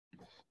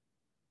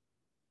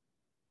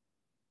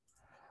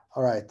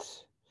All right.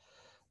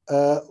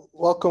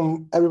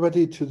 Welcome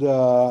everybody to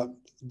the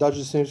Dutch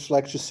Distinguished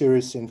Lecture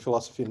Series in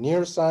Philosophy and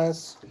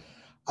Neuroscience.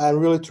 I'm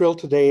really thrilled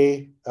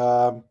today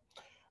to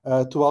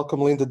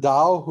welcome Linda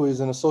Douw, who is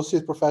an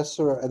associate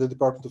professor at the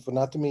Department of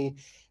Anatomy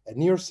and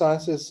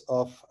Neurosciences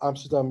of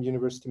Amsterdam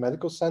University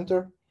Medical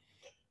Center.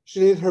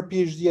 She did her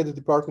PhD at the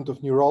Department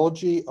of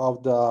Neurology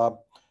of the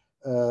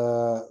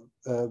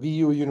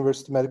VU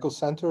University Medical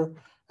Center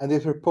and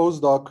did her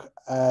postdoc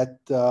at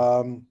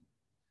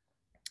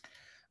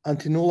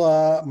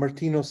Antinula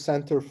Martino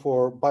Center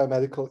for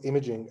Biomedical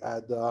Imaging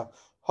at the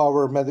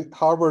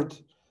Harvard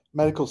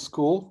Medical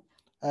School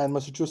and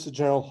Massachusetts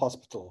General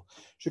Hospital.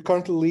 She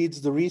currently leads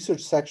the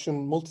research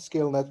section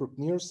Multiscale Network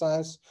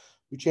Neuroscience,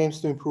 which aims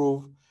to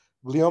improve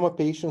glioma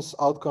patients'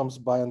 outcomes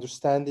by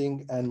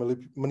understanding and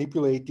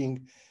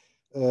manipulating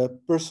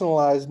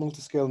personalized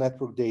multiscale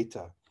network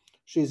data.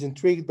 She is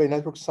intrigued by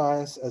network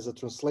science as a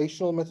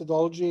translational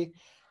methodology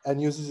and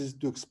uses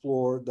it to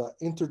explore the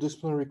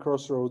interdisciplinary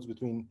crossroads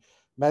between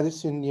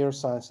medicine,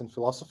 neuroscience, and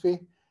philosophy.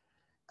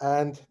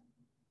 And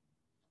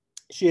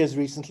she has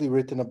recently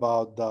written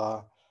about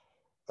the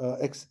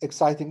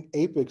exciting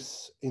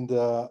apex in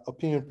the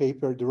opinion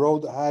paper, The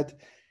Road Ahead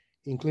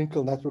in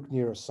Clinical Network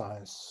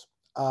Neuroscience.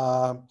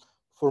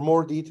 For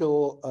more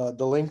detail,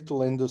 the link to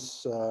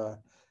Linda's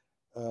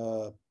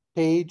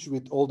page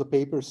with all the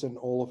papers and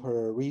all of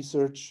her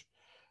research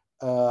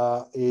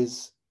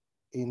is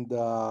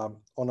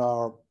on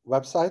our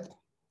website.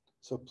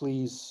 So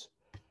please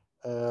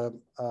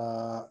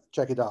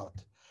check it out.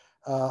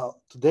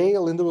 Today,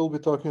 Linda will be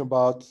talking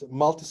about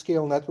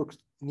multiscale network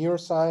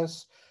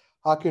neuroscience.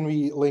 How can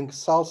we link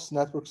cells,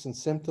 networks, and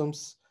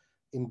symptoms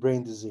in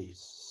brain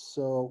disease?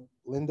 So,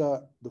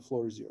 Linda, the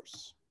floor is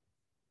yours.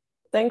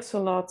 Thanks a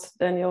lot,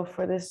 Daniel,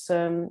 for this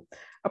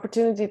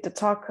opportunity to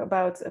talk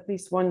about at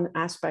least one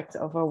aspect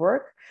of our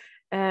work.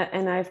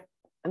 And I've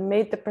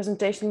made the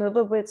presentation a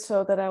little bit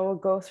so that I will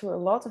go through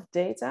a lot of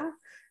data,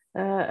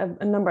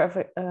 a number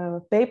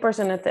of papers,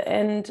 and at the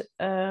end,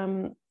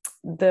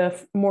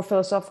 the more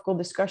philosophical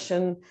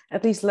discussion,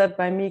 at least led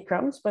by me,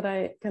 comes. But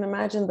I can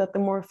imagine that the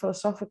more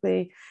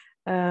philosophically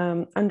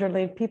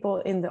underlaid people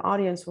in the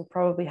audience will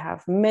probably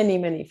have many,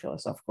 many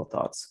philosophical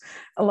thoughts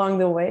along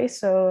the way.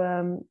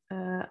 So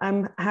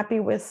I'm happy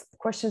with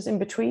questions in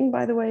between,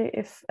 by the way,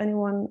 if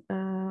anyone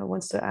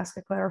wants to ask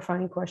a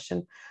clarifying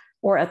question,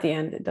 or at the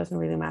end, it doesn't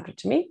really matter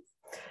to me.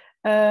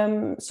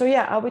 So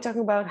yeah, I'll be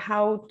talking about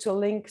how to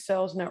link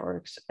cells,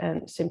 networks,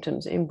 and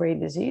symptoms in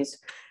brain disease.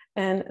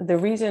 And the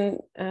reason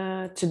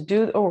to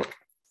do, or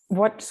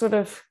what sort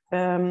of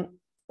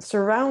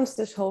surrounds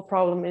this whole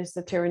problem is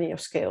the tyranny of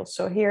scale.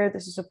 So here,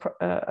 this is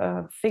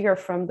a figure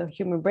from the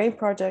Human Brain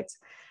Project,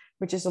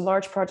 which is a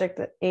large project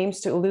that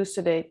aims to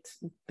elucidate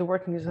the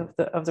workings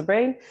of the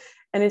brain.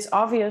 And it's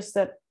obvious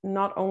that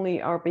not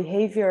only our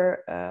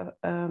behavior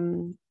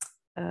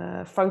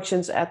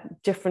functions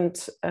at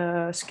different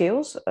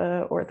scales,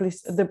 or at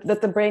least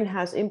that the brain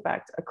has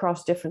impact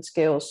across different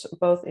scales,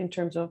 both in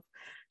terms of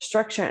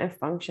structure and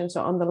function.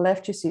 So on the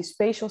left, you see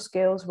spatial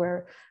scales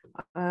where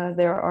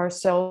there are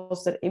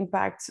cells that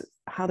impact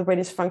how the brain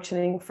is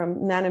functioning, from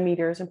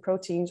nanometers and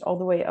proteins all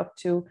the way up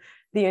to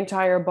the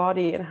entire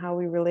body and how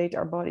we relate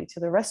our body to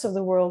the rest of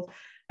the world.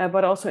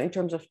 But also in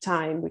terms of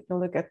time, we can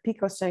look at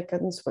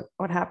picoseconds,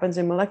 what happens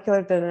in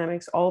molecular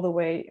dynamics, all the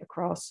way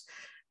across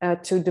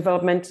to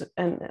development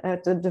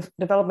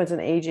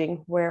and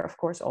aging, where of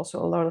course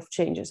also a lot of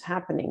change is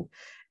happening.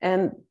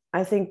 And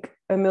I think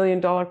 $1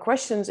 million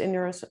question in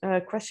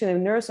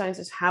neuroscience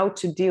is how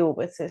to deal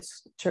with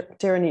this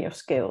tyranny of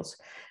scales.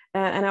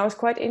 And I was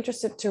quite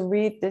interested to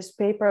read this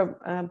paper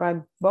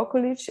by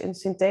Bokulic in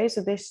Synthese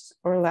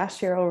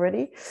last year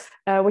already,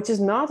 which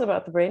is not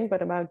about the brain,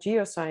 but about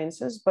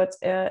geosciences. But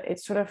it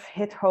sort of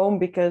hit home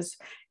because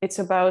it's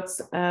about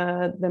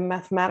the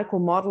mathematical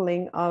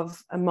modeling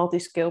of a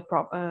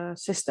multiscale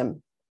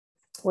system,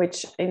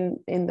 which in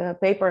the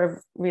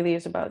paper really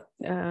is about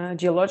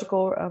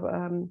geological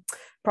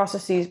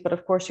processes, but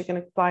of course you can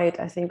apply it,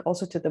 I think,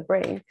 also to the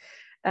brain.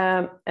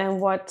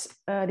 And what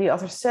the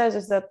author says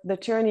is that the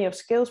tyranny of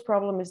scales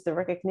problem is the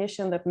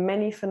recognition that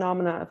many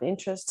phenomena of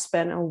interest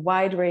span a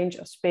wide range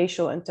of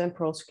spatial and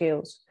temporal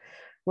scales,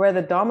 where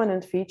the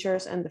dominant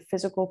features and the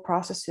physical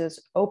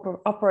processes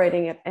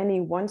operating at any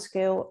one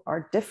scale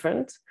are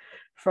different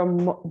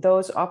from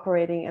those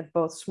operating at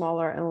both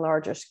smaller and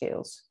larger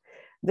scales.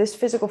 This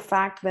physical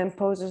fact then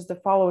poses the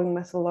following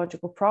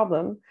methodological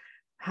problem.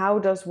 How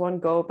does one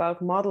go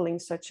about modeling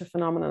such a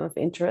phenomenon of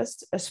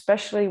interest,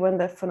 especially when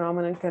that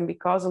phenomenon can be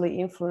causally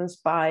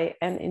influenced by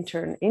and in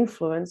turn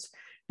influence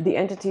the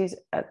entities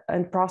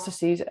and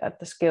processes at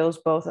the scales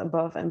both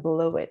above and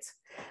below it?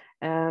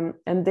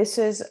 And this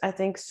is, I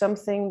think,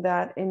 something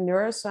that in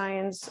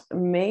neuroscience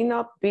may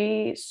not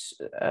be,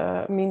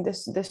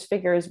 this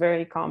figure is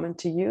very common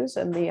to use,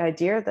 and the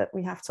idea that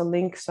we have to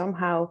link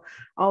somehow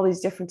all these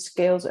different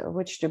scales at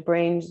which the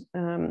brain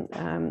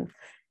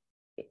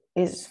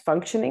is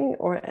functioning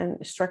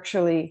and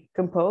structurally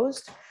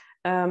composed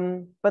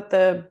But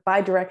the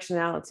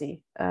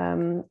bidirectionality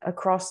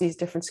across these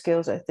different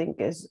scales, I think,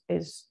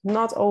 is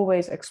not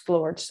always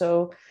explored.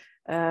 So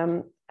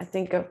I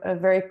think a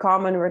very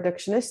common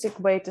reductionistic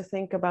way to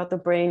think about the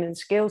brain and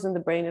scales in the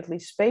brain, at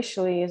least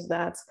spatially, is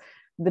that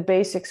the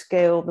basic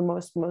scale,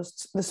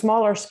 the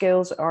smaller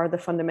scales are the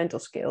fundamental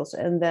scales,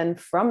 and then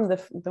from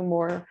the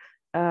more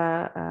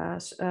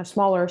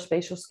smaller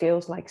spatial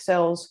scales like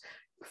cells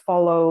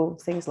follow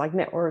things like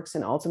networks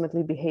and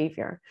ultimately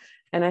behavior.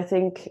 And I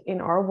think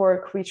in our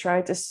work, we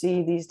try to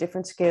see these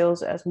different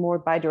scales as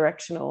more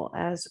bidirectional,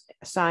 as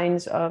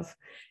signs of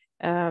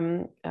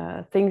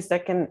things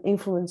that can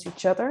influence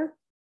each other,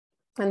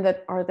 and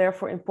that are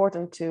therefore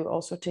important to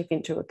also take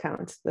into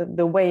account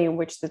the way in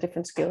which the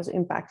different scales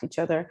impact each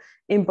other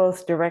in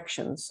both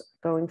directions,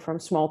 going from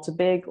small to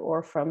big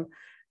or from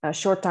a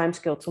short time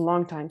scale to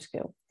long time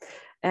scale.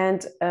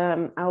 And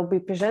I'll be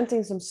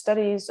presenting some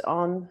studies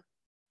on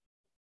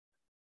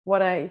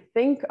what I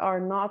think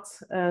are not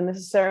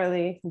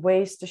necessarily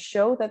ways to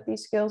show that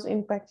these scales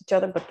impact each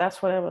other, but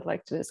that's what I would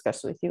like to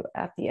discuss with you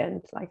at the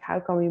end. Like, how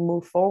can we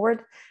move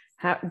forward?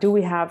 Do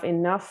we have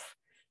enough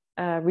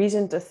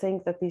reason to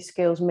think that these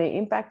scales may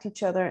impact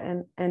each other?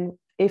 And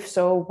if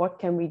so, what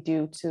can we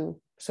do to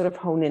sort of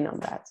hone in on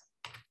that?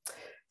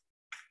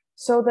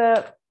 So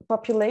the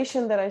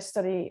population that I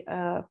study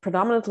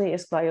predominantly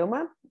is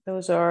glioma.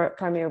 Those are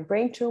primary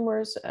brain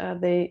tumors.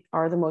 They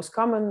are the most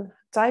common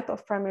type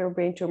of primary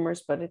brain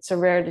tumors, but it's a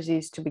rare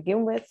disease to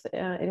begin with.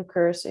 It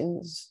occurs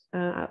in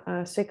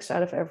 6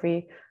 out of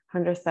every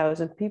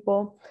 100,000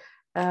 people.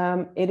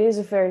 It is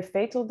a very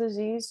fatal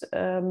disease.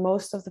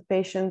 Most of the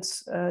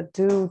patients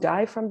do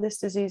die from this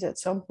disease at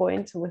some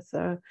point, with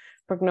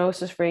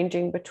prognosis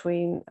ranging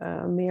between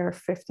mere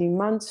 15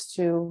 months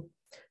to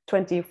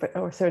 20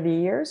 or 30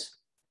 years.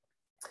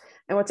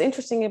 And what's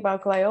interesting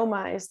about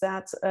glioma is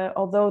that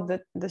although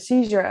the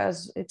seizure,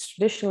 as it's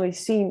traditionally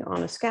seen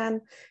on a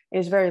scan,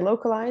 is very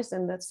localized,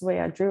 and that's the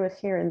way I drew it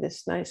here in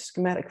this nice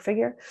schematic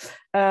figure,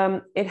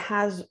 it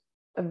has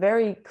a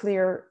very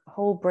clear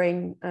whole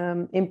brain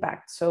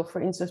impact. So for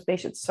instance,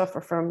 patients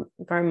suffer from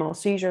grand mal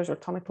seizures or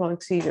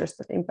tonic-clonic seizures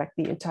that impact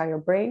the entire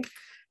brain.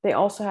 They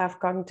also have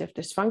cognitive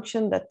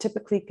dysfunction that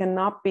typically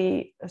cannot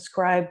be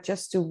ascribed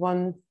just to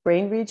one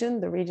brain region,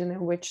 the region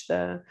in which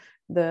the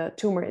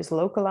tumor is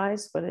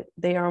localized, but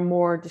they are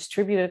more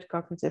distributed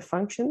cognitive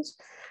functions.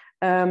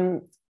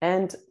 The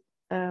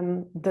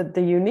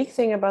unique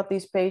thing about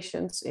these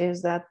patients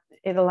is that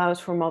it allows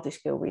for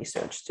multiscale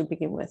research to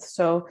begin with.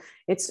 So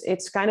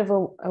it's kind of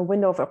a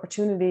window of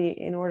opportunity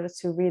in order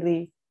to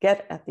really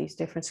get at these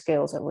different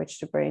scales at which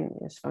the brain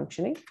is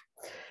functioning.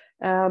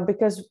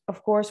 Because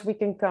of course we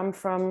can come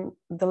from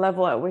the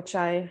level at which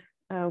I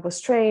was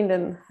trained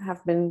and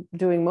have been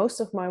doing most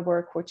of my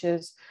work, which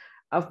is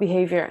of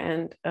behavior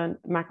and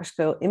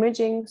macroscale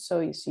imaging. So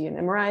you see an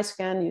MRI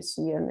scan, you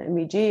see an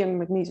MEG, a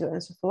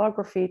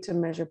magnetoencephalography to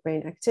measure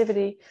brain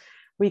activity.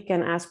 We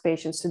can ask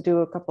patients to do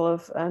a couple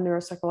of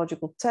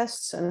neuropsychological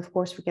tests. And of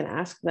course, we can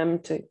ask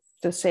them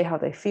to say how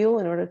they feel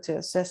in order to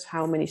assess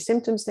how many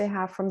symptoms they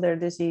have from their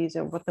disease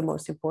and what the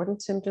most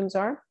important symptoms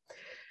are.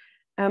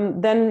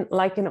 Then,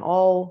 like in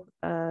all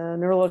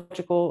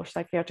neurological or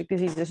psychiatric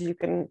diseases, you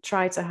can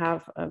try to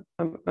have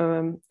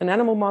an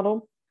animal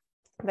model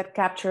that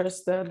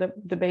captures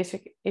the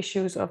basic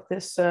issues of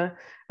this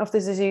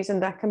disease,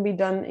 and that can be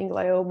done in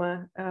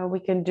glioma.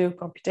 We can do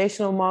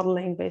computational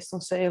modeling based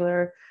on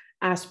cellular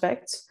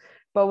aspects,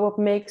 but what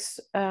makes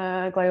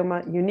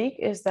glioma unique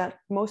is that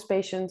most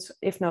patients,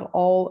 if not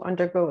all,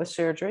 undergo a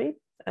surgery,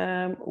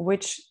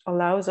 which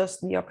allows us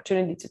the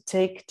opportunity to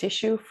take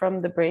tissue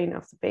from the brain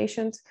of the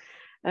patient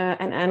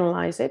and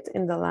analyze it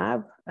in the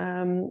lab,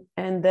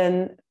 and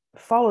then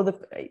follow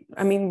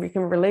we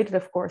can relate it,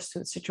 of course, to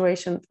the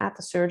situation at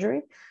the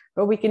surgery,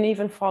 but we can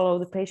even follow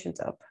the patient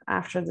up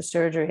after the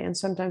surgery. And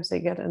sometimes they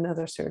get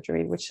another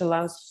surgery, which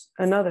allows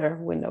another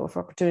window of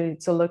opportunity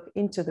to look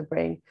into the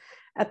brain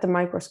at the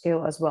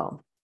microscale as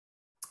well.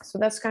 So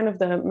that's kind of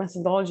the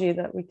methodology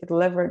that we could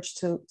leverage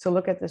to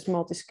look at this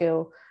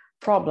multiscale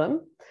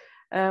problem.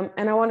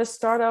 And I want to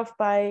start off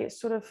by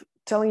sort of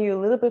telling you a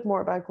little bit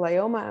more about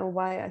glioma and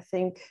why I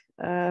think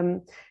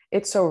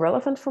it's so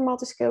relevant for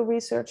multiscale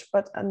research.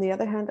 But on the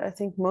other hand, I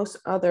think most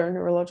other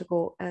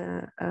neurological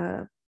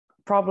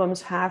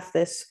problems have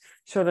this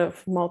sort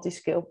of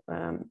multiscale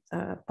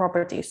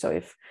property. So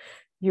if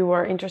you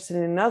are interested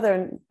in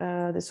another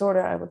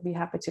disorder, I would be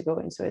happy to go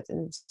into it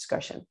in this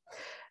discussion.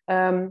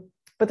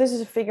 But this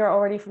is a figure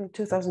already from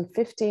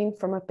 2015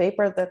 from a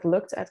paper that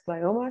looked at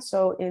glioma.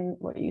 So in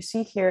what you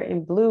see here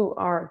in blue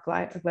are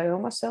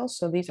glioma cells.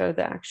 So these are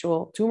the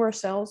actual tumor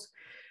cells.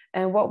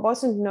 And what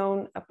wasn't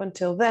known up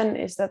until then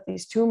is that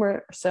these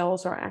tumor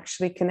cells are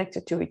actually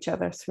connected to each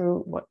other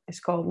through what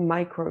is called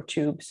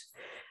microtubes.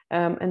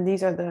 And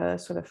these are the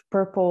sort of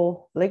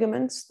purple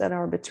ligaments that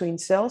are between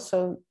cells.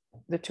 So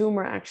the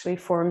tumor actually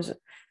forms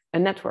a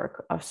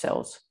network of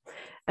cells.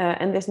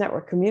 And this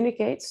network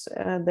communicates.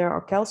 There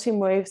are calcium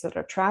waves that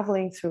are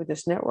traveling through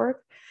this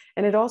network.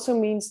 And it also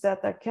means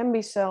that there can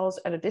be cells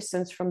at a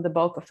distance from the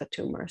bulk of the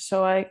tumor.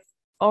 So I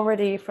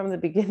already from the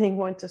beginning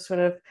want to sort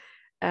of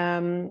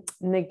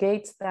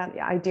negate that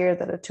idea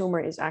that a tumor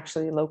is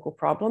actually a local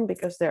problem,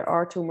 because there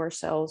are tumor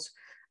cells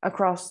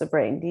across the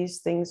brain. These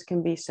things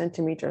can be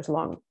centimeters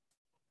long.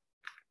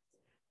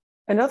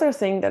 Another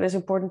thing that is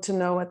important to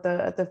know at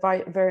the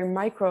very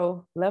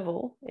micro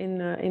level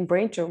in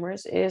brain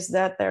tumors is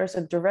that there's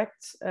a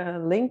direct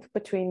link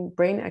between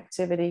brain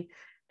activity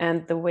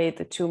and the way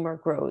the tumor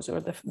grows, or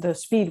the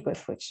speed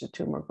with which the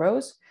tumor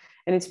grows.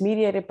 And it's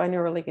mediated by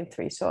neuroligin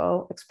 3. So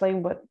I'll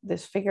explain what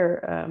this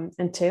figure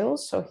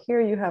entails. So here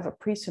you have a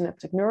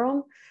presynaptic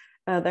neuron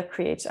that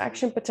creates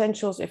action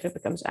potentials if it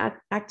becomes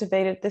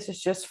activated. This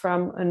is just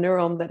from a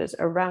neuron that is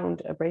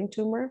around a brain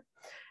tumor.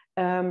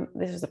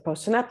 This is the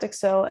postsynaptic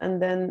cell.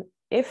 And then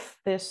if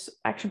this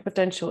action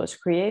potential is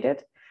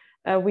created,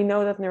 we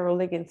know that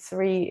neuroligin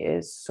 3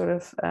 is sort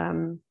of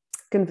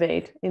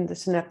conveyed in the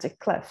synaptic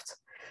cleft.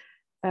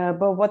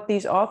 But what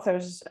these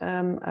authors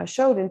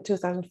showed in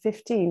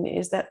 2015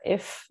 is that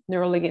if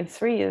neuroligin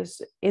 3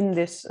 is in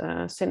this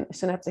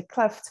synaptic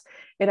cleft,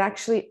 it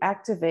actually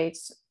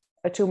activates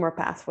a tumor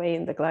pathway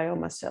in the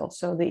glioma cell.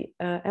 So the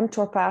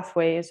mTOR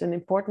pathway is an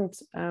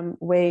important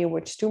way in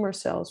which tumor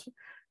cells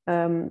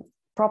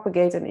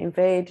propagate and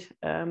invade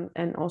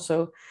and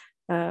also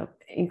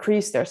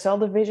increase their cell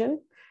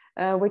division,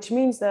 which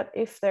means that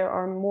if there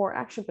are more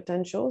action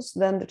potentials,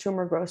 then the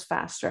tumor grows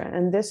faster.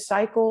 And this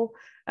cycle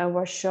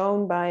was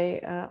shown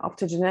by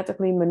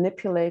optogenetically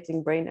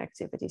manipulating brain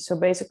activity. So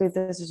basically,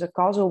 this is a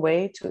causal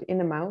way in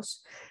a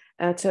mouse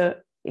to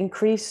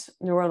increase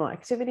neuronal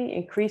activity,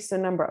 increase the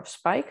number of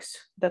spikes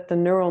that the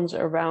neurons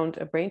around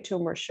a brain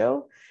tumor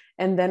show,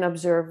 and then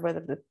observe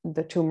whether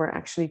the tumor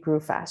actually grew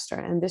faster.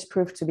 And this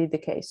proved to be the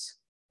case.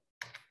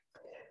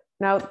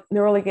 Now,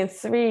 neuroligin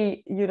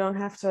 3, you don't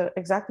have to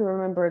exactly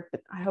remember it,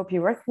 but I hope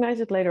you recognize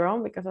it later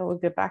on, because I will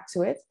get back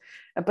to it.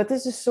 But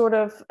this is sort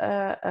of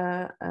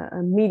a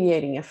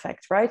mediating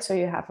effect, right? So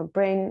you have a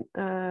brain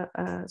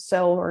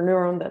cell or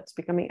neuron that's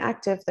becoming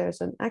active. There's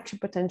an action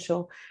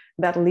potential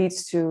that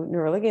leads to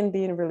neuroligin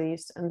being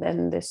released, and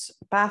then this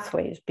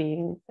pathway is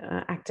being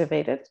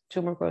activated.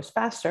 Tumor grows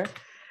faster.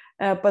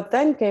 But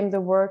then came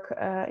the work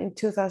in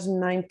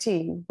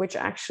 2019, which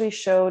actually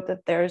showed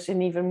that there's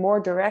an even more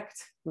direct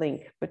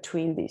link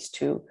between these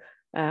two.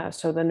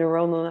 So the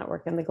neuronal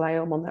network and the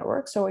gliomal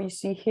network. So what you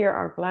see here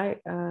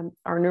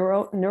are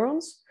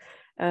neurons,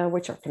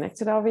 which are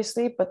connected,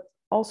 obviously, but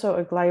also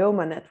a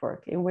glioma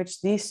network in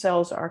which these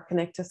cells are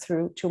connected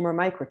through tumor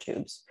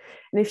microtubes.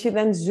 And if you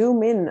then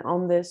zoom in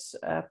on this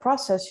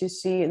process, you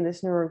see in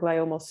this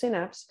neurogliomal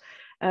synapse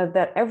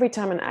that every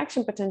time an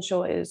action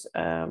potential is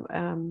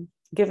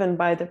given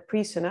by the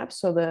presynapse,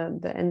 so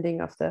the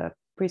ending of the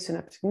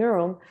presynaptic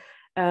neuron,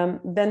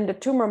 then the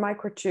tumor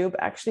microtube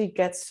actually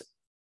gets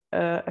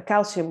a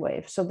calcium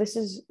wave. So this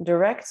is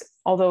direct,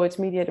 although it's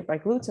mediated by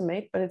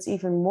glutamate, but it's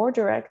even more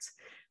direct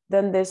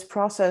than this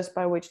process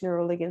by which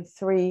neuroligin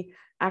 3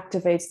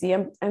 activates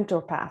the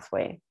mTOR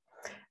pathway.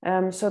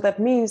 So that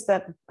means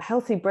that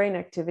healthy brain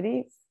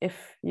activity,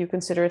 if you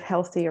consider it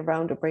healthy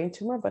around a brain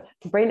tumor, but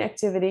brain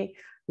activity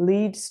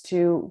leads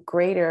to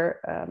greater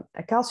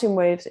calcium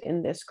waves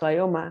in this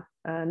glioma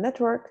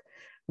network,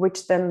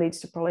 which then leads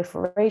to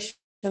proliferation.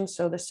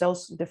 So the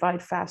cells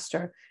divide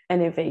faster,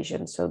 and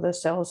invasion. So the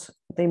cells,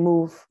 they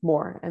move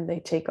more and they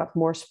take up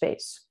more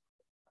space.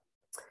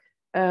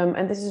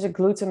 And this is a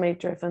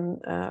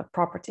glutamate-driven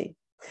property.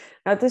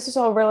 Now, this is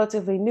all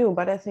relatively new,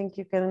 but I think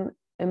you can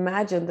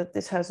imagine that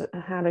this has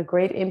had a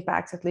great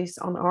impact, at least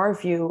on our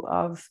view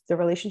of the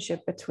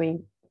relationship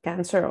between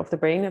cancer of the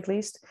brain, at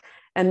least,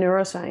 and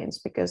neuroscience,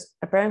 because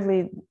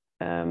apparently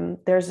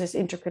there's this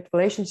intricate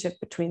relationship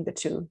between the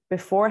two.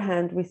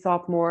 Beforehand, we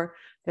thought more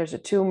there's a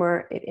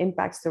tumor, it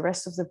impacts the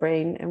rest of the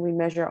brain, and we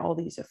measure all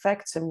these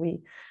effects, and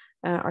we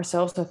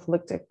ourselves have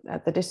looked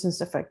at the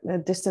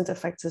distant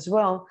effects as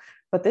well.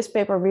 But this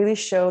paper really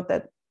showed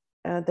that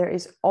there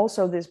is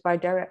also this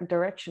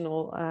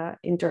bidirectional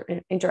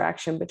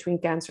interaction between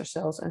cancer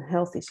cells and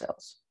healthy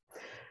cells.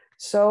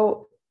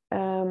 So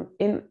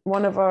in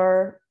one of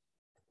our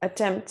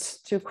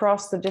attempts to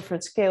cross the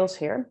different scales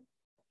here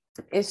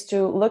is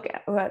to look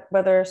at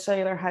whether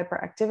cellular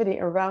hyperactivity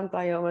around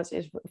gliomas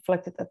is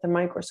reflected at the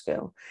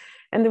microscale.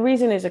 And the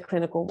reason is a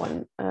clinical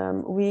one.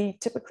 We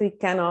typically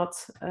cannot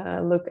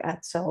look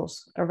at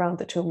cells around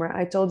the tumor.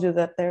 I told you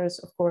that there's,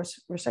 of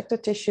course,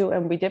 resected tissue,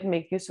 and we did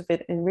make use of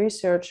it in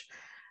research,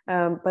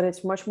 but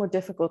it's much more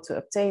difficult to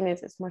obtain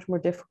it. It's much more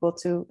difficult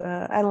to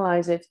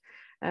analyze it.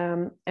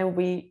 And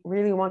we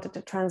really wanted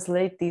to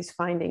translate these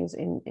findings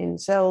in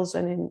cells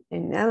and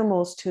in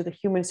animals to the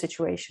human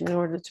situation in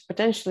order to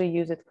potentially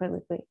use it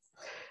clinically.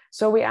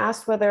 So we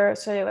asked whether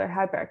cellular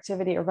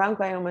hyperactivity around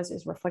gliomas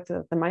is reflected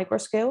at the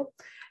microscale.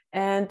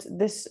 And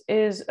this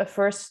is a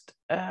first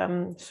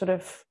sort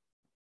of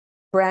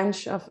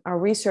branch of our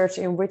research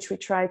in which we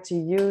try to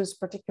use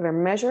particular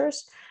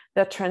measures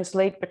that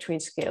translate between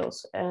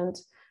scales. And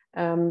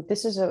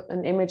this is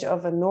an image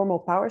of a normal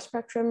power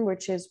spectrum,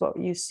 which is what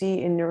you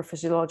see in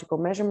neurophysiological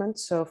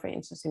measurements. So for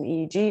instance, in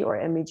EEG or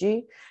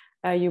MEG,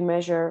 You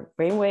measure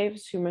brain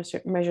waves, you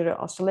measure the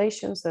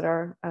oscillations that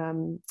are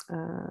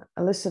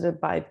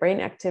elicited by brain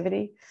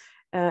activity.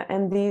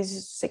 And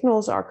these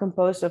signals are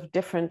composed of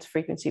different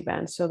frequency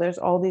bands. So there's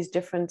all these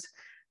different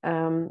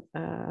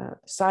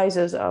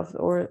sizes of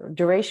or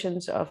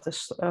durations of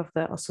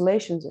the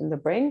oscillations in the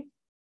brain.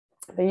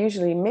 They're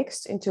usually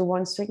mixed into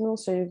one signal.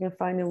 So you can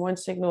find in one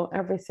signal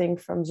everything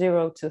from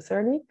 0 to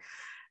 30.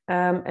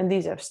 And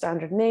these have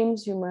standard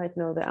names. You might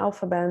know the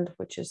alpha band,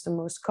 which is the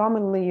most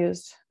commonly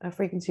used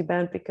frequency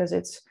band because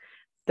it's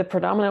the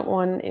predominant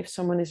one if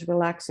someone is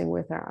relaxing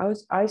with their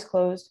eyes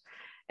closed.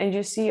 And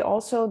you see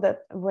also that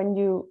when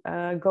you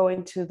go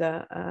into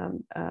the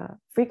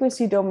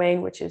frequency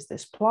domain, which is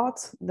this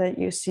plot, that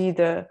you see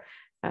the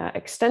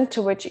extent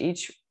to which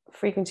each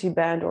frequency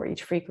band or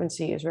each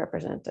frequency is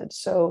represented.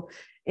 So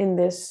in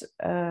this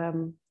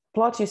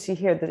plot, you see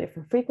here the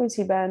different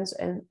frequency bands,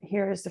 and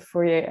here is the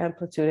Fourier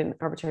amplitude in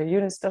arbitrary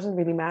units. Doesn't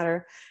really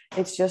matter.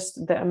 It's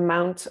just the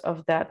amount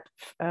of that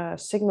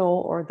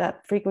signal or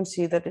that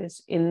frequency that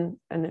is in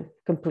a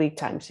complete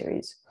time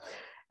series.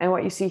 And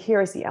what you see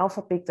here is the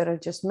alpha peak that I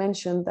just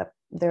mentioned, that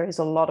there is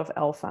a lot of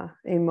alpha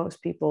in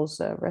most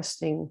people's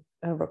resting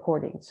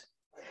recordings.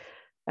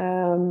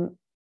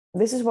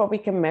 This is what we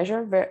can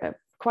measure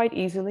quite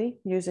easily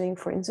using,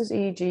 for instance,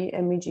 EEG,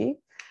 MEG.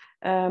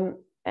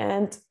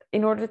 And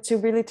in order to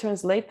really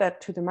translate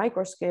that to the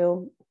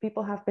microscale,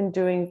 people have been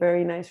doing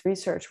very nice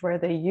research where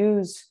they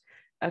use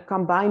a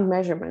combined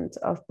measurement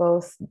of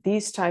both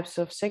these types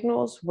of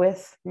signals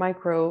with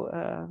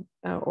micro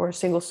or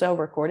single cell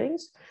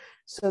recordings.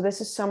 So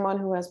this is someone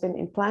who has been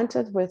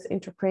implanted with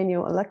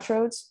intracranial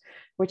electrodes,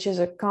 which is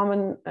a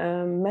common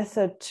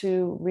method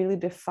to really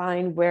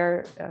define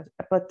where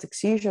epileptic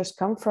seizures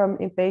come from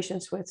in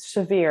patients with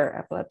severe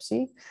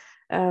epilepsy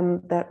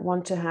that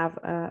want to have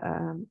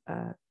a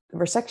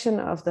resection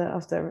of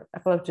the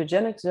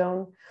epileptogenic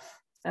zone.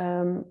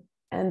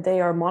 And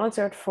they are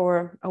monitored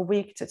for a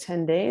week to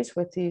 10 days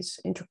with these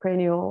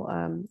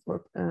intracranial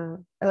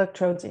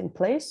electrodes in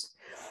place.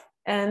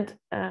 And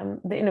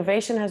the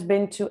innovation has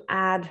been to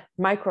add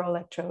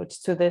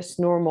microelectrodes to this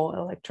normal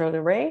electrode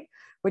array,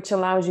 which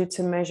allows you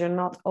to measure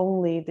not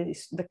only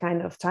the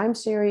kind of time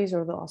series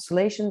or the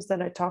oscillations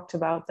that I talked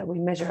about that we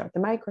measure at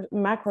the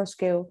macro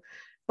scale,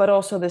 but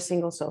also the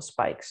single cell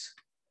spikes.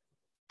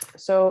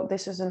 So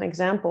this is an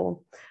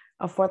example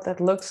of what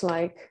that looks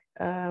like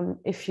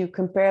if you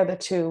compare the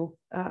two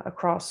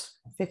across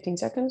 15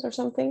 seconds or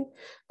something.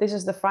 This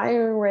is the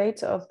firing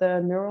rate of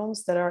the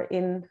neurons that are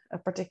in a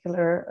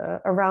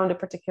particular, around a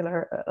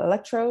particular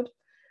electrode.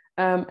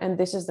 And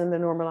this is then the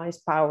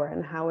normalized power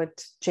and how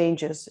it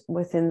changes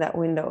within that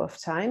window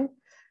of time.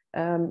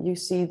 You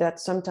see that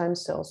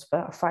sometimes cells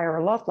fire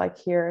a lot, like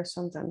here,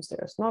 sometimes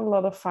there's not a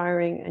lot of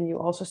firing. And you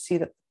also see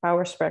that the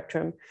power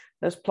spectrum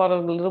is plotted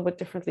a little bit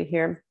differently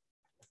here,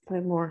 a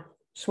bit more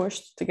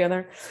smushed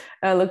together,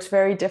 looks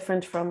very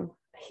different from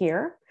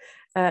here.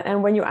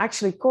 And when you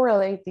actually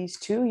correlate these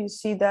two, you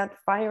see that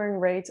firing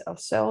rate of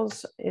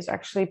cells is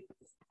actually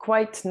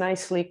quite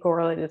nicely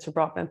correlated to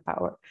broadband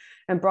power.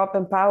 And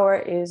broadband power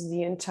is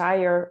the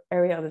entire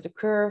area of the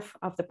curve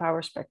of the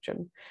power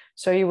spectrum.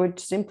 So you would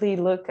simply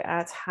look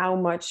at how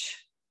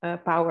much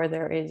power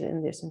there is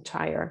in this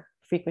entire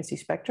frequency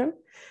spectrum.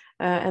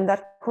 And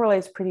that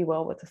correlates pretty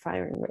well with the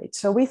firing rate.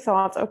 So we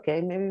thought,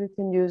 okay, maybe we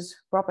can use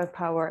broadband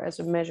power as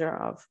a measure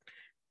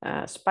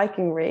of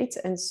spiking rate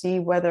and see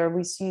whether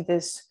we see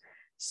this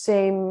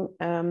same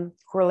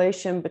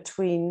correlation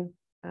between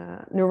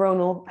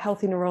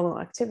healthy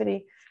neuronal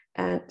activity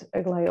and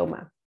a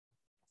glioma.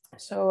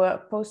 So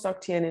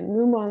postdoc Tianyin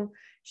Newman,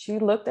 she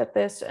looked at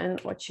this, and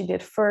what she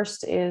did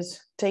first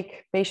is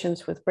take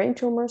patients with brain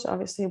tumors,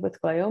 obviously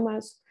with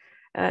gliomas,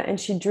 and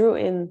she drew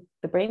in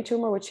the brain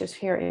tumor, which is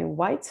here in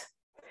white.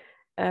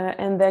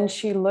 And then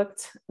she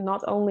looked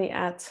not only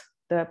at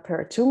the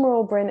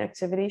peritumoral brain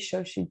activity,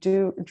 so she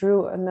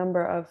drew a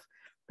number of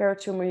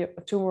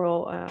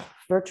peritumoral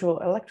virtual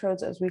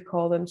electrodes, as we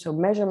call them, so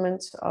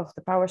measurements of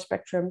the power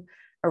spectrum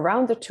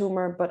around the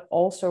tumor, but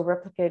also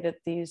replicated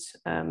these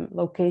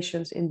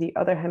locations in the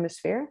other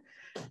hemisphere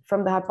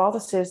from the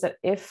hypothesis that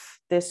if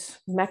this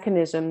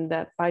mechanism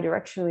that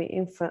bidirectionally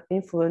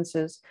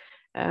influences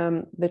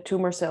the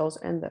tumor cells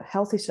and the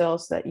healthy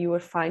cells, that you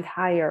would find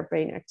higher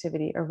brain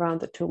activity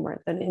around the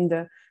tumor than in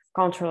the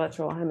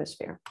contralateral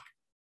hemisphere.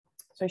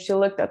 So she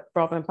looked at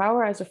broadband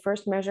power as a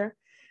first measure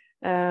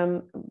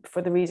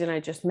for the reason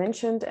I just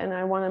mentioned. And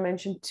I want to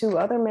mention two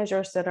other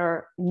measures that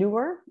are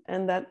newer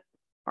and that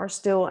are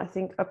still, I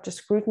think, up to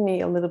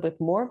scrutiny a little bit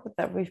more, but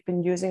that we've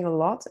been using a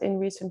lot in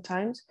recent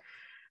times.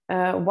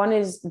 One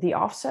is the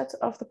offset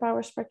of the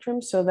power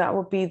spectrum. So that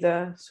would be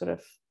the sort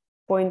of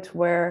point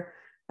where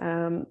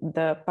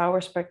the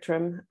power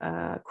spectrum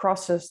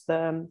crosses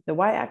the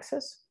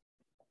y-axis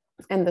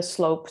and the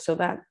slope. So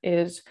that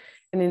is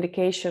an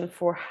indication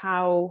for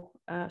how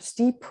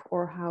steep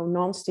or how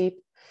non-steep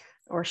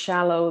or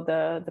shallow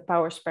the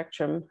power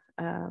spectrum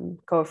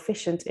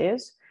coefficient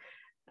is.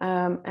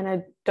 And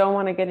I don't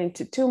want to get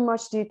into too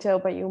much detail,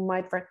 but you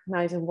might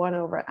recognize a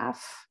 1/f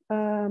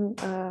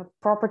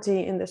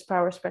property in this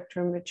power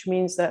spectrum, which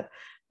means that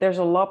there's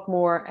a lot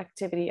more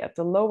activity at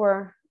the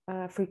lower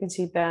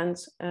frequency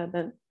bands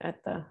than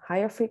at the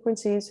higher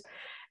frequencies.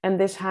 And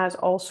this has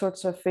all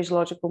sorts of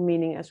physiological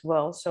meaning as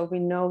well. So we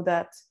know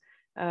that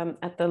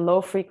at the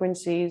low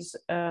frequencies,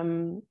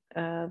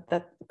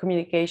 that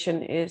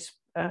communication is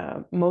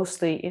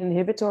mostly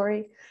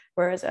inhibitory,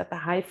 whereas at the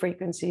high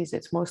frequencies,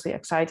 it's mostly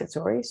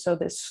excitatory. So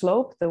this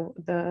slope,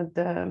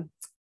 the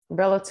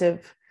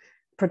relative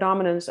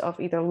predominance of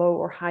either low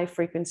or high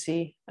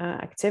frequency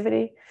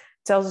activity,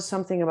 tells us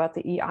something about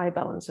the EI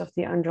balance of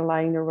the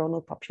underlying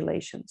neuronal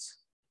populations.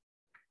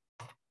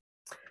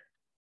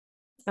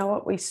 Now,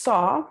 what we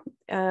saw,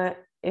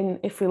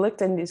 if we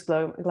looked in these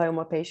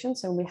glioma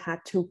patients, and we had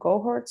two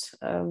cohorts,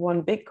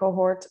 one big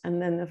cohort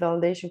and then a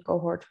validation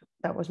cohort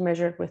that was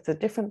measured with a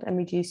different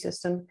MEG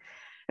system.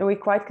 And we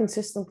quite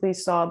consistently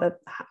saw that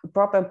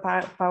broadband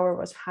power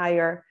was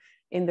higher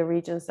in the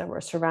regions that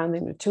were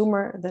surrounding the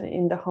tumor than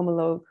in the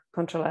homologue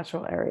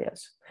contralateral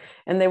areas.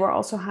 And they were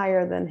also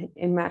higher than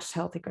in matched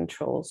healthy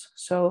controls.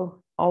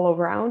 So all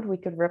around, we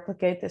could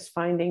replicate this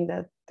finding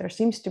that there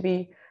seems to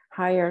be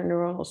higher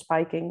neuronal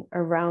spiking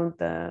around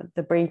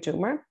the brain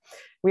tumor.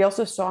 We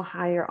also saw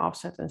higher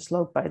offset and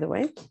slope, by the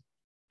way.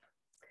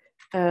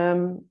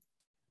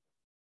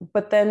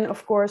 But then,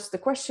 of course, the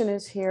question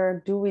is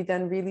here, do we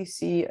then really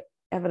see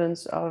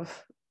evidence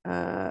of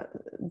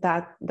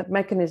the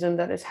mechanism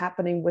that is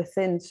happening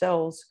within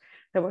cells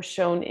that was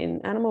shown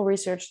in animal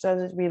research?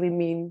 Does it really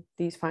mean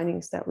these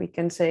findings that we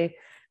can say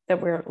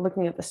that we're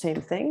looking at the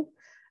same thing?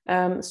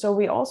 So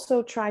we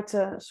also try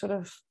to sort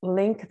of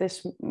link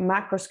this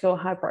macroscale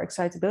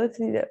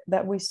hyperexcitability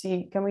that we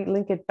see, can we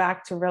link it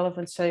back to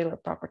relevant cellular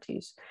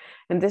properties?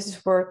 And this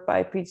is work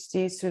by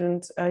PhD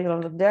student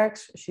Jolanda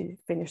Derks. She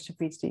finished her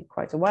PhD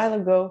quite a while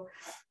ago,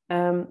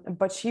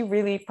 but she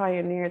really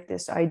pioneered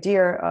this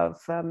idea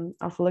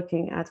of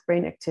looking at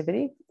brain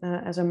activity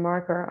as a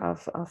marker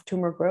of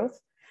tumor growth.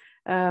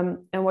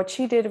 And what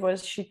she did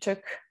was she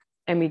took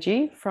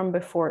MEG from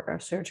before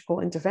a surgical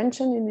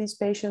intervention in these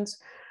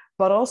patients,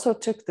 but also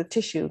took the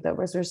tissue that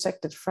was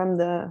resected from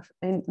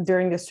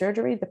during the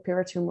surgery, the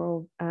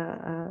peritumoral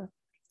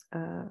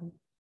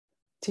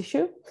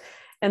tissue,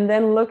 and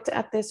then looked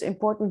at this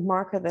important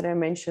marker that I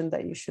mentioned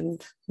that you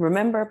shouldn't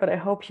remember, but I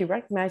hope you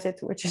recognize it,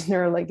 which is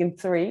neuroligin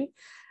 3,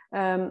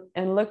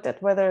 and looked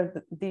at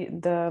whether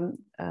the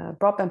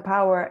broadband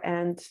power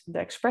and the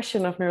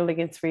expression of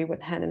neuroligin 3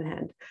 went hand in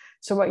hand.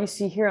 So what you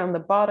see here on the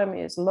bottom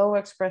is low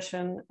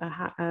expression,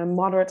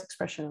 moderate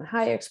expression, and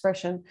high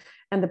expression,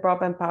 and the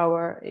broadband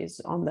power is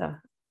on the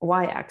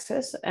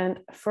y-axis. And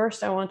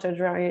first, I want to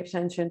draw your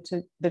attention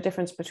to the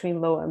difference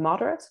between low and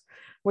moderate,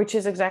 which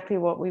is exactly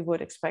what we would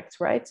expect,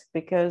 right?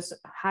 Because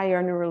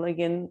higher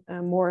neuroligin,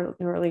 more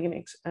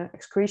neuroligin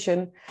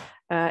excretion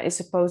is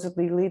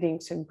supposedly leading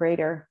to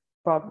greater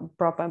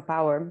broadband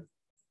power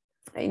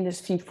in this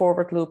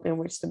feed-forward loop in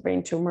which the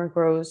brain tumor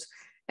grows.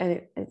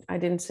 And I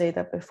didn't say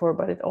that before,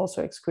 but it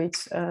also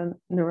excretes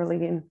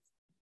neuroligin,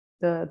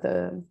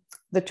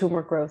 the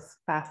tumor growth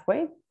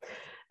pathway.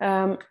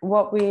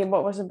 What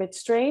was a bit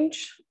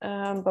strange,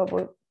 but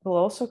we'll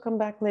also come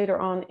back later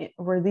on,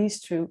 were these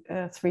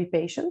three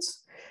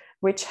patients,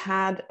 which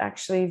had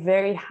actually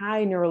very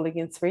high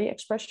neuroligin 3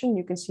 expression.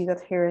 You can see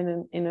that here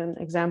in an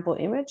example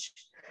image,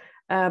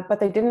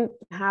 but they didn't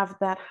have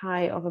that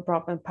high of a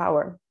broadband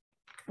power.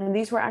 And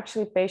these were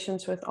actually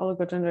patients with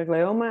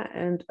oligodendroglioma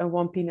and a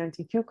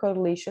 1p19q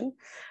codeletion,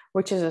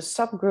 which is a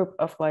subgroup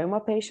of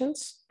glioma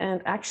patients.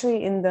 And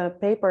actually in the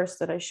papers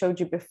that I showed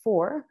you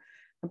before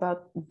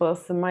about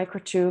both the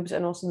microtubes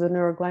and also the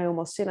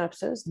neurogliomal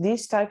synapses,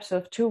 these types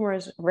of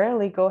tumors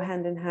rarely go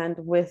hand in hand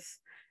with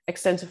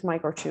extensive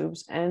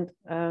microtubes, and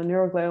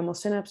neurogliomal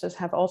synapses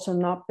have also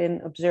not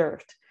been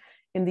observed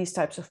in these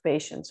types of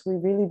patients. We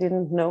really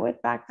didn't know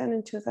it back then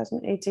in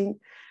 2018.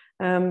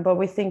 But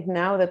we think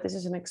now that this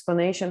is an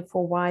explanation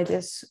for why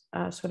this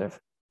sort of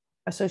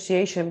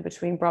association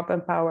between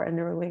broadband power and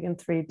neuroligin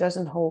 3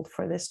 doesn't hold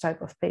for this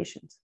type of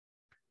patient.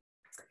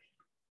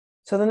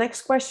 So the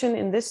next question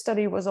in this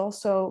study was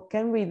also,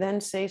 can we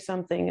then say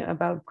something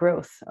about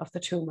growth of the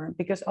tumor?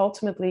 Because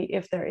ultimately,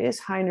 if there is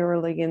high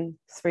neuroligin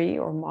 3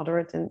 or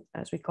moderate,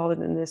 as we call it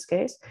in this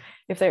case,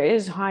 if there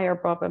is higher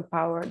broadband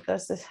power,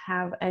 does this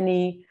have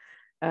any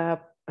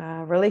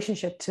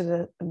relationship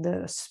to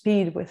the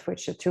speed with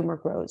which the tumor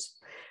grows?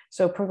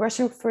 So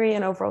progression-free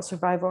and overall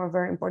survival are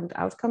very important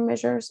outcome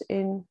measures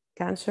in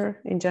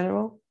cancer in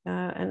general,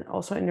 and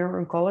also in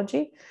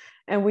neuro-oncology.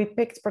 And we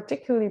picked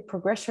particularly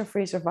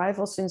progression-free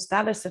survival since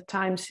that is the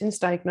time since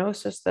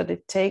diagnosis that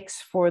it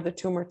takes for the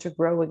tumor to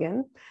grow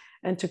again,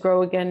 and to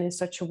grow again in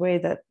such a way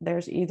that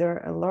there's either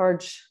a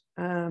large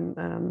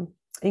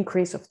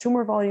increase of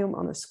tumor volume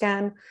on a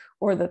scan,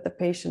 or that the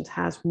patient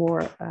has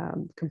more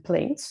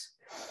complaints.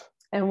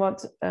 And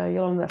what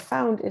Jolanda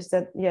found is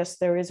that, yes,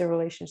 there is a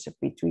relationship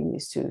between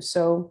these two.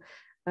 So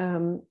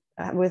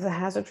with a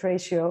hazard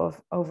ratio of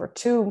over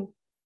 2,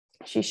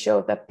 she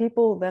showed that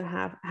people that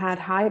have had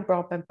high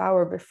broadband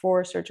power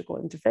before surgical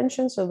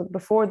intervention, so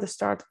before the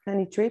start of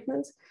any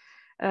treatment,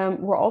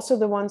 were also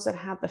the ones that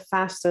had the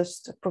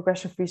fastest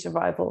progression-free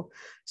survival.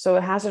 So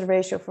a hazard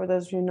ratio, for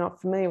those of you not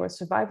familiar with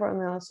survival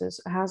analysis,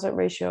 a hazard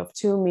ratio of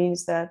 2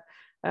 means that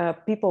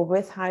people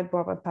with high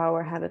broadband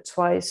power had a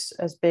twice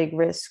as big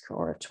risk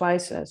or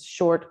twice as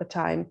short a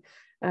time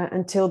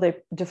until they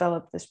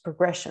developed this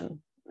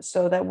progression.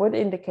 So that would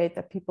indicate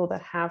that people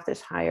that have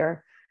this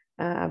higher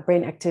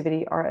brain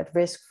activity are at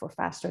risk for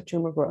faster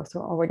tumor growth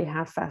or already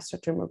have faster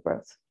tumor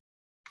growth.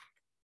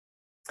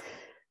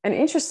 And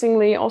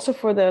interestingly, also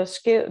for the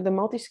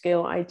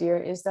multiscale idea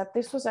is that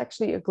this was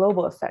actually a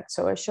global effect.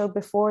 So I showed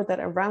before that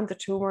around the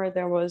tumor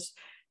there was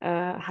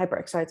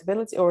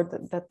hyperexcitability, or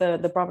that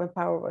the broadband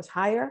power was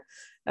higher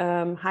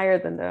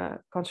than the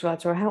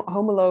contralateral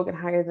homologue and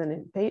higher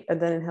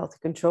than in healthy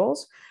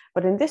controls.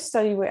 But in this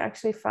study, we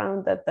actually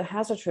found that the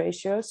hazard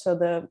ratio, so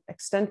the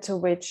extent to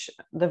which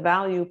the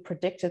value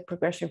predicted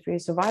progression-free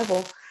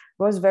survival,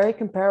 was very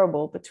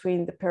comparable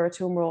between the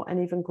peritumoral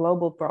and even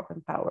global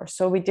broadband power.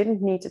 So we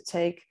didn't need to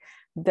take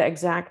the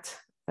exact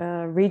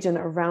region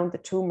around the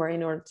tumor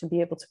in order to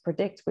be able to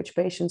predict which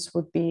patients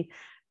would be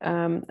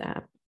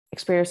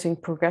experiencing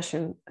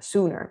progression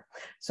sooner.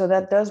 So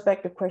that does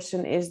beg the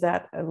question, is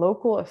that a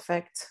local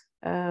effect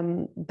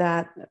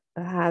that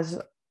has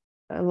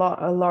a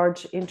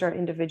large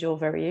inter-individual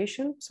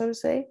variation, so to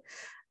say?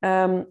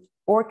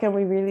 Or can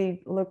we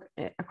really look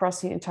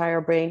across the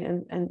entire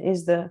brain, and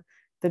is the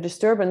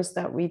disturbance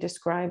that we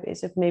describe,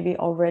 is it maybe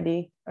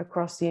already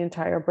across the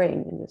entire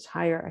brain in this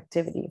higher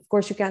activity? Of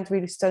course, you can't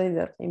really study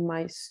that in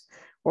mice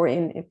or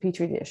in a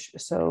petri dish.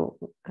 So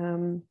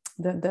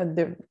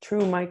the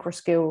true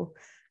microscale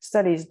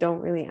studies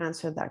don't really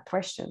answer that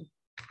question.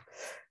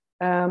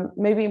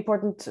 Maybe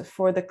important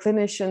for the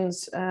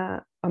clinicians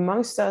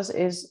amongst us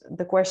is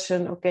the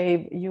question,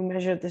 okay, you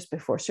measured this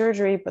before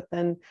surgery, but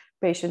then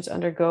patients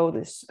undergo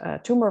this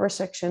tumor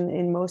resection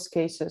in most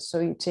cases.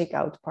 So you take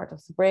out part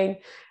of the brain,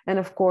 and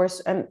of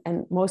course,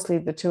 and mostly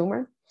the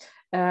tumor.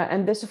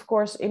 And this, of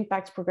course,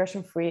 impacts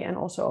progression-free and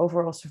also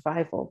overall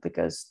survival,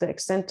 because the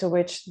extent to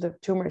which the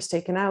tumor is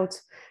taken out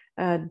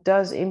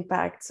does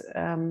impact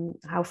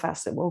how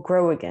fast it will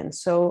grow again.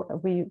 So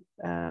we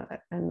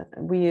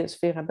as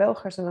Vera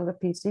Belgers, another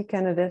PhD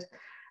candidate,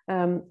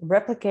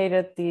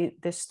 replicated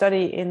this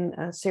study in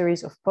a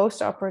series of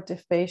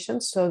post-operative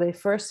patients. So they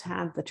first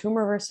had the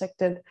tumor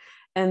resected,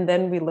 and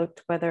then we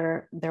looked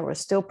whether there was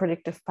still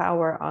predictive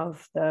power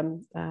of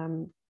the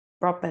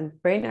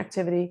broadband brain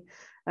activity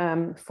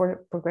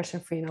for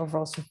progression-free and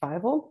overall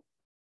survival.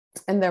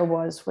 And there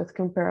was, with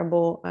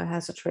comparable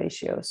hazard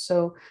ratios.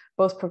 So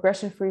both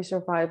progression-free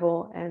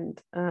survival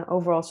and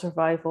overall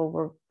survival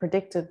were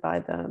predicted by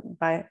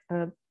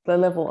the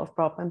level of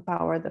broadband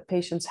power the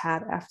patients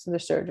had after the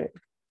surgery.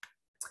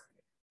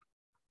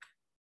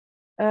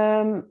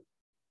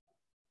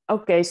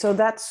 Okay, so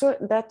that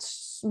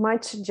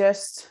might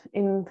suggest,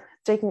 in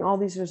taking all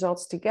these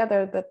results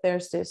together, that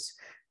there's this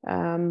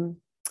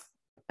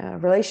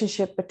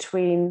relationship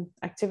between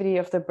activity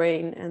of the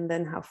brain and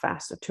then how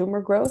fast the tumor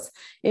growth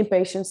in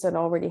patients that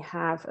already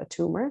have a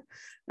tumor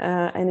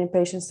and in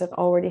patients that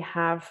already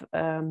have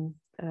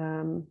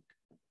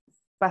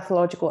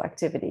pathological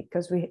activity,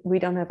 because we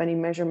don't have any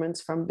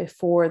measurements from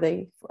before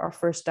they are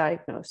first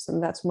diagnosed,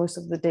 and that's most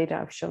of the data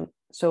I've shown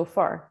so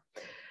far.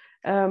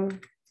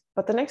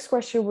 But the next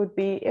question would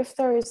be, if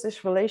there is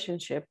this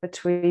relationship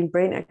between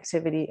brain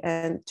activity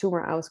and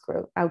tumor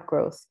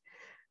outgrowth,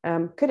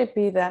 could it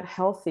be that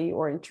healthy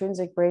or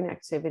intrinsic brain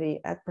activity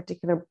at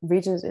particular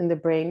regions in the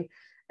brain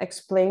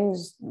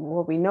explains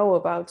what we know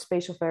about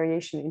spatial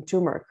variation in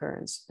tumor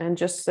occurrence? And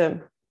just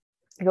to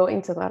go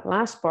into that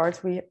last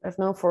part, we have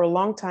known for a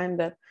long time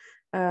that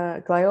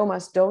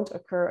gliomas don't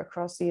occur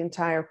across the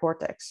entire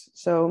cortex.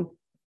 So,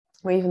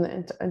 or even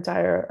the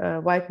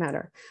entire white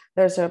matter.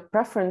 There's a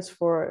preference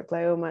for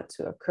glioma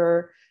to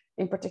occur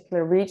in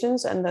particular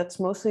regions, and that's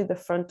mostly the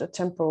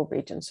frontotemporal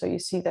region. So you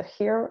see that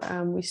here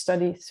we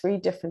study 3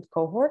 different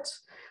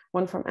cohorts,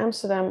 one from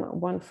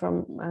Amsterdam, one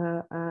from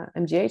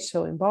MGH,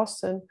 so in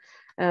Boston,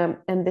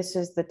 and this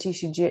is the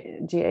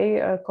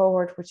TCGA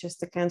cohort, which is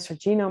the Cancer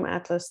Genome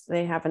Atlas.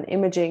 They have an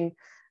imaging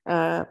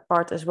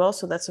part as well,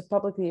 so that's a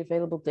publicly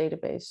available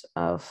database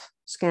of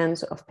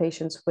scans of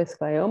patients with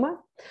glioma.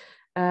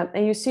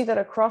 And you see that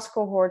across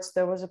cohorts,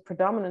 there was a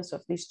predominance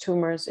of these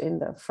tumors in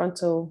the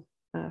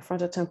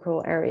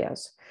frontotemporal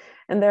areas.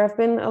 And there have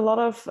been a lot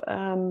of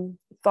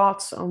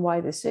thoughts on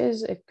why this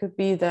is. It could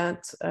be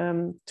that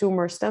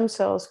tumor stem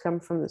cells come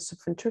from the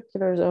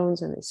subventricular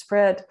zones and they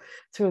spread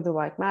through the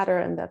white matter,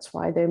 and that's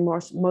why they're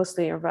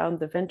mostly around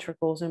the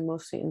ventricles and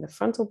mostly in the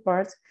frontal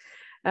part.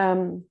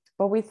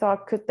 But we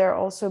thought, could there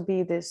also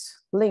be this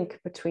link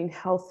between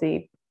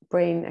healthy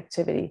brain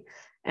activity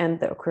and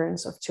the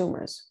occurrence of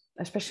tumors,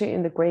 especially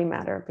in the gray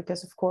matter?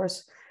 Because of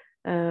course,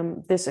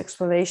 this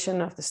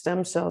explanation of the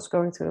stem cells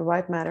going through the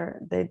white matter,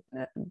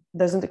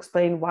 doesn't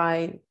explain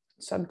why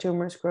some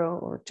tumors grow,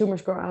 or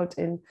tumors grow out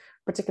in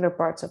particular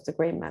parts of the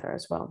gray matter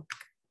as well.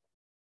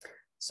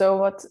 So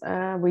what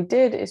we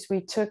did is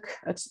we took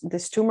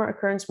this tumor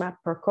occurrence map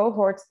per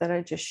cohort that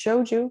I just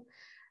showed you.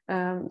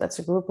 That's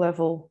a group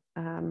level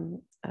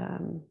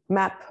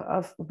map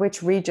of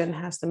which region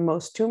has the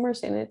most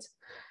tumors in it.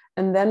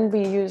 And then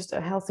we used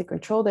a healthy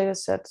control data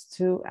set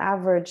to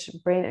average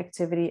brain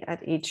activity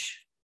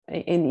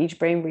in each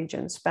brain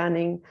region,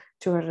 spanning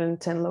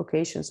 210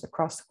 locations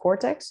across the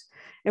cortex.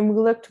 And we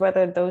looked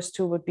whether those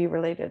two would be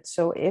related.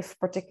 So if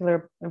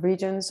particular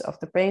regions of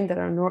the brain that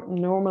are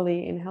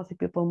normally in healthy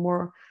people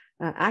more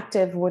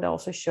active would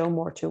also show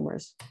more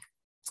tumors.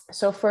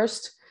 So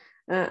first,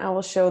 I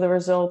will show the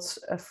results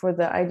for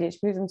the IDH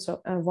mutants,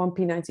 so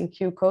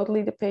 1p19q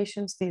code-deleted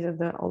patients. These are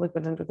the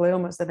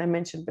oligodendrogliomas that I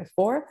mentioned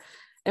before.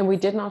 And we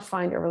did not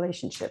find a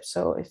relationship.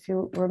 So if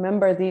you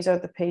remember, these are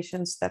the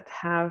patients that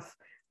have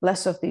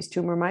less of these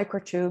tumor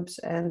microtubes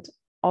and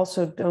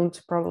also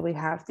don't probably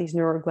have these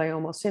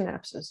neurogliomal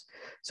synapses.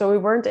 So we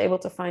weren't able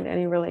to find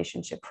any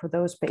relationship for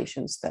those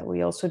patients that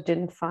we also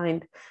didn't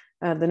find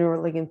the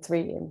neuroligin 3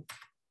 in.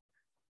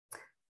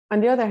 On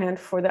the other hand,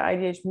 for the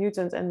IDH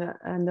mutant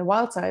and the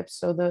wild types,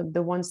 so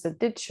the ones that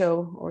did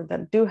show or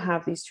that do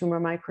have these tumor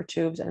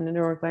microtubes and the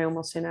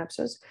neurogliomal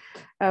synapses,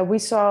 we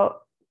saw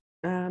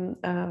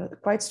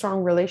quite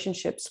strong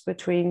relationships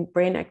between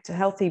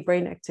healthy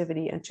brain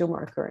activity and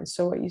tumor occurrence.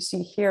 So what you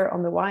see here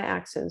on the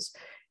y-axis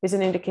is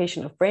an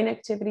indication of brain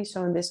activity.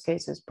 So in this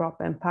case, it's BROP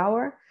and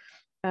power.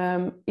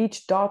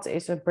 Each dot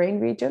is a brain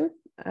region.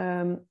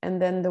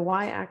 And then the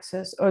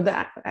y-axis or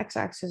the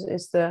x-axis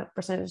is the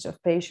percentage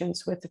of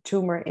patients with the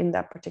tumor in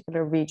that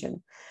particular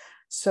region.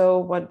 So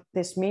what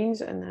this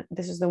means, and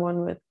this is the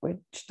one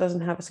which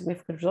doesn't have a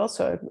significant result,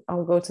 so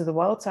I'll go to the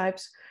wild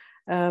types,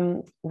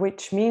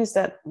 which means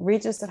that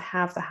regions that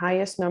have the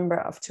highest number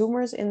of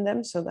tumors in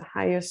them, so the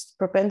highest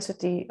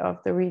propensity of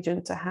the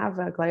region to have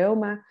a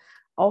glioma,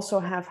 also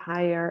have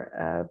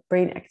higher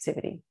brain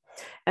activity.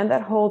 And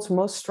that holds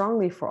most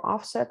strongly for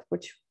offset,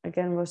 which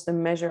again was the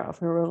measure of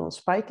neuronal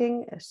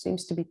spiking. It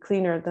seems to be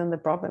cleaner than the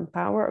BROP and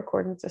power,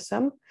 according to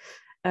some.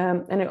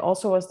 And it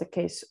also was the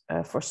case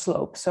for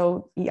slope.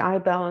 So EI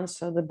balance,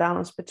 so the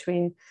balance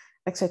between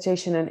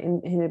excitation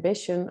and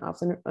inhibition of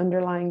the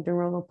underlying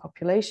neuronal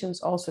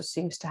populations, also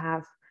seems to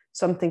have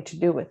something to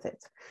do with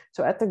it.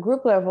 So at the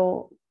group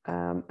level,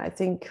 I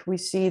think we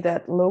see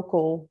that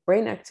local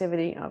brain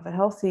activity of a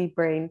healthy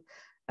brain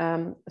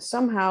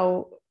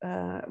somehow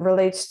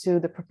relates to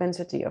the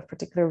propensity of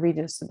particular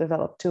regions to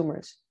develop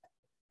tumors.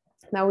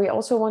 Now, we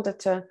also wanted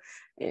to,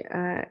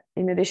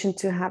 in addition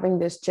to having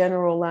this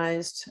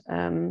generalized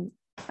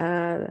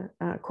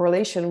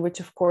correlation, which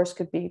of course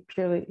could be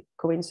purely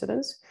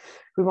coincidence,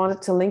 we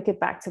wanted to link it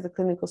back to the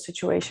clinical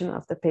situation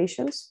of the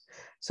patients.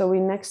 So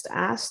we next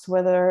asked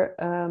whether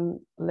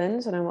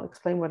LENS, and I will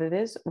explain what it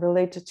is,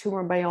 relate to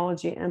tumor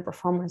biology and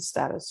performance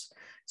status.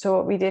 So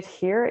what we did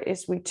here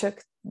is we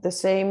took the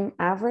same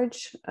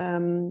average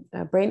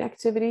brain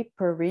activity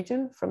per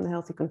region from the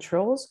healthy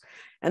controls,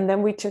 and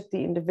then we took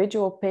the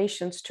individual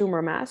patient's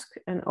tumor mask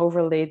and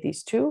overlaid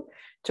these two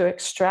to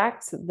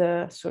extract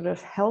the sort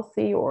of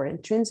healthy or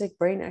intrinsic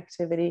brain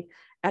activity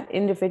at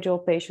individual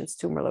patients'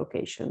 tumor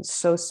locations.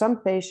 So some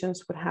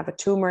patients would have a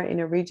tumor in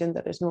a region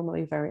that is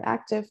normally very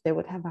active. They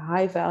would have a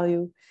high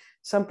value.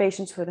 Some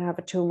patients would have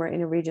a tumor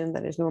in a region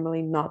that is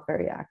normally not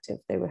very active.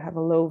 They would have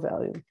a low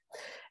value.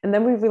 And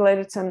then we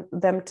related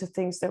them to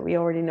things that we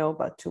already know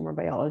about tumor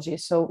biology.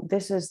 So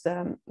this is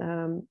the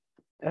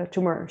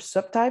tumor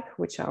subtype,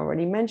 which I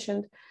already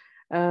mentioned.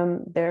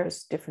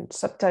 There's different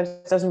subtypes.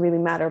 It doesn't really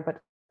matter, but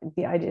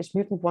the IDH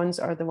mutant ones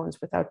are the ones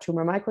without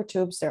tumor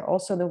microtubes. They're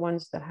also the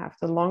ones that have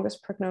the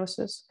longest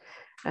prognosis,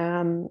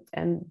 and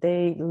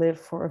they live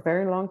for a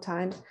very long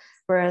time.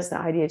 Whereas the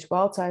IDH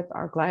wild type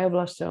are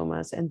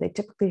glioblastomas, and they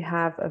typically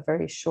have a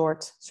very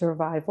short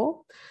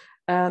survival.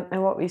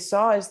 And what we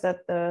saw is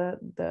that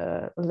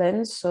the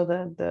LENS, so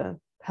the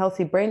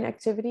healthy brain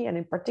activity, and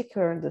in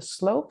particular the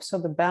slope, so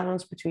the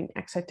balance between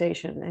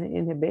excitation and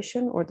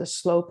inhibition, or the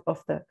slope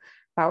of the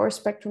power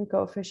spectrum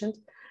coefficient,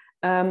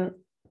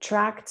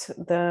 tracked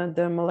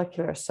the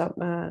molecular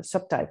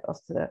subtype of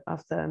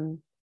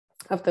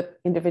the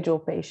individual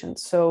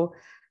patients. So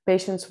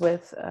patients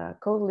with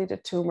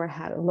co-deleted tumor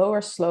had a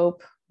lower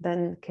slope.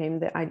 Then came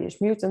the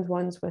IDH mutant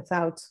ones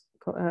without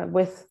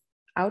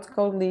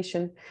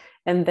co-deletion,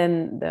 and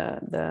then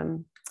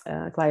the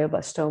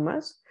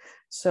glioblastomas.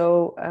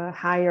 So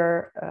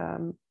higher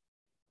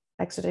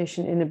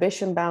excitation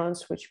inhibition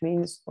balance, which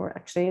means, or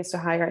actually it's a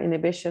higher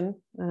inhibition,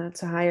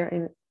 it's a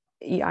higher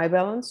EI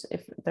balance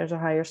if there's a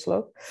higher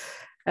slope,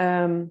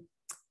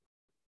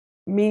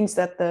 means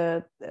that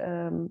the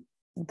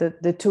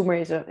tumor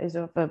is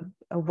of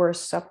a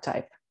worse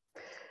subtype.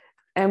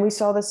 And we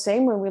saw the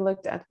same when we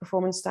looked at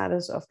performance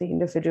status of the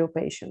individual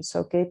patients.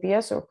 So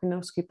KPS, or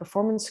Kanowski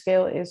Performance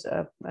Scale, is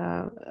a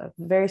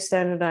very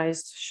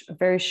standardized,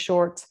 very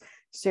short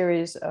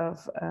series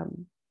of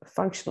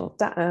functional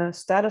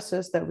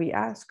statuses that we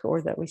ask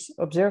or that we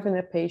observe in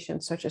the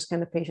patient, such as, can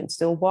the patient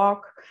still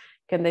walk?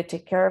 Can they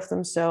take care of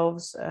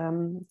themselves?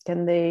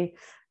 Can they,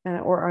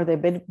 or are they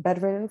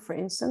bedridden, for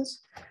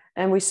instance?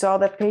 And we saw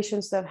that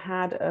patients that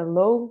had a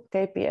low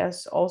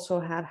KPS also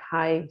had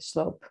high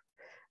slope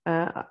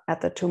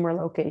at the tumor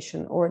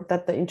location, or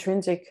that the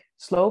intrinsic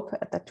slope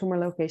at that tumor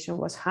location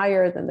was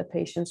higher than the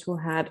patients who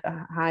had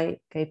a high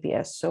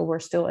KPS. So were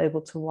still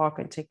able to walk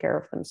and take care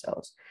of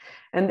themselves.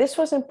 And this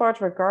was in part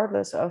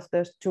regardless of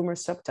the tumor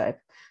subtype.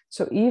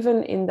 So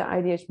even in the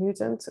IDH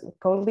mutant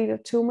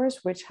collated tumors,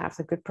 which have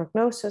a good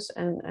prognosis,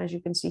 and as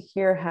you can see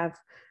here, have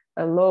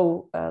a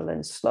low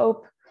lens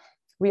slope,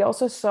 we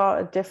also saw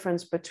a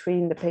difference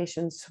between the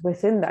patients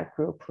within that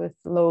group with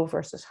low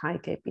versus high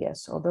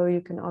KPS, although you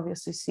can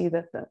obviously see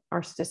that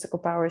our statistical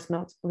power is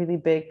not really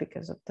big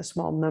because of the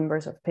small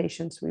numbers of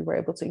patients we were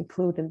able to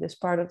include in this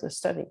part of the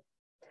study.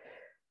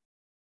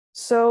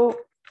 So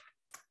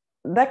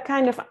that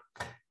kind of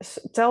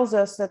tells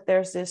us that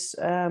there's this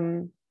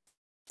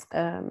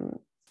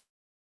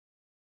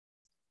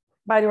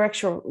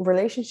bidirectional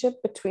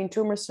relationship between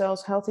tumor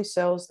cells, healthy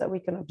cells that we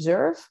can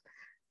observe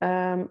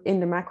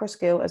in the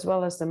macroscale as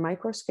well as the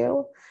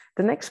microscale.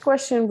 The next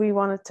question we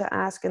wanted to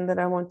ask and that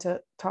I want to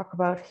talk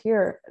about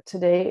here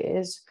today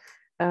is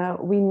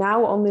we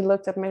now only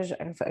looked at measures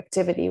of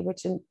activity,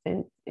 which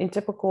in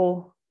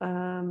typical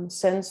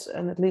sense,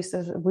 and at least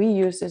as we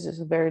use this, is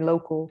a very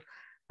local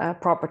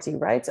property,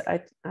 right?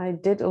 I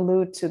did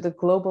allude to the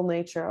global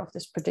nature of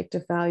this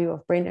predictive value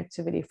of brain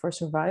activity for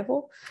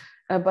survival.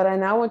 But I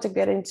now want to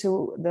get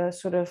into the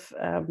sort of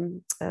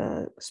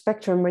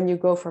spectrum when you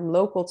go from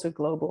local to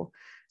global.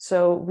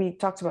 So we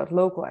talked about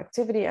local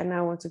activity. I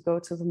now want to go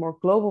to the more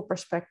global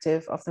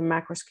perspective of the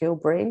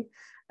macroscale brain.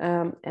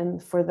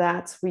 And for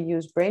that, we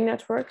use brain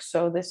networks.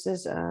 So this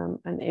is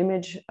an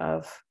image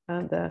of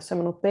the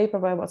seminal paper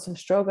by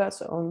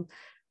Watson-Strogatz on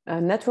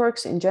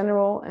networks in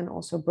general and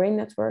also brain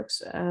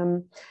networks.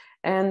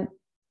 And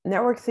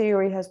network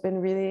theory has been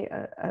really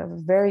a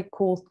very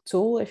cool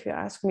tool, if you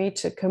ask me,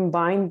 to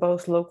combine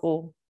both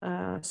local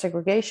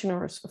segregation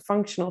or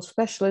functional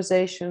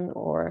specialization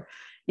or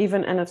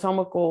even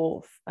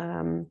anatomical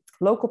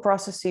local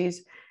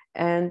processes,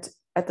 and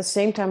at the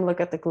same time look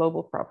at the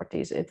global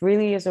properties. It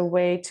really is a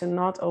way to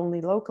not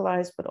only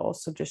localize, but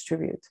also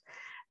distribute.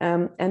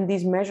 And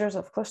these measures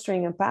of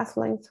clustering and path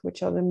length,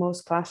 which are the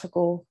most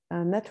classical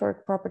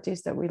network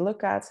properties that we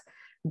look at,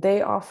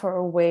 they offer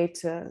a way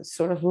to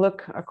sort of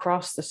look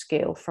across the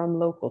scale from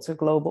local to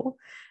global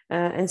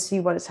and see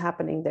what is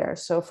happening there.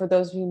 So for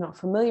those of you not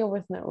familiar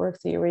with network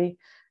theory,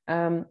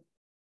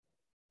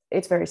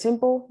 it's very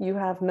simple. You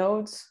have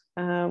nodes,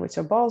 which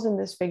are balls in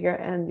this figure,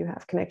 and you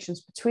have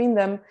connections between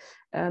them.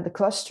 The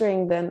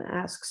clustering then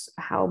asks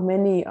how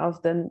many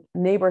of the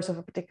neighbors of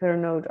a particular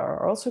node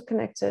are also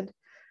connected.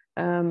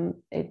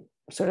 It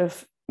sort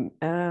of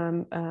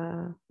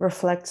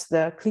reflects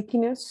the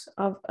cliquiness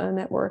of a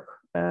network.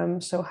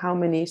 So how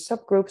many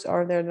subgroups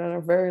are there that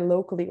are very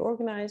locally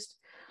organized?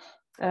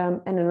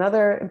 And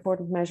another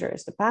important measure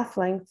is the path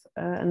length,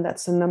 and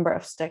that's the number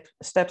of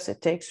steps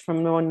it takes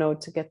from one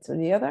node to get to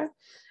the other.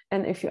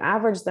 And if you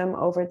average them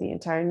over the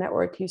entire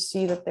network, you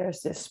see that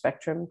there's this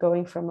spectrum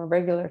going from a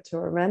regular to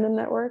a random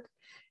network,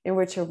 in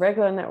which a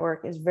regular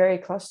network is very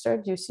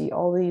clustered. You see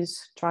all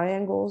these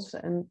triangles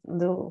and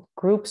little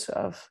groups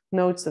of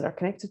nodes that are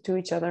connected to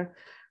each other.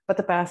 But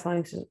the path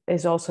length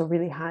is also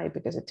really high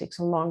because it takes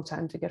a long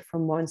time to get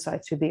from one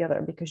side to the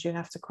other, because you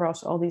have to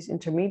cross all these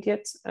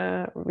intermediate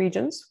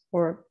regions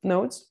or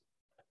nodes.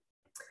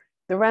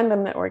 The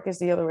random network is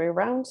the other way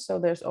around. So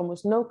there's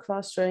almost no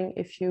clustering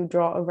if you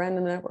draw a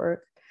random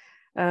network.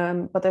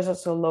 But there's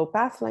also low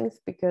path length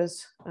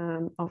because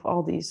of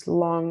all these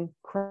long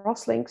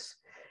crosslinks.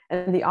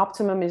 And the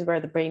optimum is where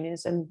the brain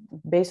is, and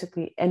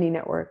basically any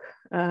network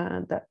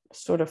that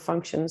sort of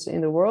functions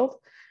in the world,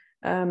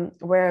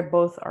 where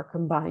both are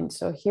combined.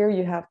 So here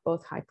you have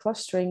both high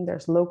clustering,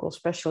 there's local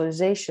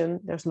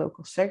specialization, there's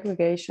local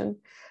segregation,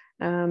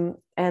 and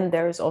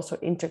there is also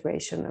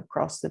integration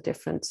across the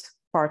different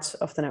parts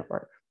of the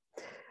network.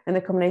 And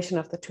the combination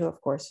of the two,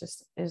 of course,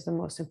 is the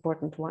most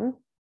important one.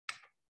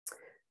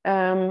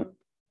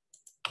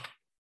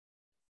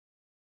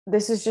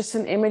 This is just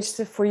an image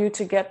for you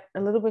to get a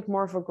little bit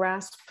more of a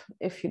grasp,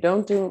 if you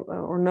don't do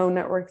or know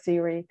network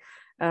theory,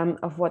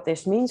 of what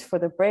this means for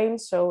the brain.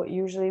 So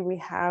usually we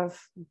have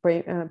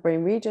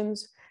brain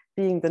regions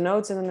being the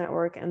nodes in the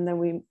network, and then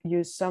we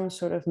use some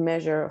sort of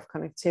measure of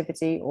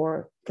connectivity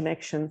or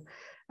connection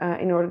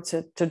in order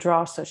to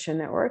draw such a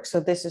network. So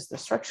this is the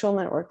structural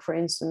network, for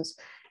instance,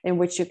 in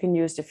which you can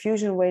use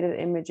diffusion-weighted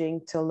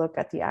imaging to look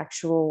at the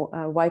actual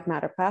white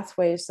matter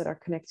pathways that are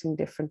connecting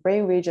different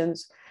brain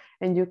regions.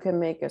 And you can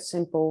make a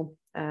simple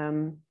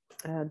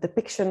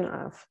depiction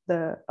of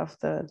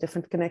the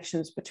different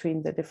connections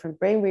between the different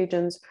brain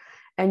regions.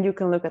 And you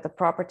can look at the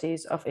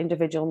properties of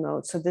individual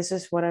nodes. So this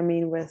is what I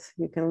mean with,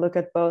 you can look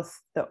at both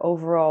the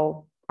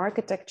overall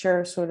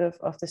architecture sort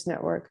of this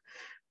network,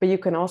 but you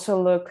can also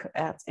look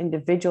at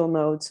individual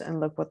nodes and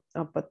look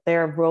what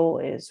their role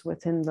is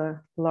within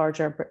the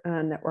larger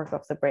network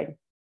of the brain.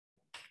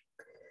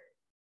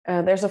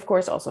 There's of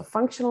course also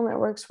functional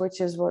networks,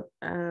 which is what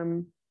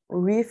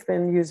we've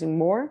been using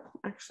more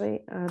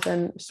actually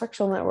than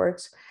structural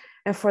networks.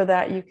 And for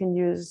that, you can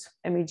use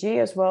MEG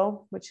as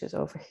well, which is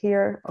over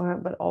here,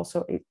 but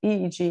also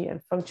EEG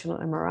and functional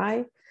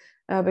MRI,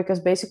 because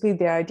basically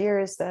the idea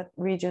is that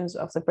regions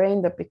of the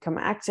brain that become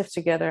active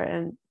together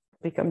and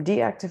become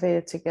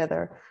deactivated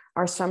together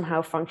are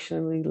somehow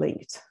functionally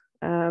linked.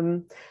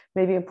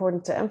 Maybe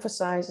important to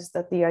emphasize is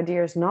that the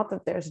idea is not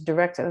that there's a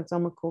direct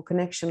anatomical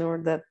connection or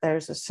that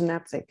there's a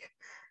synaptic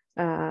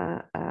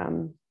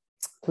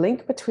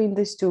link between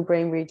these two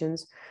brain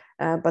regions,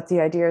 but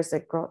the idea is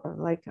that,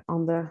 like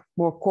on the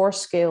more coarse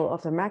scale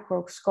of the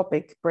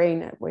macroscopic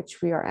brain at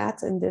which we are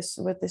at in this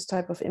with this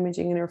type of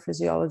imaging and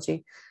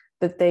neurophysiology,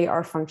 that they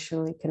are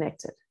functionally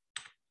connected.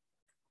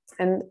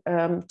 And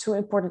two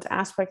important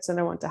aspects that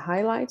I want to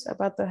highlight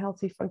about the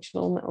healthy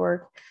functional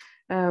network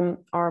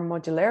are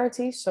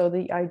modularity. So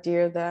the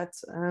idea that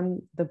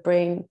the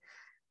brain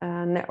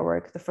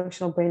network, the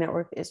functional brain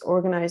network, is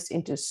organized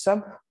into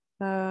sub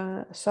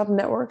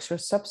networks or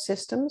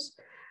subsystems.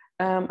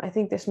 I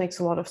think this makes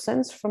a lot of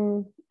sense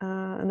from a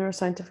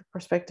neuroscientific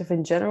perspective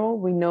in general.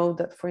 We know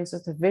that, for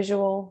instance, the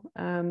visual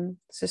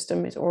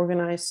system is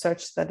organized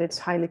such that it's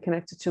highly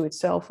connected to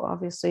itself,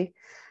 obviously,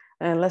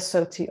 and less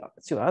so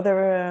to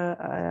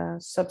other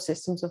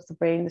subsystems of the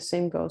brain. The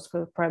same goes for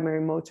the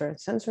primary motor and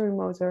sensory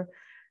motor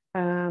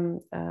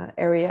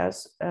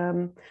areas.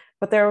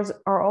 But there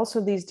are also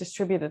these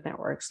distributed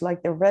networks,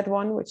 like the red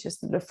one, which is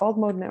the default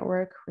mode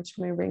network, which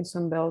may ring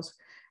some bells,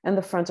 and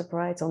the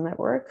frontoparietal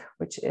network,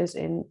 which is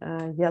in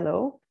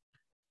yellow.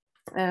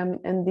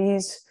 And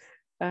these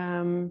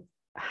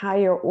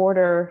higher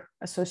order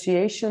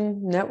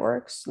association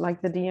networks,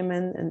 like the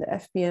DMN and the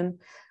FBN,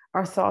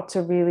 are thought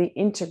to really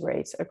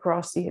integrate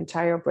across the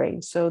entire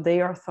brain. So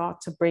they are thought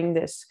to bring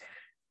this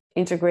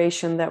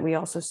integration that we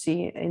also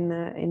see in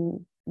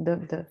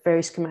the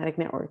very schematic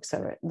networks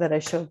that I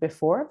showed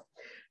before.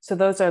 So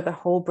those are the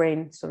whole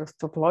brain sort of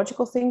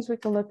topological things we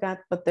can look at,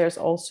 but there's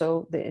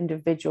also the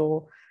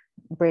individual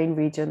brain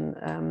region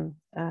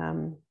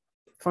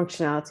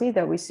functionality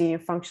that we see in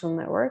functional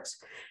networks.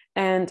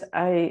 And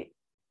I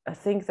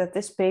think that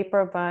this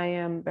paper by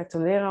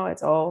Bertolero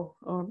et al.,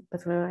 or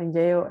Bertolero and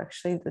Yeo,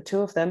 actually, the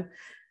two of them,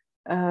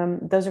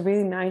 does a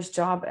really nice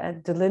job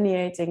at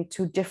delineating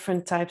two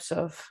different types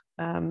of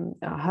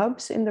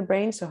hubs in the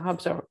brain. So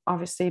hubs are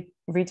obviously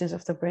regions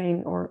of the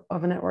brain or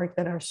of a network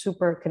that are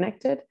super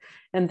connected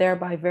and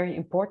thereby very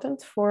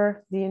important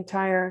for the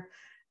entire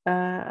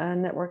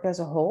network as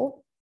a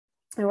whole.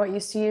 And what you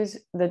see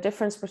is the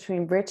difference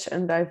between rich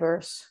and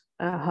diverse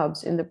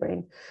hubs in the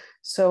brain.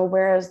 So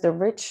whereas the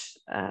rich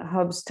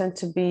hubs tend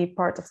to be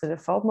part of the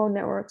default mode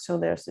network, so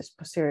there's this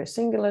posterior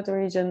cingulate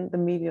region, the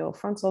medial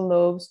frontal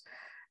lobes,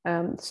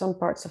 some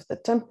parts of the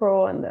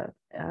temporal and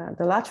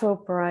the lateral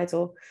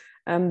parietal.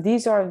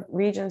 These are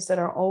regions that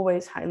are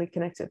always highly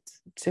connected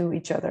to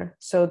each other.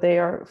 So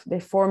they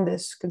form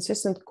this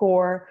consistent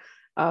core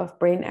of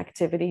brain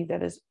activity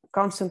that is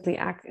constantly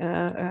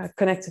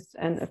connected,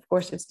 and of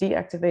course it's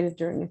deactivated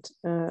during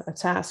a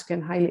task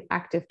and highly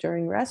active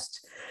during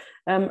rest.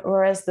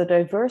 Whereas the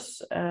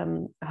diverse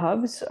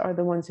hubs are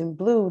the ones in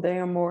blue. They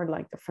are more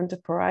like the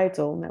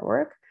frontoparietal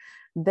network.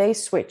 They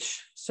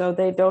switch, so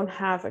they don't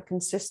have a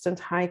consistent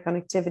high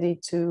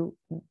connectivity to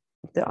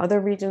the other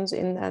regions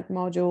in that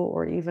module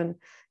or even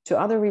to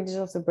other regions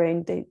of the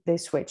brain. They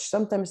switch.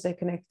 Sometimes they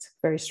connect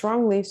very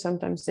strongly,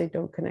 sometimes they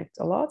don't connect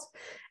a lot.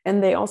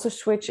 And they also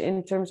switch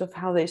in terms of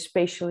how they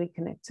spatially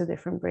connect to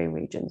different brain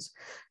regions.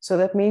 So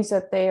that means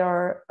that they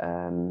are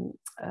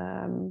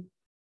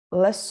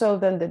less so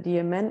than the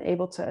DMN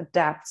able to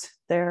adapt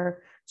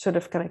their sort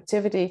of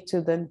connectivity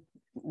to the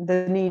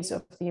needs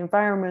of the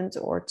environment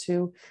or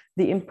to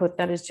the input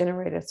that is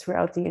generated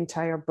throughout the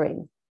entire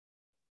brain.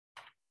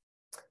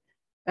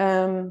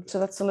 So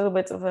that's a little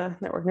bit of a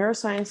network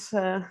neuroscience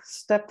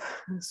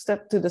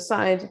step to the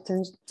side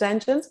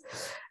tangent.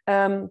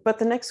 But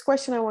the next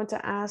question I want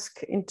to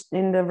ask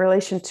in the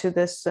relation to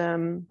this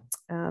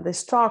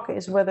this talk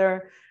is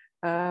whether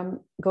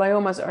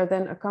gliomas are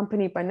then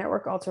accompanied by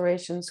network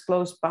alterations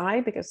close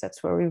by, because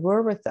that's where we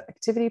were with the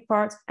activity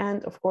part,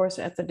 and of course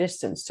at the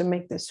distance to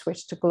make this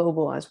switch to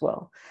global as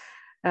well.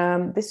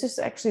 This is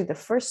actually the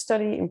first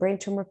study in brain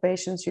tumor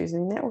patients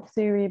using network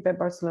theory by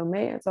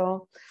Bartolomé et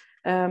al.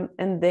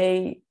 And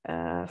they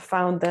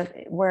found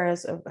that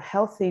whereas a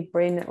healthy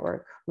brain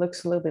network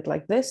looks a little bit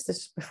like this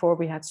is before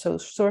we had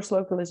source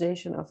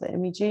localization of the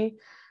MEG,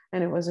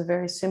 and it was a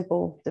very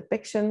simple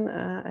depiction,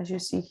 as you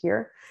see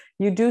here.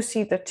 You do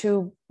see the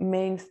two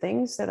main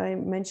things that I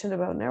mentioned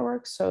about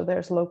networks. So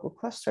there's local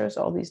clusters,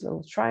 all these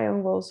little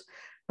triangles,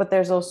 but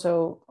there's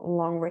also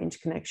long-range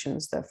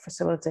connections that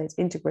facilitate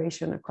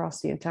integration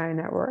across the entire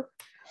network.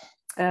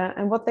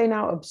 And what they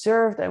now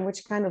observed, and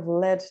which kind of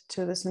led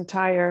to this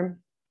entire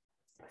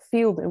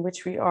field in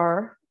which we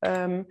are,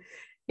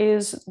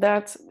 is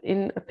that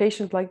in a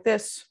patient like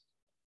this,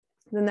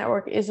 the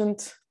network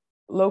isn't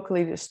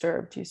locally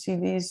disturbed. You see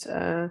these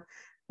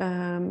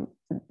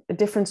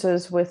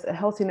differences with a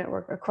healthy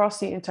network across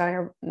the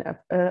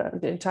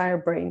entire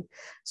brain.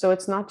 So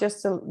it's not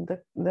just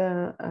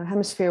the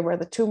hemisphere where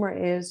the tumor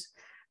is,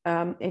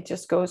 it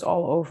just goes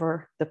all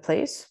over the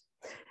place.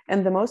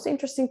 And the most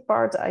interesting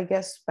part, I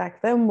guess,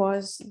 back then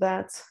was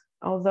that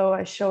although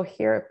I show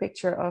here a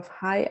picture of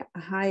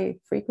high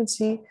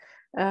frequency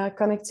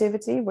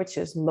connectivity, which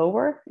is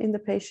lower in the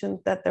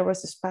patient, that there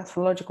was this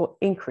pathological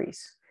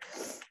increase.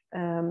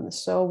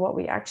 So what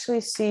we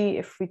actually see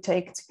if we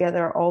take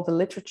together all the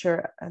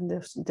literature, and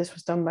this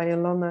was done by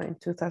Yolanda in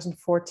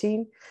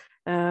 2014,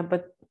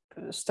 but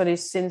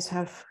studies since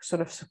have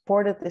sort of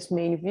supported this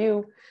main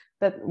view,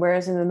 that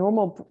whereas in the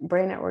normal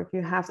brain network,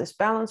 you have this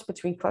balance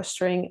between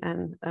clustering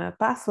and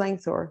path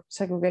length or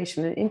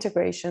segregation and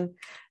integration,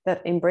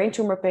 that in brain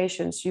tumor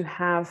patients, you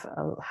have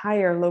a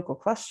higher local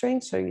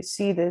clustering. So you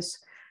see this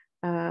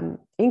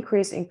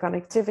increase in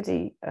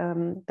connectivity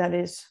that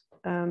is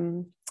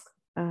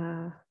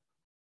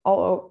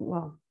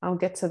well, I'll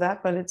get to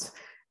that, but it's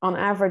on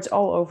average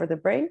all over the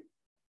brain,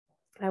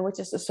 which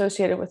is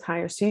associated with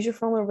higher seizure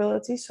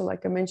vulnerability. So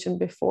like I mentioned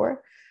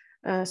before,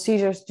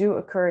 seizures do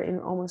occur in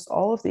almost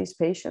all of these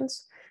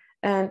patients.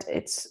 And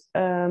it's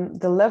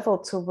the level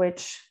to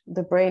which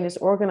the brain is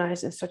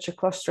organized in such a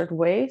clustered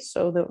way.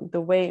 So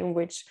the way in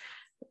which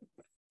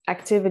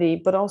activity,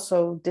 but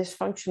also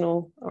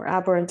dysfunctional or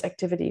aberrant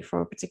activity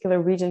from a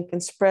particular region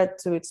can spread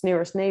to its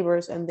nearest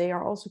neighbors, and they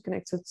are also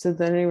connected to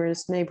the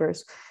nearest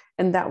neighbors.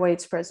 And that way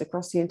it spreads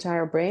across the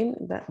entire brain.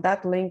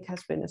 That link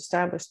has been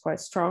established quite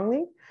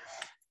strongly.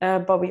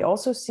 But we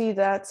also see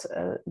that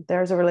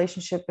there's a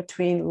relationship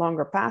between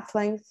longer path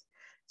length,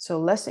 so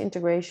less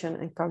integration,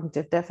 and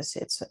cognitive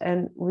deficits.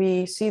 And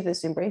we see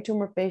this in brain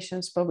tumor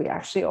patients, but we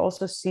actually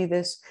also see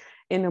this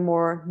in a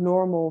more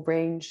normal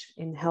range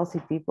in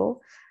healthy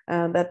people,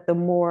 that the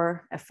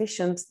more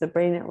efficient the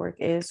brain network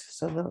is,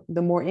 so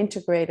the more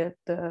integrated,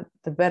 the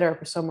better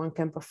someone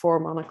can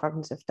perform on a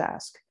cognitive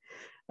task.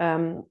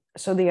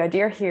 So the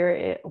idea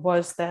here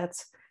was that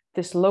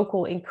this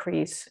local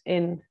increase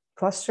in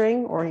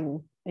clustering or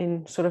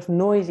in sort of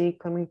noisy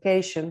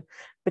communication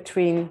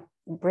between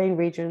brain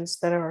regions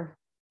that are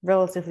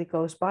relatively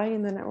close by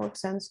in the network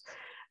sense,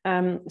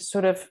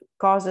 sort of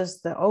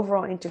causes the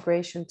overall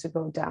integration to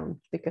go down,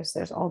 because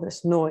there's all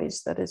this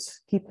noise that is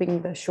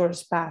keeping the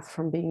shortest path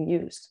from being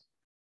used.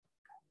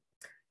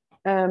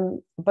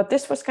 But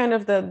this was kind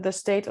of the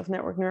state of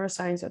network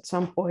neuroscience at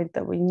some point,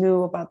 that we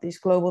knew about these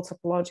global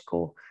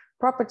topological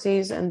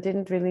properties and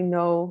didn't really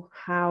know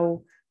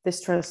how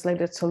this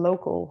translated to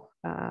local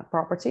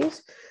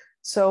properties.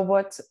 So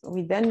what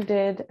we then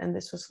did, and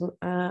this was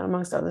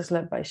amongst others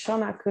led by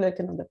Shanna Kulik,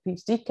 another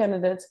PhD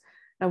candidate,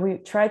 and we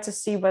tried to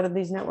see whether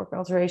these network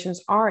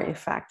alterations are in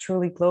fact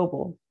truly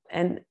global,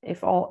 and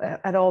if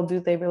at all do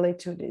they relate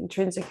to the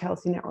intrinsic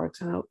healthy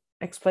networks. And I'll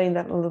explain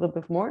that a little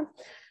bit more.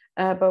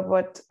 But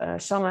what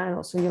Shanna and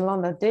also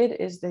Yolanda did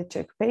is they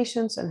took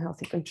patients and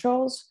healthy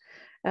controls.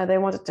 They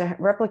wanted to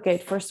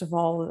replicate, first of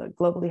all, the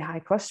globally high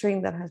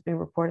clustering that has been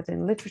reported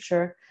in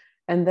literature,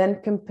 and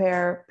then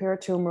compare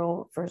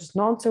peritumoral versus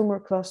non-tumor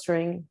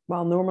clustering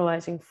while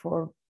normalizing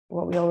for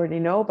what we already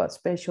know about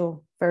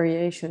spatial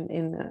variation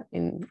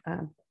in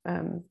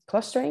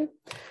clustering.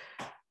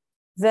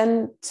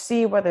 Then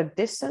see whether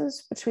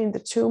distance between the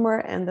tumor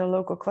and the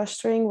local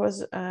clustering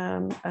was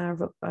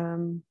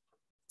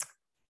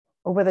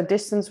or whether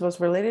distance was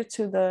related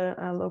to the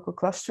local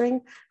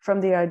clustering,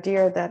 from the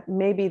idea that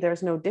maybe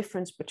there's no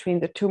difference between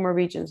the tumor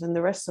regions and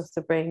the rest of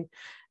the brain,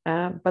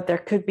 but there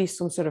could be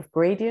some sort of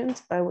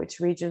gradient by which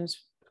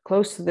regions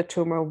close to the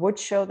tumor would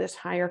show this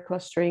higher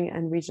clustering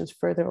and regions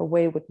further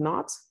away would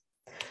not.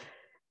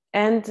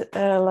 And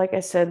like I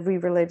said, we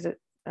did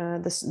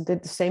the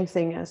same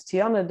thing as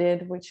Tiana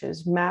did, which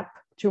is map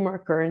tumor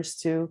occurrence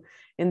to,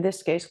 in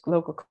this case,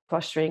 local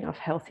clustering of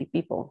healthy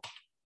people.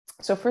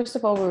 So first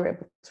of all, we were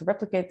able to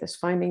replicate this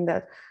finding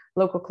that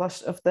global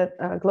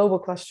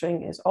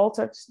clustering is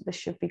altered. This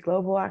should be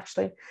global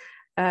actually,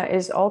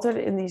 is altered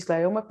in these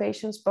glioma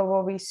patients. But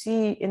what we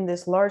see in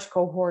this large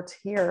cohort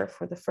here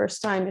for the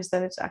first time is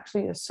that it's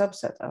actually a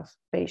subset of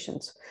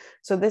patients.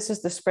 So this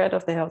is the spread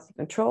of the healthy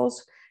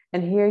controls.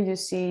 And here you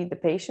see the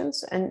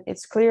patients, and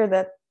it's clear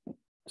that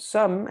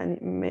some,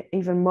 and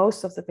even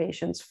most of the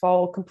patients,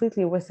 fall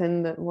completely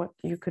within what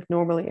you could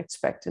normally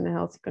expect in a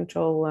healthy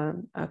control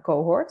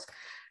cohort.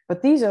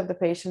 But these are the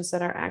patients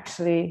that are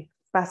actually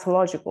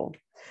pathological.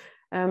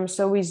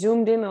 So we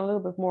zoomed in a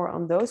little bit more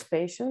on those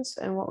patients.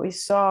 And what we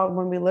saw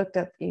when we looked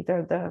at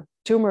either the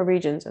tumor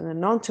regions and the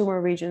non-tumor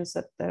regions,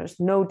 that there's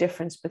no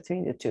difference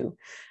between the two.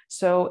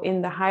 So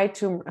in the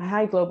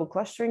high global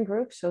clustering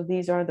group, so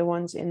these are the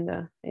ones in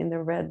the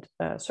red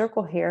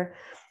circle here,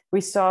 we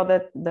saw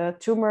that the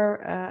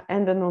tumor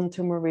and the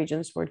non-tumor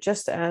regions were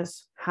just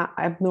as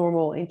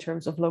abnormal in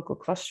terms of local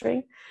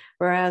clustering,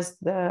 whereas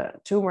the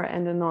tumor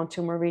and the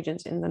non-tumor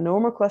regions in the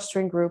normal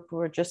clustering group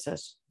were just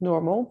as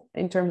normal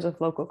in terms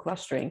of local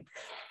clustering.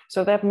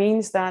 So that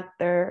means that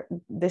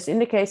this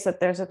indicates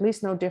that there's at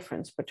least no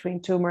difference between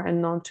tumor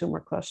and non-tumor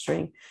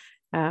clustering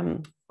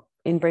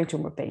in brain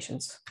tumor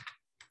patients.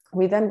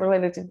 We then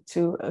related it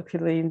to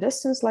Euclidean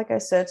distance, like I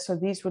said. So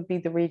these would be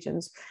the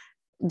regions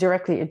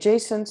directly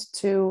adjacent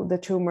to the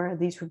tumor.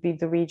 These would be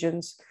the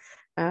regions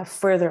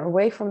further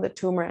away from the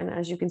tumor. And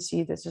as you can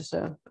see, this is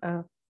a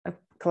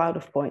cloud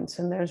of points,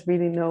 and there's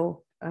really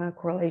no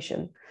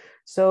correlation.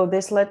 So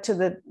this led to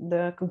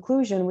the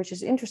conclusion, which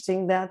is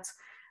interesting, that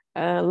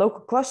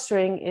local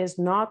clustering is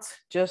not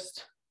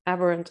just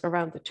aberrant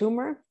around the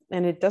tumor,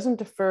 and it doesn't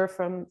differ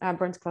from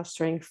aberrant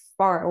clustering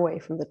far away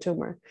from the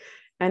tumor.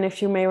 And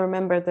if you may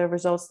remember the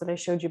results that I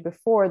showed you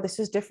before, this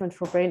is different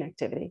for brain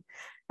activity.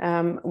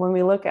 When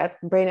we look at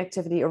brain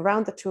activity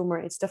around the tumor,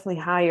 it's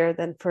definitely higher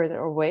than further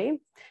away,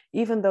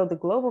 even though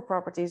the global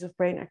properties of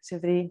brain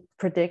activity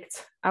predict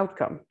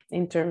outcome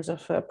in terms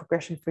of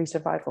progression-free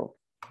survival.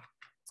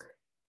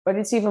 But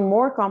it's even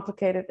more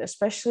complicated,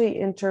 especially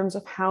in terms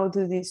of how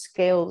do these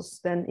scales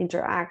then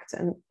interact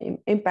and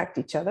impact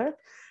each other.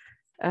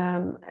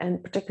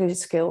 And particularly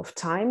the scale of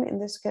time in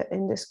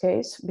this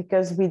case,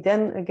 because we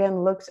then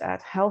again looked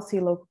at healthy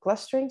local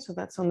clustering. So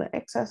that's on the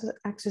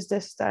x-axis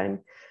this time.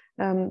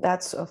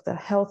 That's of the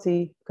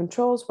healthy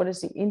controls. What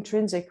is the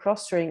intrinsic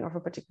clustering of a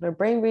particular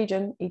brain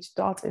region? Each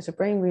dot is a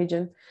brain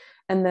region.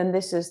 And then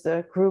this is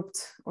the grouped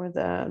or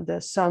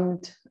the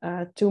summed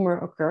tumor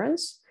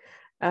occurrence.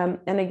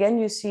 And again,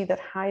 you see that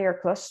higher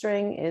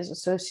clustering is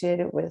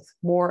associated with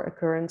more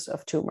occurrence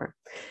of tumor.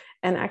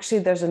 And actually,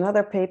 there's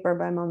another paper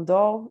by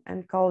Douw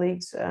and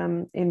colleagues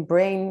in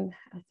Brain,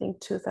 I think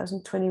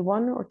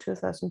 2021 or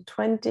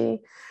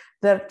 2020,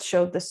 that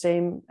showed the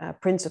same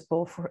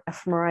principle for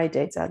fMRI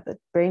data, that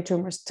brain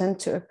tumors tend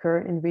to occur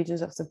in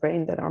regions of the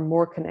brain that are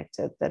more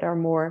connected, that are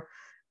more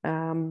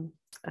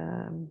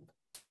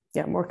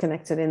more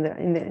connected in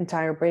the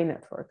entire brain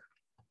network.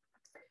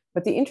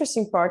 But the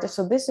interesting part is,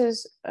 so this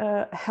is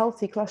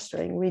healthy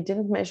clustering. We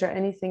didn't measure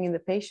anything in the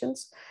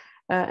patients.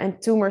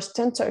 And tumors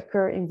tend to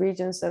occur in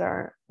regions that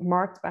are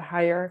marked by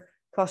higher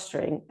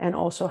clustering and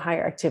also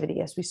higher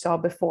activity, as we saw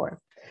before.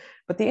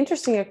 But the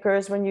interesting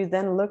occurs when you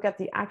then look at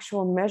the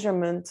actual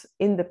measurement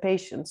in the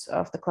patients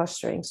of the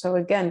clustering. So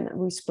again,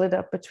 we split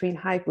up between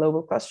high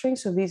global clustering.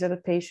 So these are the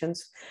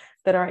patients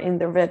that are in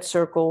the red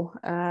circle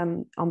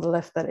on the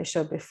left that I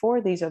showed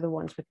before. These are the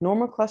ones with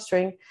normal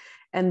clustering.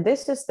 And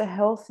this is the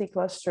healthy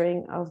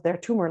clustering of their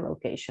tumor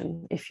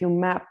location. If you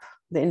map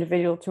the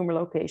individual tumor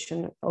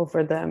location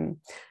over the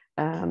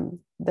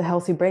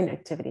healthy brain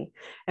activity.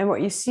 And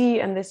what you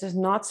see, and this is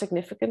not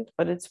significant,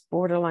 but it's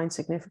borderline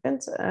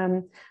significant,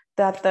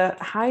 that the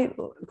high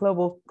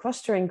global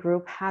clustering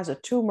group has a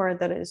tumor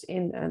that is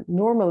in a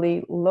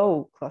normally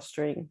low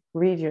clustering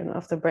region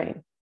of the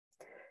brain.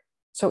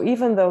 So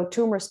even though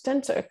tumors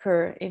tend to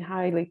occur in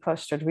highly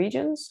clustered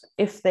regions,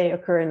 if they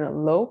occur in a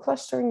low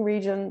clustering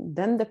region,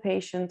 then the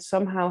patient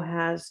somehow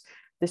has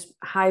this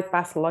high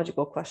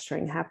pathological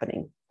clustering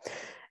happening.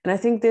 And I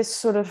think this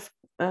sort of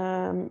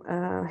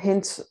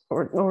hints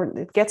or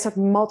it gets at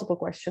multiple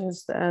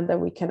questions that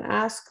we can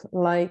ask,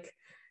 like,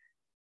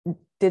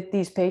 did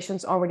these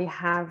patients already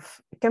have,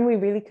 can we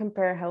really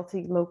compare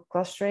healthy local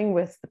clustering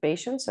with the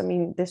patients? I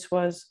mean, this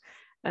was,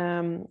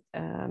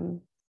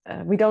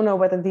 we don't know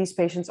whether these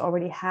patients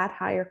already had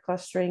higher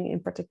clustering in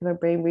particular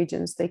brain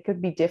regions. They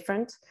could be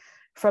different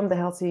from the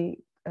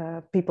healthy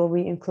people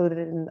we included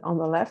on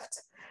the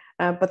left.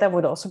 But that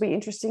would also be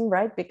interesting,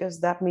 right?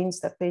 Because that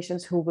means that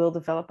patients who will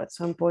develop at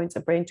some point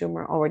a brain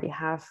tumor already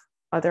have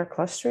other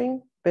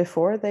clustering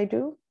before they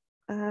do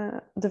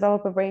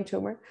develop a brain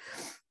tumor.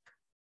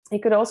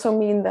 It could also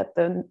mean that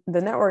the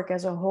network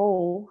as a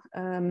whole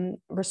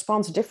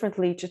responds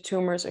differently to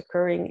tumors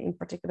occurring in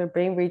particular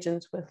brain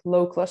regions with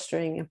low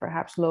clustering and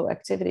perhaps low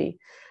activity.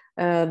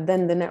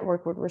 Then the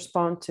network would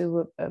respond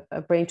to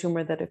a brain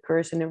tumor that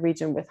occurs in a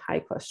region with high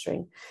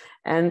clustering.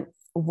 And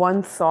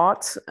one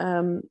thought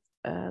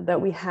that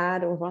we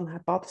had, or one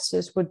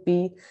hypothesis, would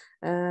be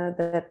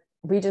that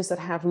regions that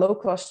have low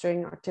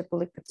clustering are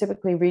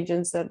typically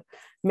regions that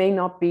may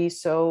not be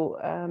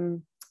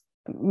so,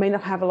 may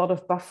not have a lot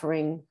of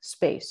buffering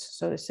space,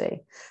 so to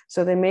say.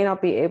 So they may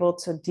not be able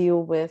to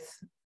deal with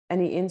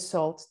any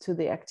insult to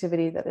the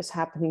activity that is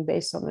happening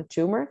based on the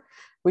tumor,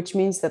 which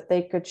means that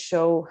they could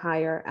show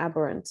higher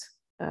aberrant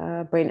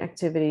brain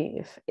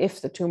activity if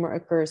the tumor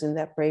occurs in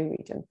that brain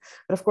region.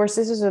 But of course,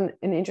 this is an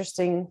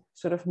interesting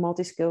sort of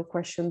multi-scale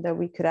question that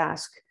we could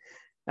ask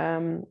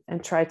and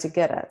try to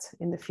get at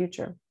in the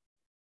future.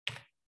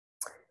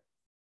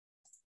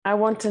 I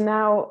want to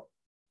now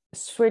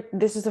switch.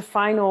 This is the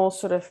final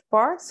sort of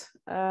part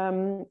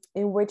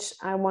in which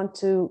I want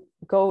to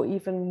go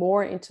even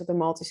more into the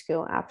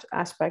multi-scale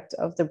aspect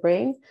of the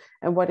brain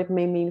and what it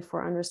may mean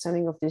for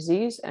understanding of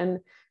disease. And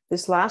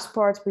this last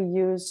part, we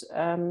use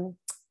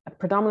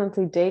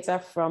predominantly data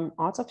from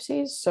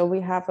autopsies. So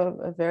we have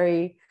a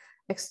very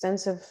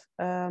extensive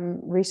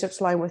research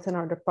line within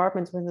our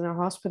department, within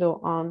our hospital,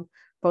 on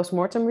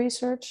post-mortem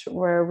research,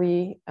 where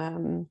we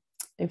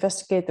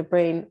investigate the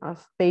brain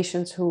of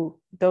patients who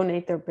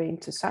donate their brain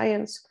to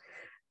science.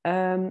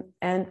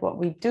 And what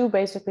we do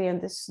basically,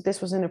 and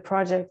this was in a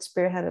project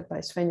spearheaded by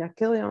Svenja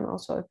Kiljan,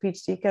 also a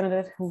PhD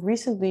candidate who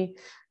recently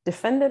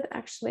defended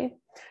actually.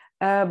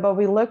 But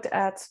we looked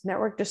at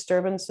network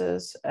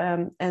disturbances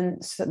and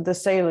the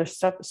cellular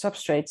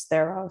substrates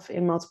thereof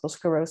in multiple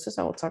sclerosis.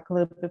 I will talk a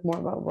little bit more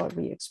about what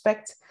we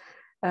expect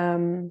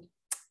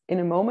in in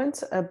a moment,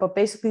 but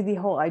basically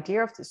the whole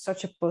idea of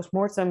such a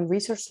postmortem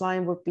research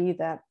line would be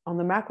that on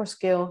the macro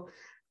scale,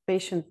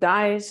 patient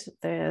dies,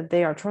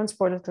 they are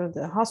transported to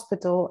the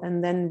hospital,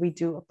 and then we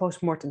do a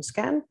postmortem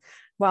scan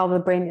while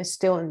the brain is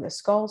still in the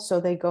skull. So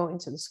they go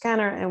into the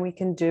scanner, and we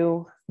can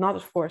do, not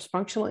of course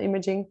functional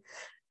imaging,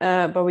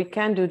 but we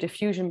can do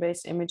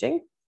diffusion-based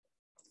imaging.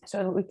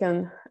 So we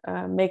can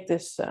make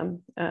this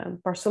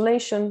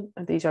parcellation.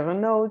 These are the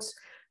nodes.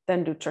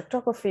 Then do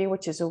tractography,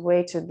 which is a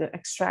way to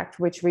extract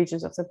which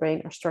regions of the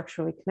brain are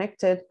structurally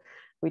connected.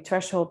 We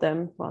threshold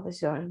them. Well,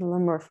 these are a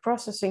number of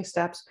processing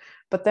steps,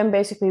 but then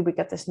basically we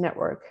get this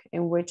network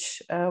in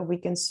which we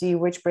can see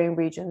which brain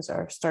regions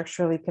are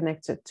structurally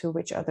connected to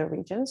which other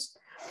regions.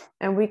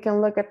 And we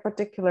can look at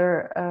particular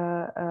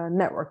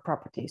network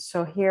properties. So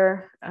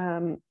here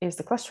is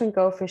the clustering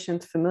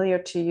coefficient familiar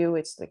to you.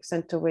 It's the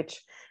extent to which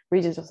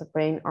regions of the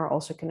brain are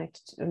also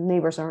connected,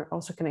 neighbors are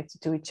also connected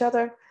to each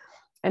other.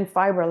 And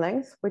fiber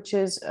length, which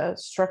is a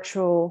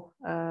structural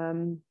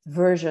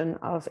version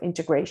of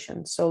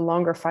integration. So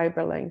longer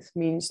fiber length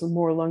means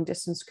more long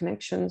distance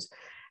connections.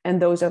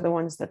 And those are the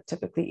ones that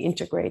typically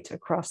integrate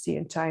across the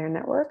entire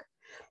network.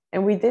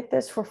 And we did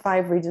this for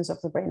 5 regions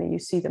of the brain, and you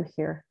see them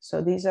here.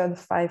 So these are the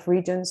 5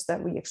 regions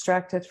that we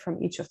extracted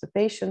from each of the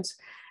patients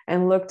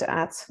and looked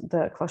at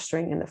the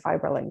clustering and the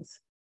fiber length.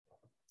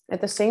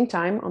 At the same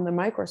time, on the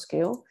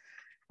microscale,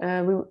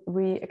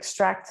 we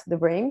extract the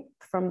brain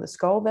from the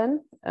skull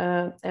then,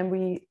 and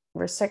we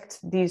resect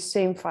these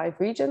same 5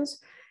 regions.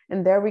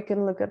 And there we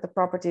can look at the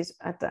properties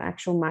at the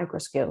actual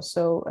microscale.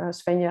 So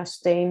Svenja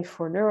stained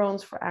for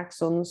neurons, for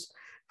axons,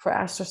 for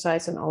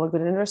astrocytes and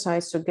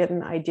oligodendrocytes to get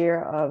an idea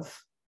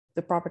of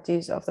the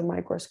properties of the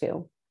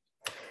microscale.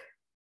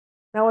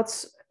 Now,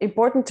 what's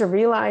important to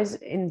realize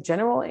in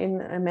general in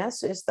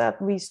MS is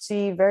that we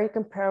see very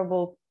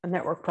comparable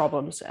network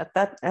problems at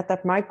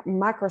that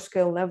macro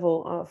scale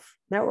level of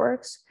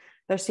networks.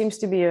 There seems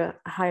to be a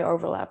high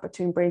overlap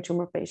between brain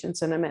tumor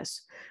patients and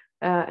MS.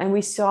 And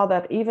we saw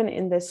that even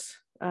in this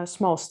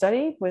small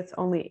study with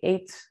only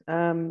 8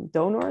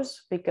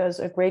 donors, because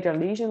a greater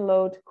lesion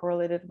load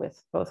correlated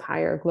with both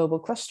higher global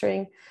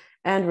clustering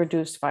and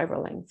reduced fiber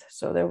length.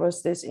 So there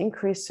was this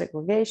increased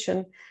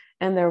segregation,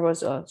 and there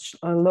was a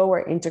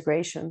lower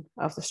integration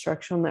of the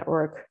structural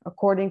network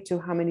according to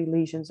how many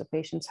lesions the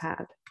patients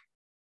had,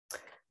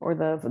 or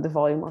the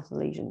volume of the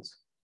lesions.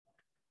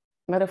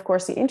 But of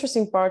course, the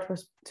interesting part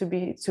was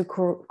to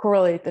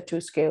correlate the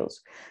 2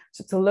 scales.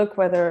 So to look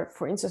whether,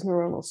 for instance,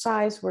 neuronal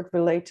size would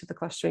relate to the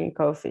clustering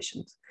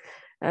coefficient.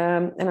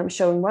 And I'm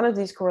showing one of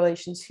these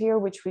correlations here,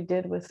 which we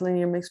did with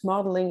linear mixed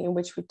modeling, in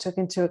which we took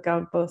into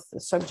account both the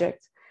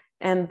subject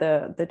and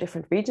the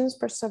different regions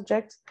per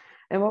subject.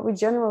 And what we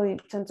generally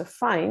tend to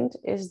find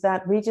is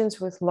that regions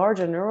with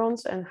larger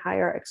neurons and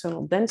higher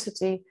axonal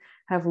density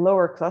have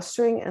lower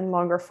clustering and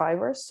longer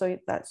fibers. So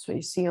that's what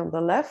you see on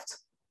the left.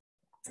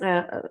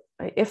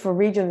 If a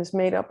region is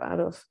made up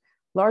out of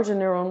larger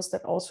neurons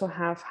that also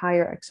have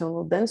higher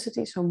axonal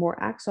density, so more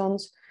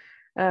axons,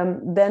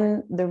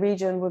 then the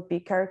region would be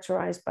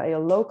characterized by a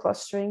low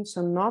clustering,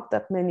 so not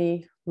that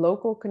many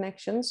local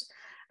connections,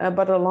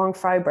 but a long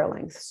fiber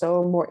length,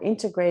 so a more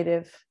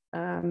integrative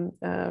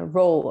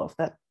role of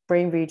that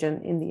brain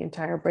region in the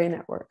entire brain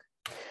network.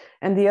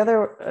 And the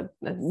other,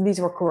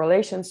 these were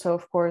correlations. So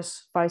of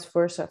course, vice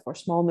versa for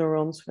small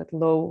neurons with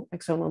low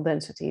axonal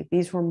density.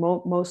 These were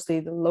mostly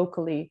the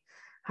locally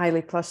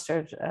highly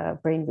clustered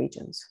brain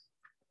regions.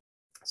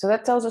 So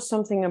that tells us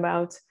something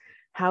about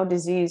how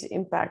disease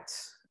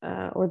impacts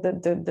or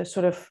the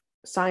sort of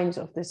signs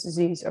of this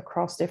disease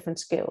across different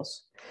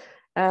scales.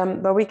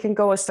 But we can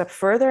go a step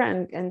further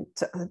and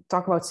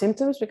talk about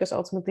symptoms, because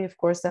ultimately, of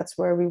course, that's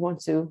where we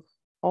want to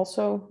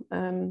also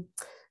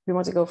we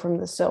want to go from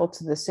the cell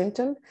to the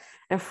symptom.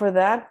 And for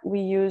that, we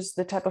use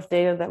the type of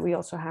data that we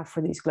also have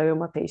for these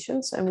glioma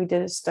patients. And we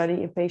did a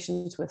study in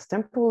patients with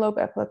temporal lobe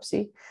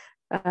epilepsy,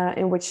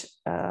 in which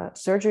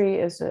surgery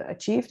is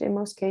achieved in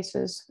most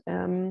cases,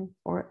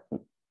 or,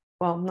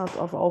 well, not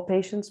of all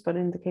patients, but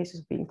in the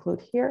cases we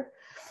include here.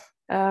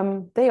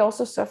 They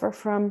also suffer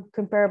from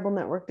comparable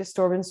network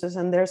disturbances.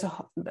 And there's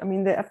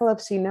the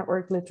epilepsy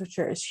network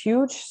literature is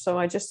huge. So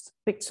I just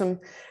picked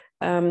some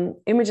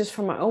images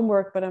from my own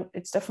work, but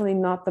it's definitely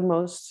not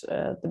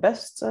the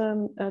best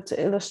to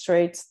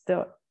illustrate.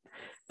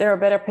 There are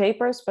better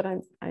papers, but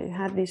I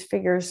had these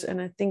figures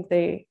and I think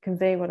they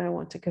convey what I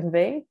want to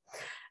convey,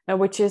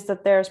 which is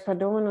that there's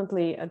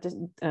predominantly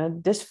a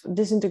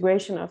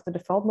disintegration of the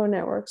default mode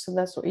network. So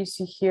that's what you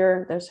see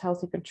here. There's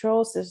healthy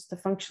controls. This is the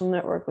functional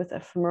network with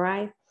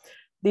fMRI.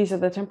 These are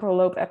the temporal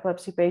lobe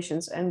epilepsy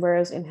patients. And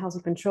whereas in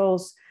healthy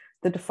controls,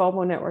 the default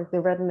mode network, the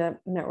red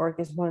network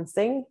is one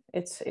thing.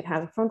 It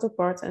has a frontal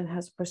part and it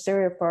has a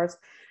posterior part.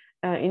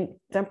 In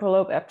temporal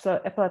lobe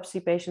epilepsy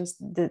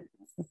patients,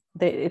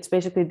 it's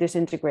basically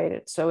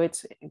disintegrated. So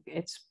it's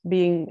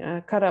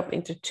being cut up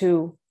into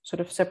 2 sort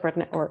of separate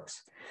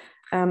networks.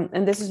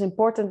 And this is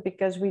important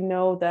because we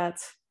know that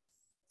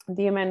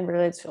DMN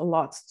relates a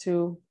lot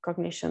to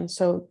cognition.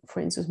 So for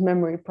instance,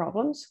 memory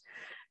problems.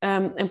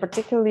 And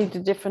particularly the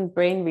different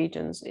brain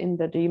regions in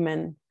the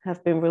DMN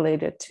have been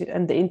related to,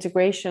 and the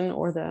integration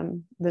or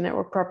the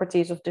network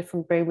properties of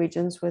different brain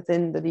regions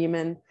within the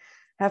DMN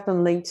have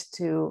been linked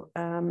to,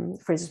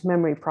 for instance,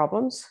 memory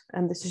problems.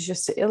 And this is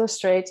just to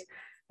illustrate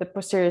the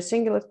posterior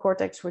cingulate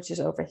cortex, which is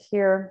over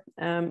here.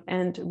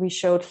 And we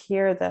showed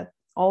here that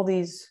all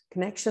these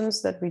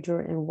connections that we drew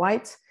in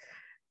white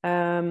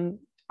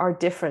are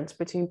different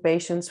between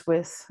patients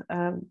with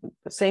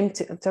same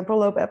temporal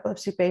lobe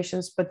epilepsy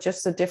patients, but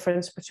just the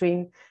difference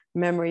between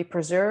memory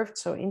preserved,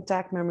 so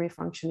intact memory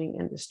functioning,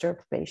 and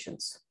disturbed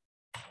patients.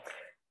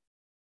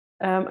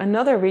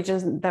 Another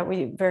region that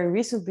we very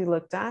recently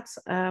looked at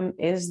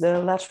is the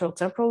lateral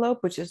temporal lobe,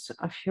 which is,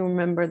 if you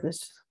remember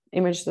this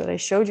image that I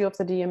showed you of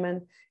the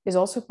DMN, is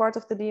also part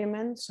of the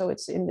DMN. So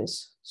it's in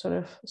this sort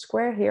of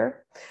square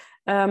here.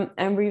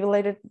 And we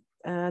related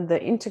the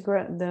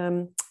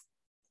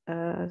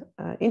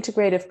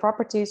integrative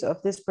properties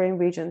of this brain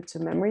region to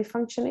memory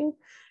functioning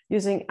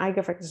using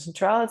eigenvector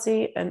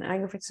centrality. And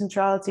eigenvector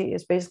centrality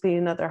is basically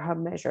another hub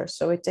measure.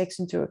 So it takes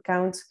into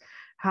account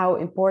how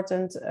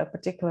important a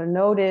particular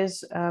node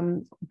is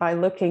by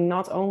looking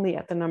not only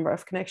at the number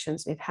of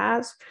connections it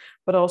has,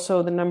 but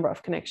also the number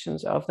of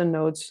connections of the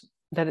nodes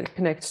that it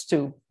connects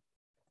to.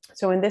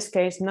 So in this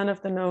case, none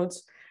of the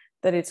nodes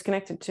that it's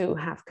connected to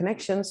have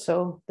connections.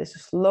 So this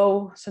is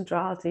low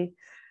centrality.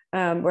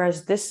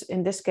 Whereas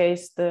in this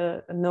case,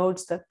 the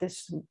nodes that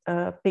this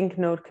pink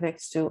node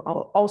connects to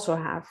also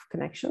have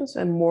connections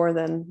and more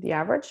than the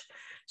average.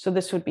 So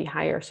this would be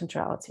higher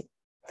centrality.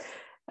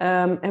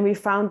 And we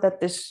found that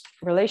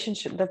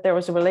there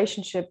was a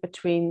relationship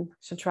between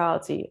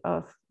centrality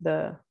of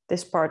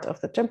this part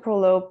of the temporal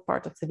lobe,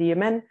 part of the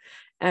DMN,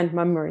 and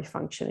memory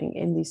functioning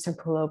in these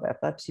temporal lobe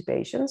epilepsy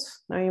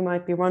patients. Now you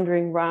might be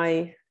wondering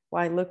why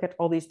look at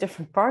all these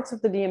different parts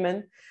of the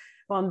DMN.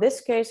 Well, in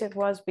this case, it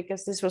was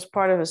because this was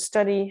part of a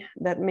study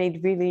that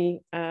made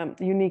really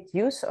unique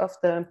use of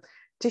the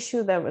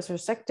tissue that was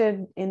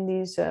resected in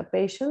these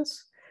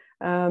patients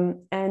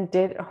and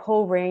did a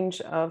whole range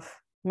of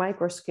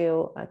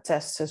microscale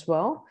tests as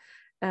well,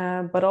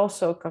 but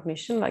also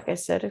cognition. Like I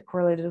said, it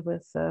correlated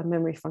with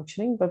memory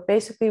functioning. But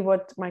basically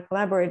what my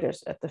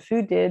collaborators at the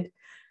VU did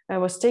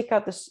was take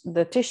out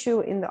the tissue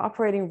in the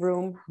operating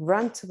room,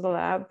 run to the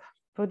lab,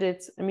 put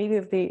it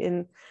immediately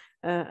in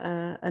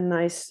a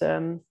nice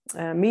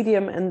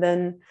medium, and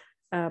then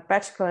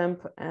patch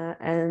clamp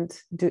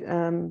and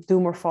do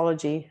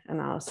morphology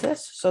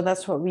analysis. So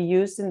that's what we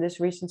used in this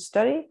recent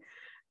study.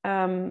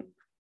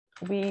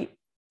 We,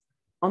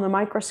 on the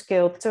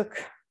microscale, took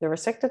the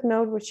resected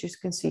node, which you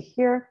can see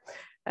here.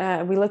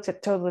 We looked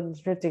at total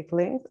dendritic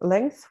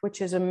length,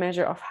 which is a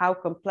measure of how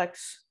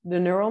complex the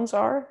neurons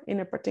are in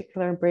a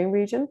particular brain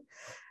region.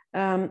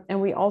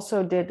 And we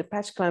also did the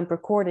patch clamp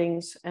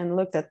recordings and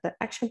looked at the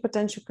action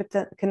potential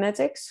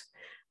kinetics.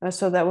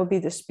 So that would be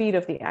the speed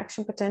of the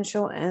action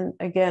potential. And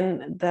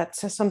again, that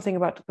says something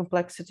about the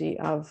complexity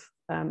of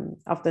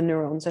the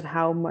neurons and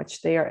how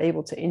much they are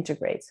able to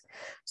integrate.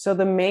 So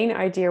the main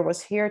idea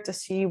was here to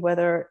see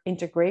whether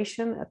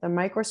integration at the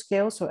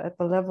microscale, so at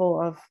the level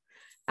of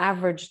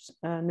averaged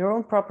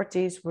neuron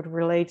properties, would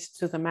relate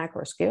to the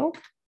macroscale.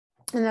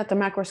 And at the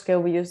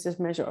macroscale, we used this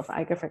measure of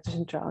eigenvector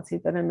centrality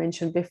that I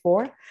mentioned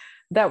before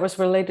that was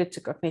related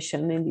to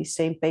cognition in these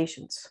same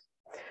patients.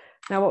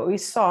 Now, what we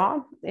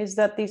saw is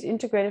that these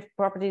integrative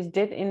properties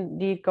did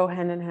indeed go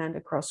hand in hand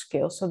across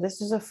scales. So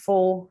this is a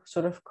full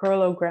sort of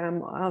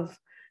parallelogram of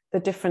the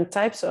different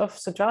types of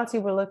centrality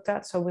we looked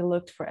at. So we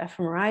looked for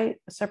fMRI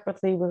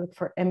separately, we looked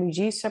for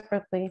MEG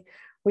separately.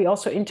 We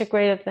also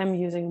integrated them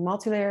using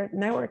multi-layer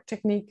network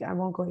technique. I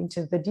won't go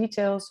into the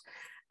details,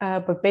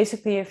 but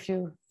basically if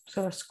you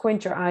sort of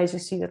squint your eyes, you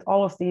see that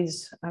all of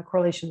these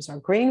correlations are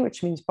green,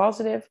 which means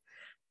positive.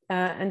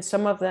 And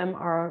some of them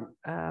are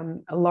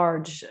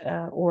large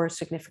or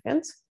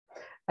significant.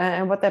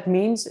 And what that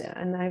means,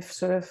 and I've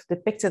sort of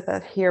depicted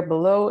that here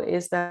below,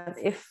 is that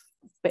if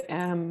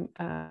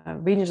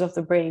regions of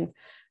the brain,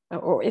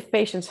 or if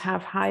patients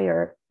have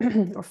higher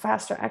or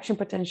faster action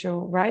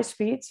potential rise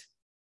speeds,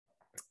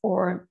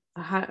 or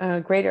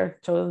greater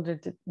total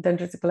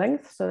dendritic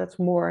length, so that's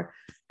more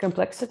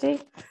complexity,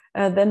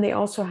 then they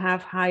also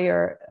have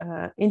higher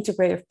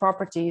integrative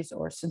properties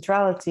or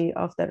centrality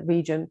of that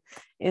region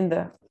in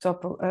the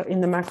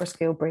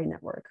macroscale brain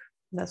network.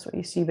 That's what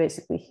you see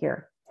basically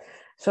here.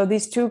 So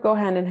these two go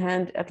hand in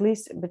hand, at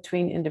least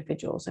between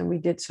individuals. And we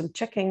did some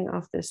checking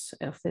of this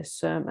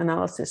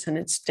analysis, and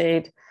it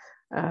stayed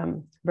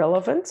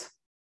relevant.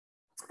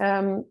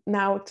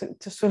 Now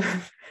to sort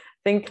of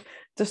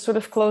to sort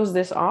of close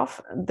this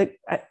off,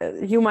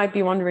 you might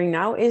be wondering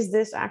now, is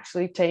this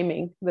actually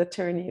taming the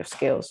tyranny of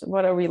scales?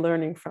 What are we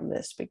learning from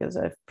this? Because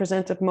I've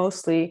presented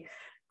mostly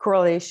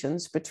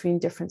correlations between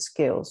different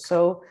scales.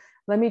 So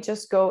let me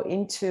just go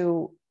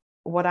into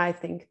what I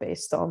think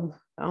based on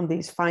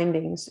these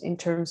findings in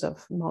terms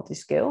of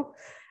multiscale.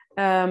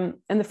 And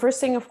the first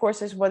thing, of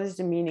course, is what is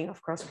the meaning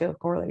of cross-scale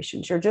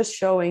correlations? You're just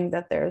showing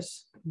that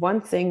there's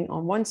one thing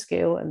on one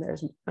scale and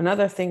there's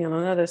another thing on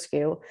another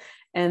scale,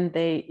 and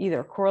they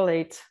either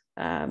correlate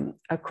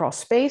across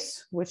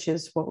space, which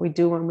is what we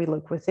do when we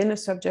look within a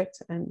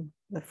subject, and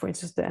for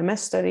instance, the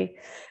MS study,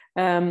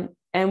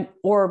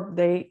 or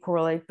they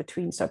correlate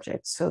between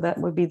subjects. So that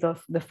would be the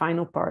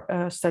final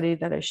part study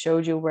that I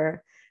showed you,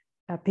 where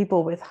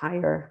people with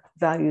higher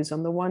values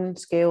on the one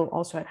scale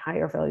also had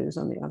higher values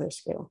on the other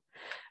scale.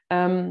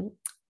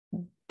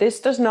 This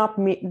does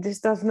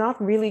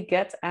not really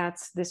get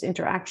at this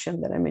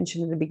interaction that I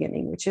mentioned in the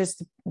beginning, which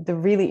is the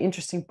really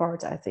interesting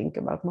part, I think,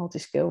 about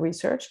multiscale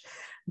research,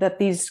 that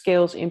these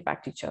scales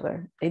impact each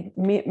other. It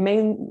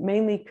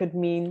mainly could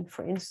mean,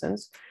 for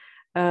instance,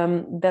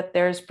 that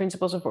there's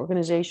principles of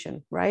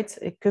organization, right?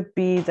 It could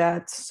be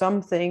that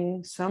some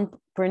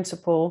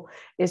principle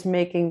is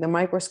making the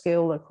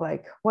microscale look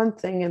like one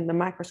thing and the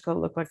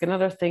macroscale look like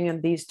another thing,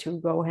 and these two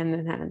go hand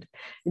in hand.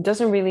 It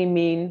doesn't really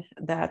mean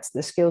that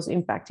the scales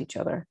impact each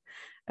other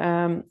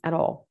at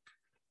all.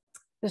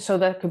 So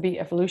that could be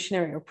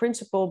evolutionary or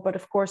principle, but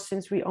of course,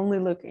 since we only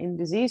look in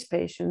disease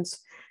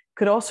patients,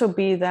 could also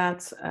be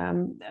that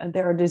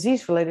there are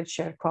disease-related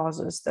shared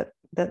causes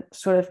that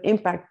sort of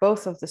impact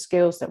both of the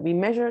scales that we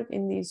measured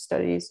in these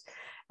studies,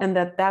 and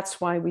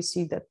that's why we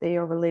see that they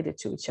are related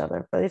to each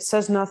other. But it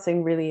says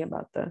nothing really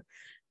about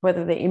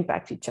whether they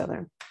impact each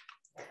other.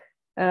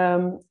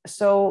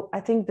 So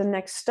I think the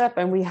next step,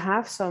 and we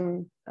have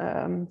some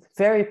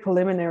very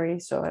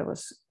preliminary, so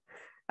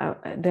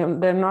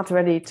they're not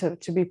ready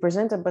to be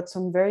presented, but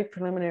some very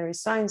preliminary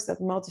signs that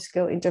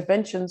multiscale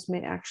interventions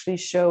may actually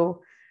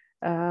show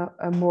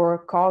a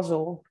more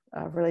causal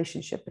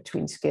relationship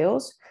between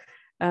scales.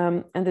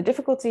 And the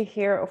difficulty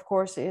here, of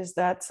course, is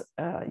that,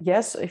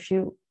 yes,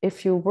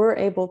 if you were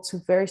able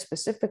to very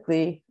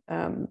specifically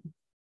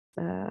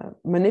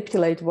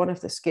manipulate one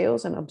of the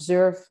scales and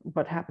observe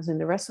what happens in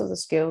the rest of the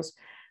scales,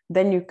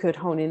 then you could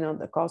hone in on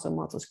the causal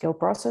multiscale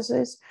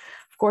processes.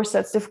 Of course,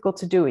 that's difficult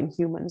to do in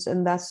humans,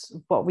 and that's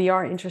what we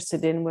are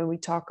interested in when we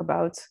talk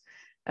about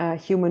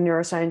human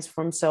neuroscience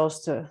from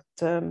cells to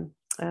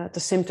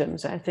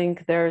symptoms. I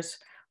think there's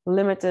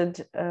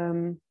limited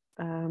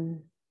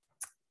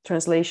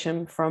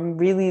translation from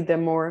really the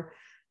more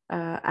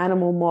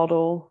animal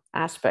model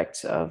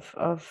aspects of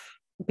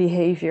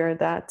behavior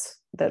that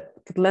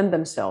could lend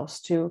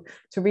themselves to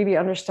really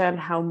understand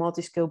how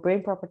multiscale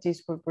brain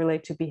properties would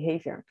relate to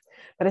behavior.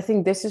 But I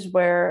think this is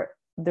where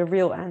the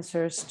real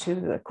answers to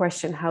the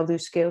question, how do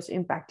scales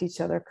impact each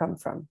other, come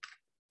from.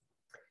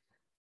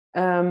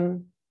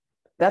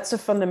 That's a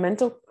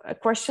fundamental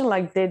question,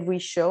 like, did we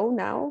show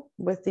now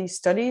with these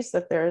studies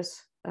that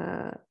there's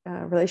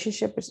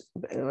relationships,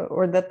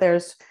 or that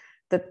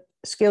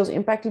scales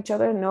impact each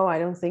other? No, I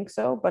don't think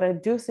so, but I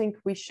do think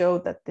we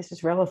showed that this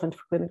is relevant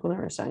for clinical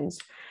neuroscience.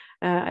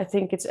 I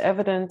think it's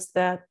evident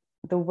that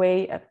the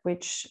way at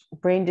which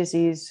brain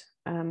disease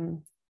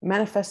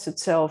manifests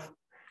itself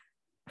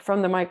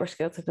from the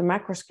microscale to the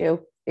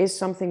macroscale is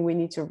something we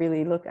need to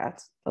really look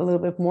at a little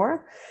bit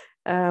more,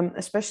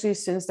 especially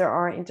since there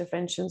are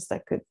interventions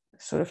that could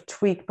sort of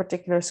tweak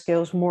particular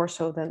scales more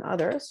so than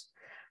others.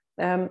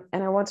 And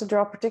I want to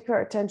draw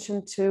particular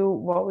attention to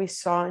what we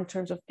saw in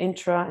terms of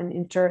intra and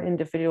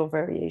inter-individual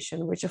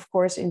variation, which of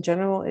course in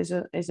general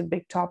is a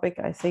big topic,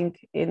 I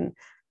think, in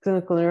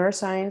clinical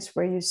neuroscience,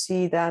 where you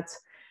see that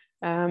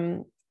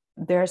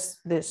there's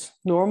this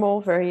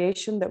normal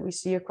variation that we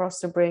see across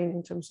the brain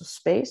in terms of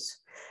space.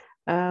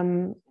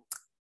 And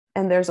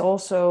there's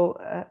also,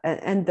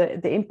 and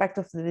the impact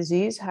of the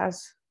disease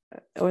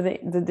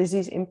the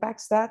disease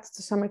impacts that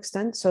to some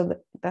extent. So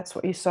that's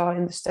what you saw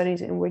in the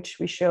studies in which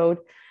we showed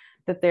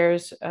that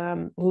there's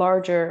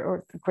larger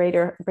or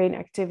greater brain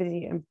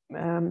activity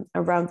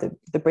around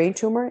the brain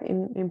tumor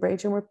in brain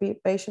tumor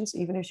patients,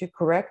 even if you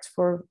correct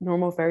for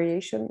normal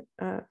variation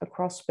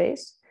across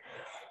space.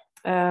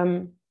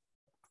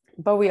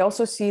 But we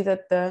also see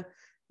that the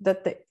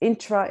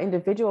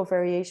intra-individual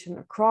variation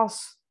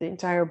across the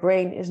entire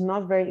brain is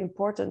not very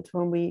important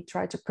when we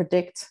try to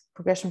predict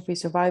progression-free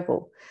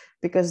survival,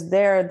 because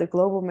there the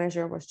global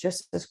measure was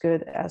just as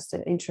good as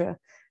the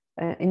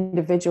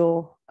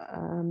intra-individual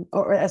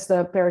or as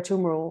the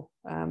peritumoral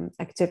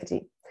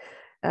activity.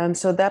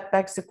 So that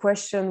begs the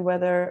question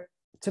whether,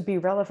 to be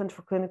relevant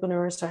for clinical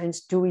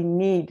neuroscience, do we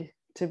need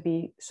to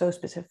be so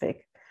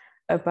specific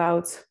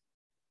about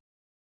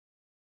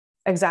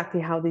exactly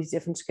how these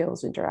different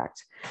scales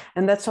interact?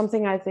 And that's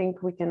something I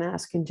think we can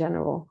ask in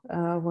general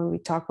when we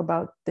talk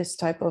about this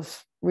type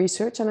of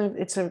research. And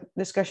it's a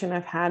discussion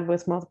I've had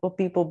with multiple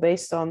people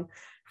based on,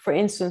 for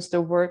instance,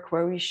 the work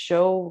where we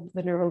show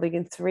the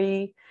neuroligin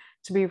 3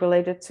 to be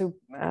related to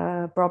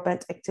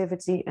broadband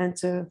activity and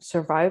to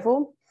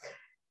survival.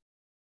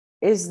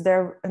 Is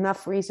there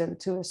enough reason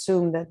to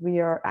assume that we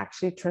are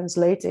actually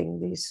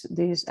translating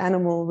these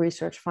animal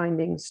research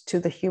findings to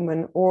the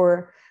human,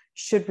 or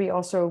should we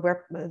also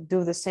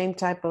do the same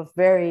type of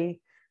very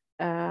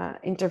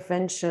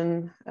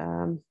intervention,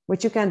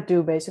 which you can't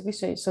do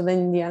basically? So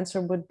then the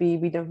answer would be,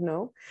 we don't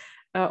know.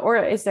 Or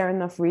is there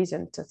enough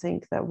reason to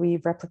think that we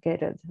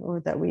replicated, or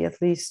that we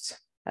at least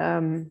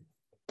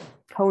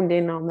honed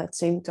in on that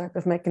same type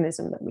of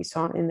mechanism that we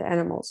saw in the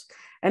animals?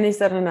 And is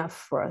that enough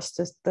for us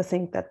to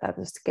think that that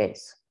is the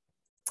case?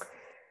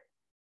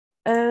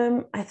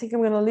 I think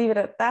I'm going to leave it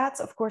at that.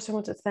 Of course, I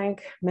want to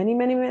thank many,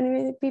 many, many,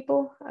 many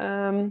people.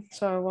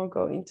 So I won't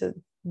go into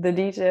the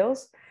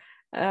details.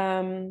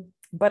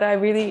 But I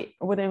really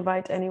would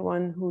invite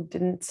anyone who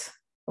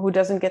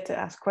doesn't get to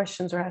ask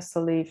questions or has to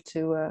leave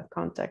to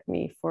contact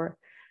me for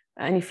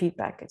any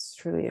feedback. It's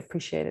truly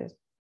appreciated.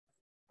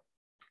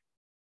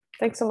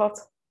 Thanks a lot.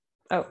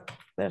 Oh,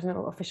 there's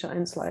no official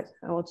end slide.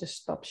 I will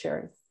just stop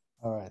sharing.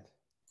 All right.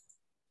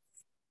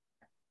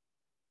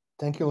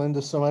 Thank you,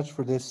 Linda, so much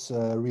for this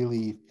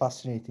really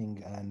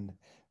fascinating and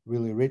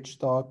really rich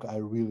talk. I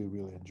really,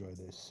 really enjoy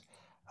this.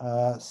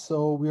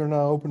 So we are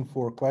now open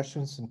for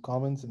questions and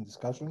comments and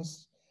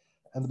discussions.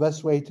 And the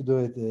best way to do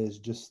it is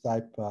just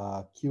type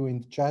Q in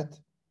the chat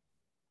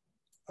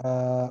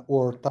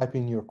or type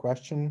in your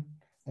question.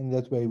 And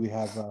that way we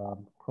have a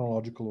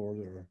chronological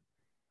order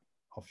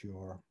of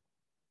your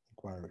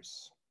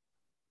inquiries.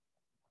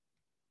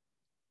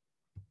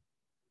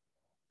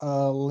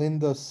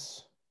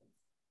 Linda's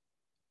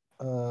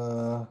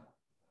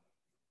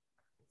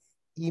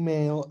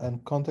email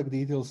and contact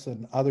details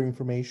and other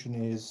information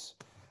is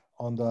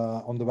on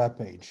the web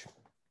page.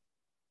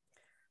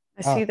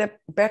 I see that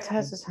Bert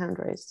has his hand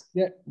raised.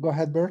 Yeah, go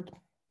ahead, Bert.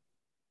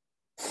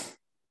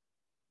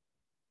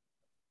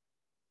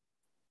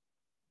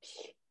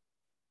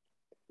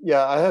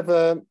 Yeah, I have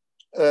the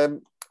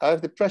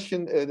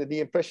impression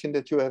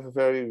that you have a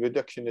very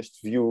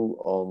reductionist view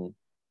on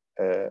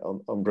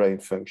brain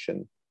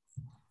function.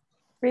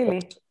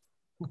 Really?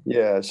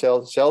 Yeah,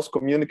 cells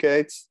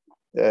communicate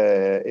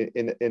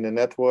in a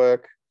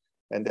network,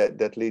 and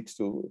that leads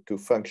to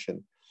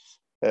function.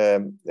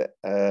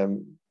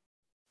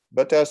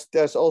 But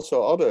there's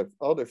also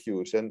other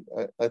views, and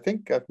I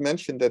think I've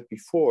mentioned that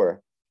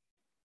before,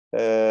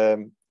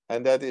 and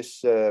that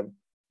is the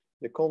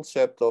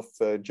concept of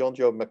John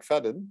Joe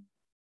McFadden,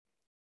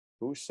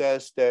 who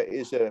says there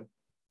is an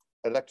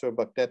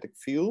electromagnetic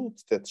field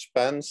that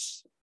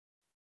spans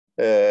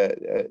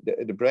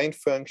the brain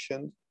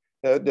function,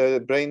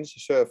 the brain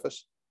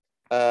surface,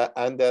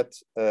 and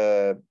that's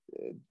the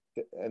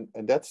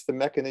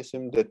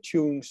mechanism that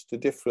tunes the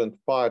different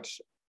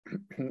parts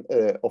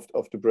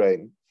of the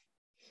brain.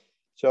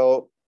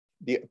 So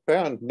the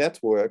apparent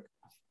network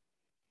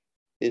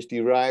is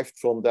derived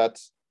from that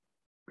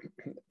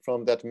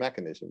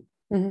mechanism.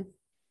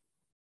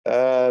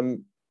 Mm-hmm.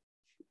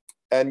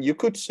 And you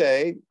could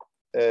say,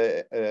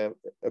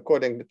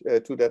 according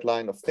to that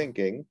line of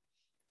thinking,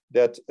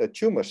 that a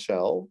tumor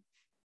cell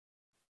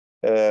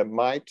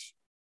might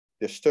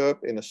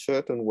disturb in a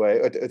certain way,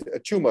 a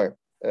tumor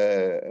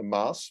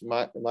mass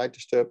might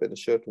disturb in a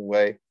certain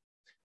way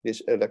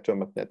this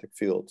electromagnetic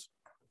field.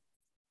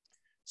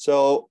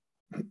 So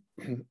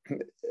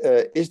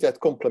is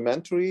that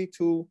complementary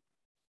to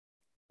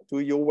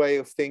your way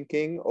of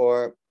thinking,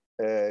 or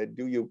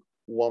do you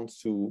want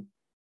to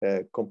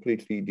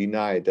completely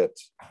deny that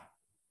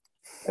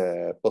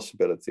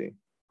possibility?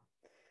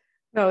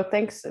 No,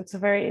 thanks. It's a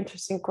very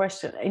interesting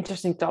question,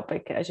 interesting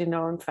topic. As you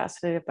know, I'm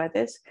fascinated by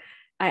this.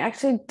 I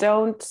actually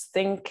don't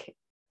think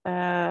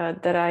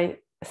that I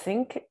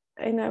think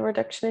in a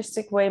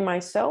reductionistic way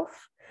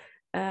myself.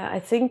 I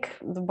think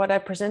what I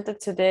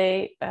presented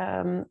today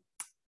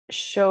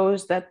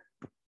shows that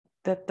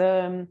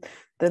the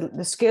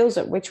scales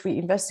at which we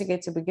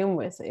investigate to begin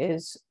with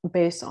is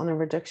based on a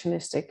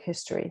reductionistic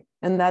history.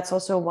 And that's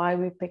also why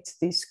we picked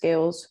these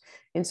scales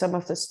in some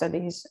of the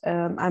studies.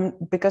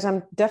 Because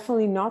I'm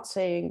definitely not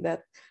saying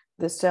that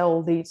the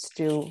cell leads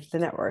to the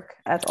network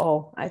at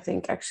all. I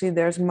think actually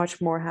there's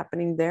much more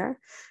happening there.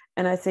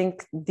 And I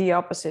think the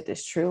opposite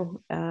is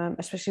true,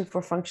 especially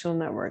for functional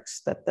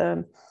networks, that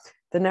the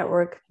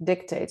network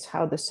dictates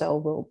how the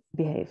cell will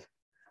behave.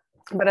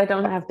 But I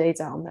don't have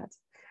data on that.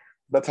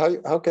 But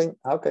how can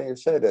you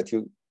say that?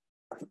 You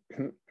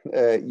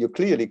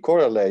clearly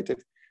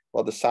correlated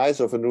the size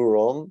of a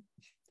neuron,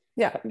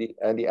 yeah,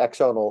 and the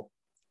axonal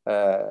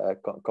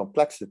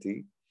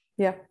complexity,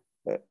 yeah,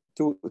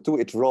 to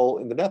its role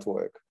in the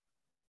network.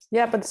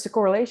 Yeah, but it's a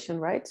correlation,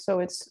 right?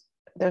 So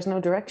there's no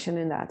direction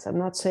in that. I'm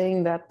not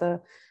saying that the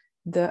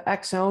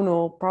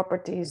axonal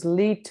properties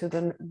lead to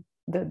the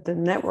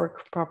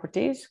network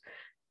properties,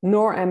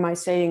 nor am I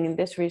saying in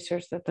this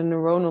research that the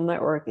neuronal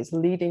network is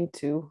leading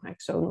to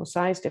axonal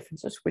size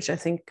differences, which I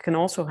think can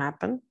also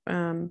happen.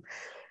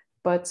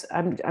 But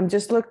I'm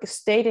just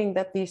stating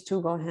that these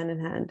two go hand in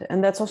hand.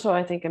 And that's also,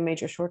 I think, a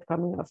major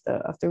shortcoming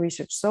of the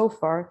research so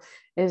far,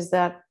 is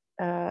that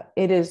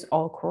it is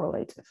all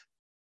correlative.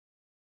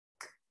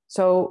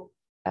 So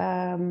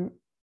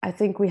I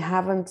think we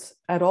haven't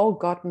at all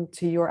gotten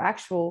to your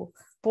actual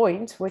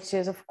point, which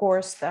is, of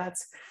course, that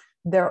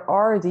there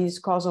are these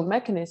causal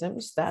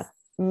mechanisms that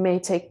may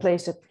take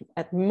place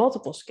at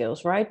multiple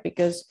scales, right?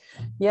 Because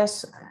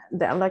yes,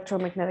 the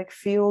electromagnetic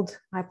field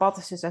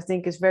hypothesis, I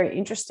think, is very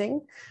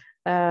interesting.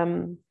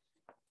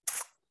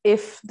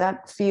 If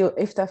that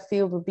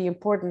field would be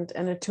important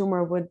and a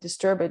tumor would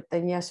disturb it,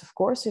 then yes, of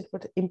course, it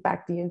would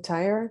impact the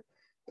entire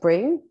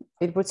brain.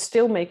 It would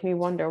still make me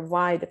wonder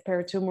why the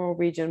peritumoral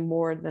region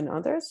more than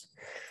others.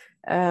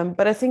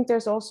 But I think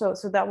there's also,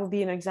 so that would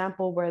be an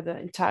example where the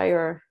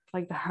entire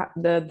like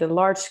the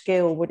large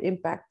scale would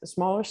impact the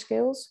smaller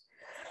scales.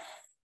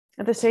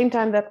 At the same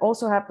time, that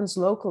also happens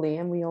locally,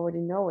 and we already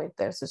know it.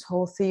 There's this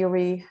whole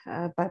theory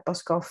by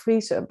Pascal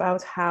Fries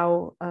about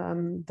how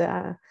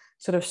the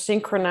sort of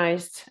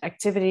synchronized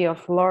activity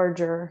of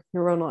larger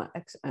neuronal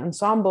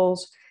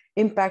ensembles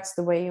impacts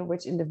the way in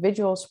which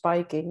individual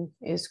spiking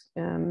is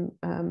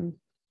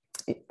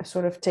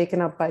sort of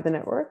taken up by the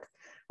network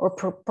or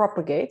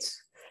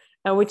propagates,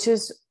 which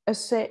is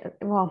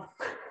well,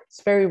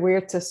 it's very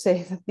weird to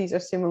say that these are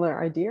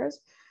similar ideas,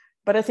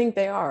 but I think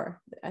they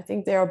are. I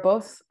think they are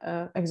both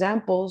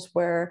examples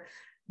where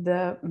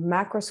the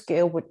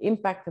macroscale would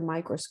impact the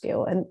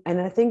microscale.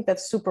 And I think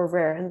that's super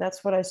rare. And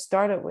that's what I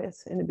started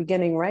with in the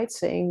beginning, right?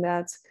 Saying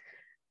that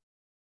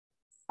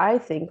I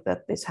think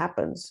that this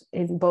happens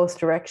in both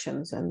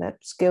directions and that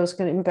scales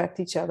can impact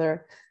each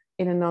other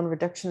in a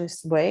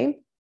non-reductionist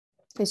way.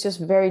 It's just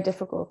very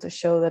difficult to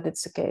show that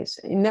it's the case.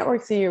 In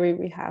network theory,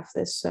 we have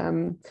this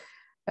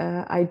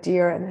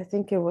idea, and I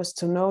think it was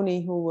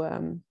Tononi who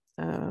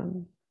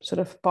sort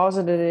of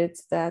posited it,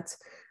 that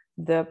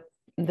the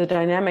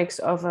dynamics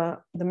of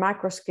the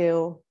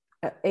macroscale,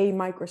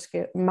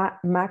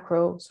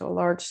 macro, so a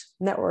large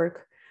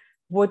network,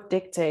 would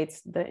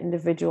dictate the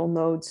individual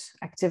node's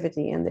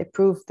activity. And they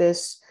proved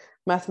this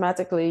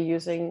mathematically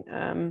using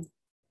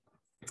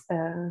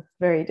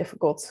very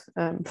difficult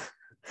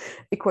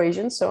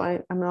equations. So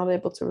I'm not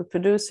able to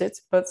reproduce it,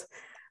 but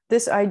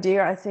this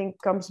idea, I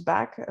think, comes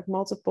back in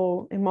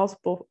multiple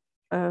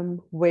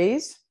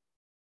ways.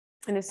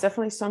 And it's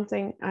definitely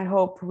something I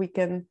hope we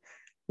can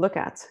look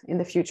at in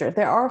the future.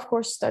 There are, of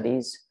course,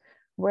 studies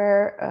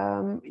where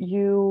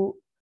you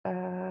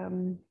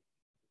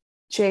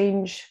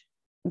change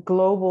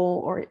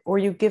global or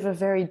you give a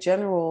very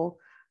general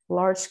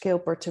large-scale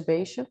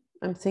perturbation.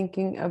 I'm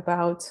thinking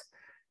about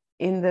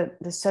in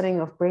the setting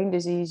of brain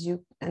disease,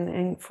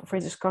 and for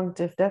instance,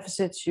 cognitive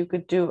deficits, you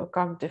could do a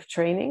cognitive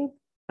training,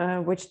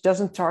 which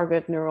doesn't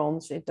target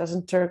neurons. It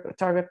doesn't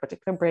target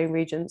particular brain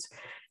regions.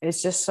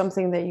 It's just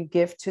something that you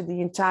give to the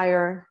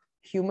entire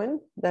human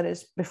that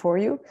is before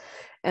you,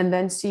 and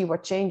then see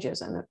what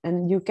changes.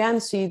 And you can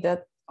see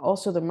that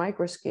also the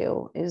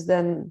microscale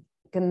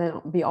can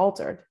then be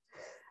altered.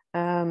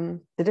 The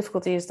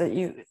difficulty is that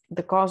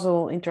the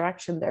causal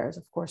interaction there is,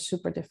 of course,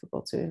 super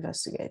difficult to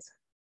investigate.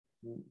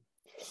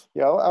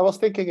 Yeah, I was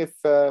thinking if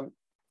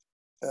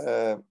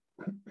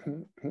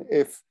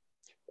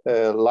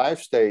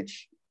life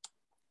stage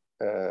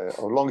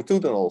or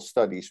longitudinal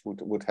studies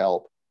would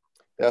help.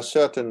 There are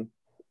certain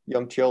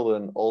young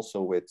children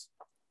also with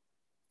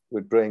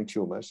brain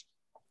tumors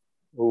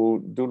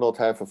who do not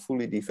have a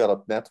fully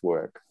developed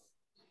network,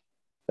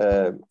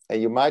 and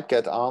you might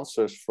get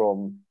answers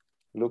from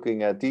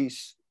looking at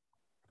these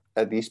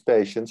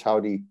patients, how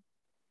the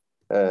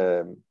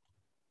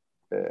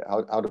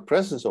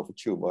presence of a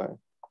tumor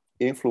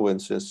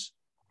influences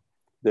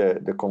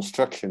the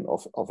construction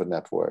of a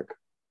network.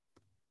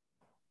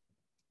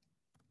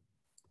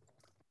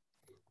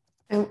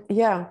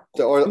 Yeah.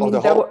 The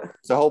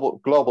whole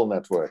global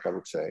network, I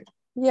would say.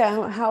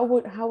 Yeah. How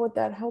would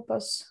that help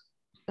us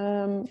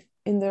in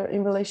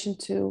relation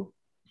to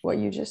what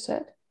you just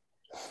said?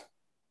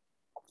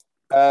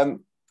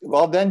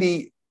 Well, then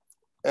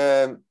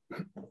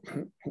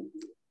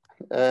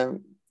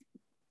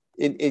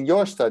in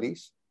your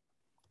studies,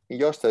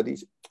 you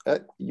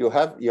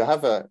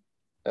have a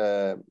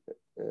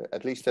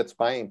at least that's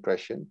my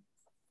impression.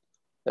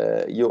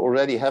 You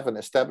already have an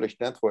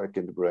established network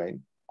in the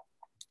brain,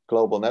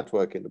 global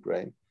network in the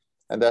brain,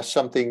 and there's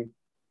something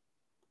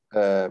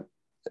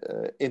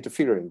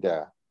interfering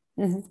there.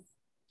 Mm-hmm.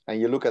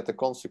 And you look at the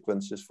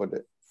consequences for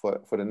the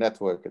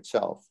network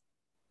itself.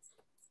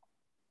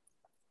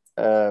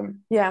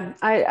 Yeah,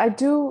 I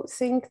do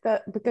think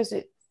that because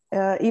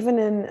even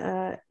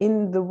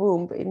in the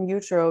womb, in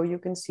utero, you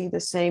can see the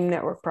same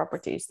network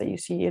properties that you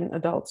see in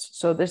adults.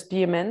 So this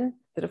DMN,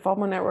 the default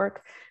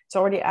network, it's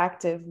already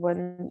active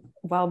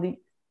while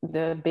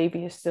the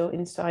baby is still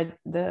inside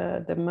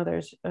the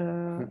mother's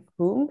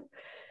womb.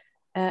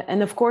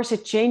 And of course,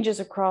 it changes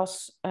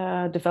across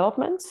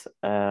development.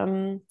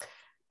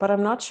 But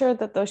I'm not sure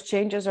that those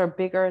changes are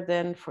bigger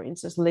than, for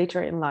instance,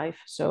 later in life.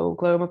 So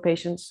glioma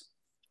patients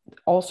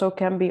also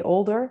can be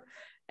older.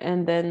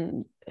 And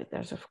then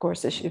there's, of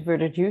course, this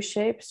inverted U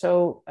shape.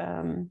 So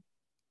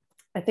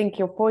I think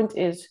your point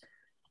is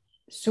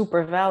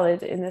super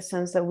valid in the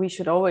sense that we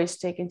should always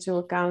take into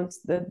account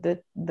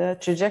the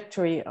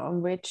trajectory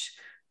on which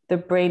the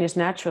brain is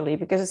naturally,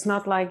 because it's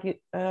not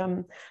like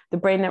the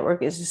brain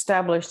network is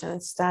established and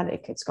it's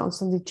static. It's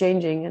constantly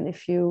changing. And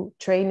if you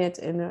train it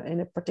in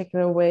a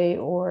particular way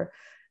or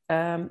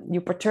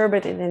you perturb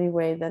it in any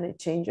way, then it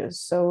changes.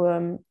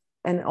 So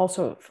and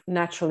also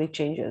naturally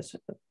changes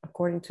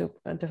according to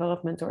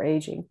development or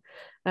aging.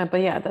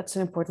 But yeah, that's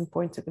an important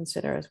point to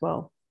consider as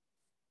well.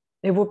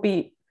 It would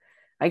be,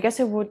 I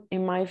guess it would,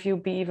 in my view,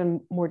 be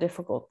even more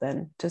difficult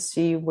then to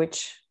see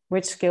which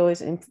skill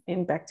is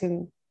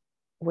impacting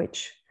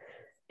which,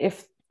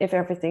 if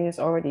everything is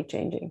already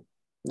changing.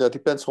 That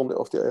depends on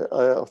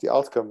the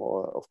outcome,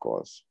 of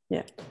course.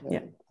 Yeah.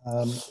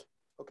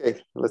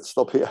 Okay, let's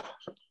stop here.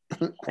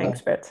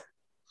 Thanks, Bert.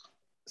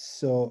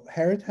 So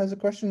Harriet has a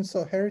question.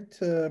 So Harriet,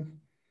 you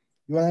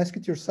want to ask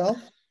it yourself?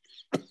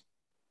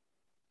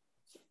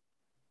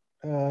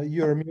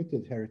 You're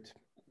muted, Harriet.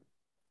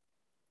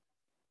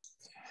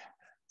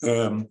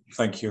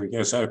 Thank you.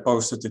 Yes, I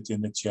posted it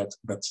in the chat,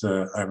 but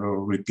I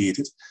will repeat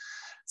it.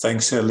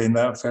 Thanks,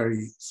 Linda.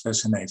 Very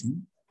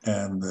fascinating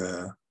and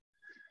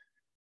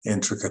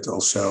intricate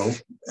also.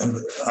 And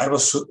I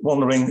was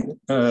wondering,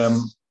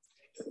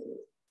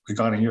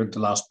 regarding the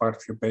last part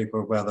of your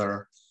paper,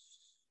 whether,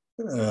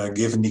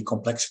 given the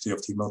complexity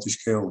of the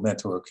multiscale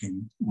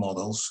networking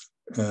models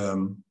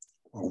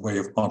or way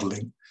of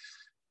modeling,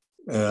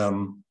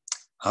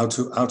 how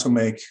to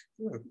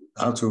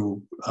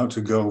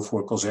go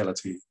for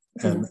causality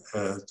and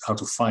how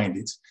to find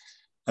it.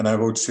 And I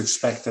would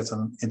suspect that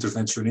an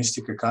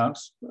interventionistic account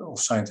of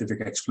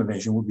scientific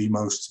explanation would be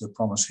most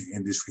promising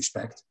in this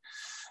respect.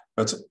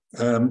 But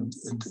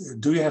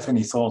do you have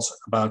any thoughts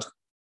about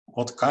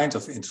what kind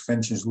of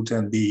interventions would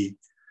then be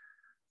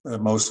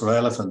most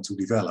relevant to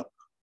develop?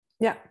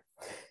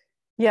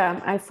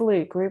 Yeah, I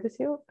fully agree with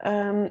you.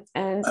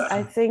 And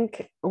I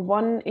think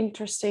one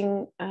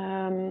interesting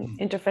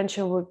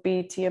intervention would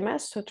be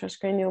TMS, so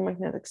transcranial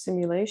magnetic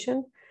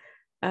stimulation,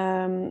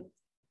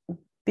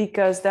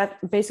 because that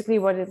basically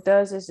what it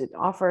does is it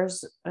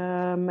offers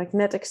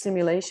magnetic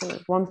stimulation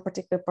of one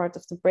particular part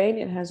of the brain.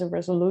 It has a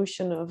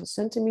resolution of a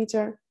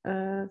centimeter,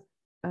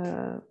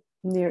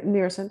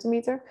 near a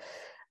centimeter.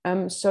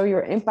 So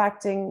you're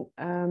impacting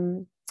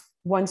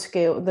one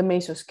scale, the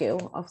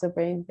mesoscale of the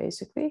brain,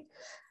 basically.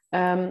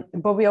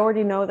 But we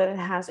already know that it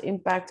has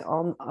impact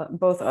on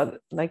both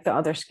the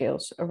other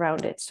scales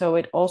around it. So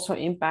it also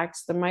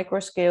impacts the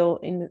microscale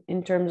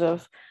in terms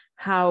of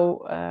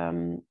how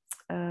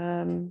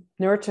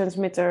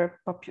neurotransmitter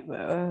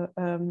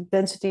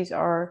densities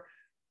are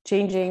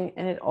changing,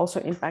 and it also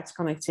impacts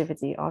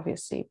connectivity,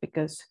 obviously,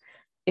 because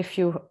if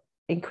you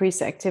increase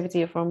the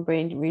activity of one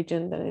brain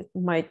region, then it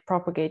might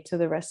propagate to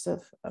the rest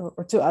of,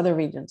 or to other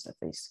regions at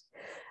least.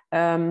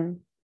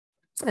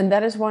 And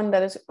that is one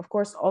that is, of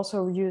course,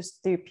 also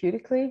used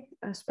therapeutically,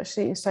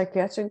 especially in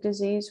psychiatric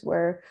disease,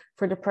 where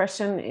for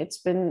depression, it's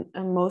been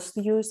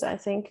mostly used, I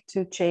think,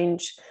 to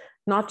change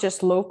not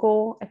just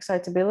local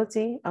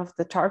excitability of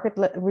the target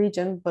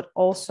region, but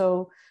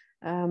also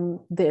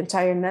the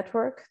entire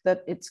network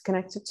that it's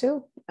connected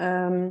to.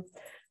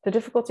 The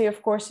difficulty,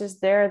 of course, is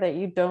there that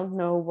you don't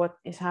know what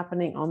is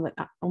happening on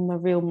the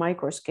real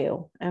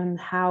microscale and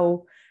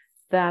how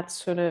that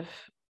sort of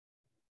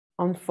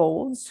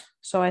unfolds.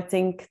 So I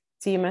think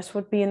TMS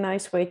would be a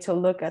nice way to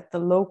look at the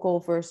local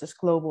versus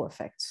global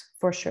effects,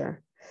 for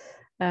sure.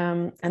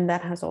 And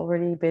that has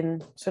already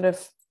been sort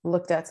of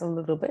looked at a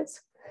little bit,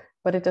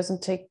 but it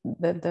doesn't take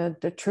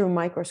the true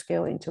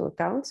microscale into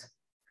account.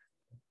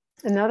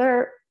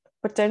 Another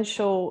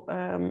potential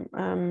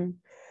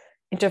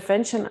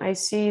intervention I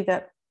see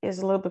that is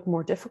a little bit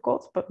more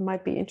difficult, but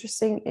might be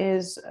interesting,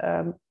 is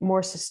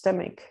more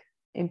systemic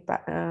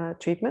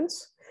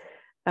treatments,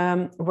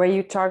 where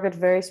you target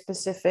very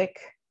specific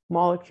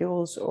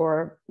molecules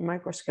or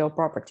microscale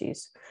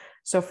properties.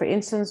 So for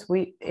instance,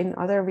 in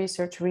other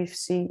research, we've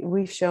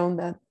shown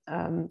that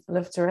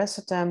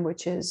levetiracetam,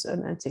 which is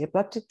an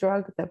anti-epileptic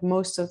drug that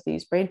most of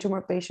these brain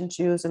tumor patients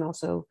use, and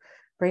also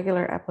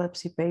regular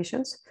epilepsy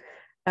patients,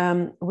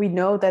 we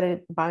know that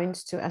it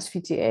binds to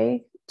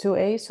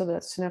SVTA2A, so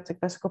that's synaptic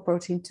vesicle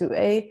protein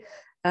 2A,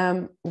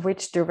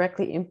 which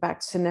directly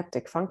impacts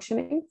synaptic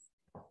functioning.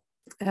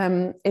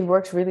 It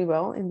works really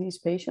well in these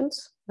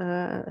patients.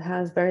 It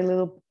has very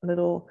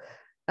little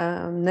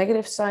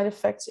negative side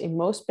effects in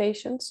most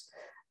patients.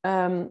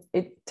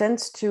 It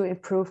tends to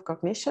improve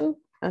cognition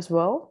as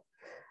well.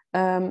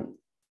 And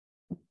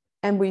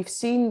we've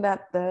seen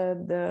that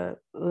the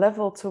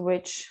level to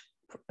which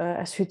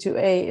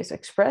SV2A is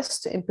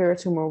expressed in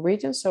peritumoral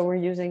regions. So we're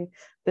using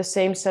the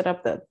same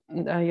setup that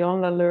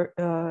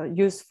Yolanda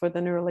used for the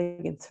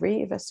neuroligin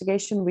 3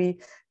 investigation.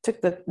 We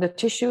took the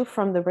tissue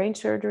from the brain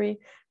surgery,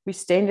 we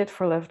stained it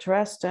for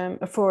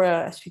levetiracetam, for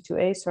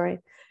SV2A, sorry,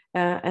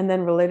 and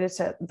then related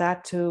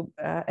that to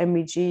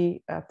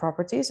MEG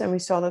properties. And we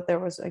saw that there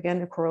was,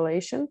 again, a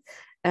correlation,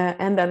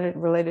 and that it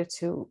related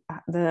to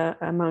the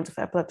amount of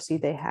epilepsy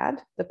they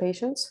had, the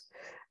patients.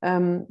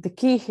 The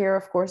key here,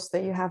 of course,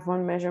 that you have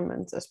one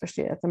measurement,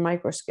 especially at the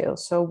microscale.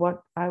 So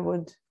what I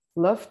would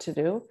love to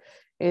do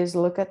is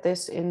look at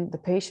this in the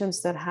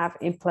patients that have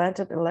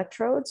implanted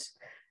electrodes,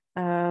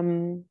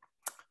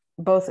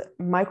 both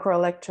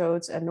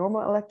microelectrodes and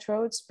normal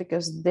electrodes,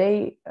 because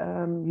they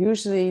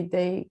usually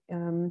the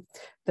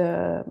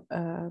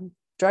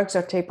drugs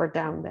are tapered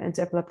down, the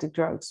anti-epileptic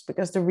drugs,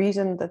 because the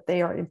reason that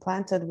they are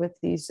implanted with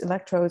these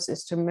electrodes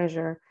is to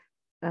measure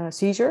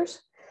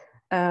seizures.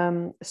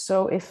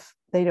 So if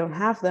they don't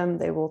have them,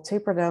 they will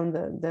taper down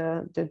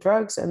the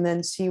drugs and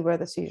then see where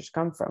the seizures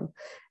come from.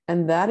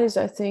 And that is,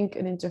 I think,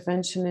 an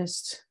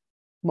interventionist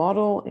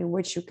model in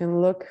which you can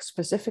look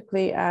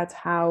specifically at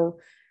how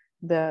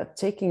the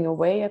taking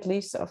away, at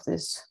least, of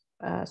this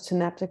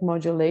synaptic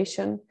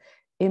modulation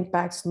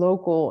impacts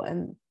local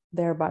and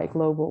thereby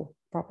global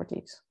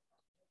properties.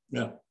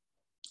 Yeah.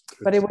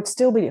 But it would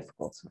still be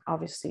difficult,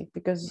 obviously,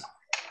 because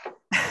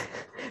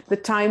the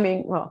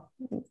timing, well,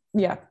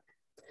 yeah.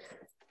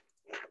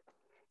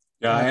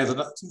 Yeah,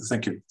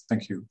 thank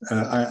you.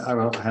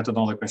 I had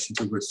another question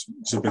too, which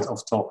is a bit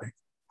off topic.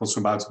 Also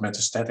about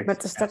metastatic.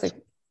 Metastatic,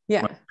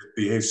 yeah. It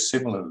behaves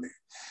similarly.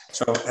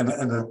 So, and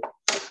a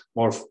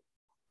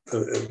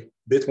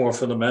bit more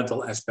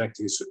fundamental aspect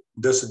is,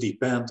 does it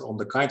depend on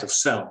the kind of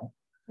cell,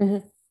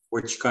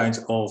 which kind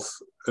of,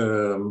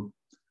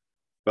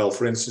 well,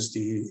 for instance,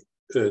 the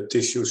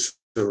tissues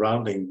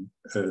surrounding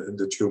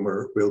the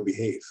tumor will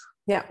behave?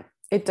 Yeah,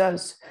 it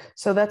does.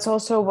 So that's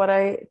also what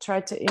I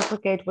tried to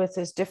implicate with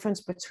this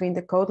difference between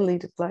the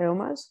codeleted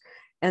gliomas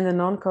and the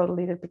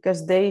non-codeleted,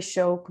 because they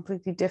show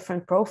completely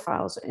different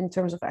profiles in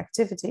terms of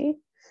activity.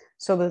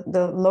 So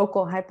the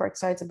local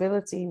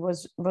hyperexcitability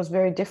was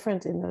very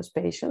different in those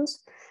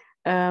patients,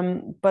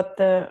 and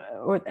the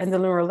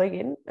neural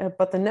ligand,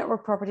 but the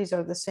network properties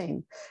are the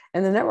same,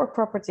 and the network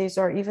properties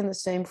are even the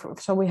same.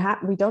 So we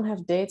don't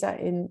have data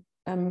in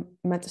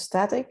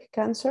metastatic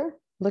cancer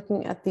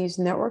looking at these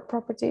network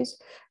properties,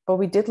 but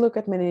we did look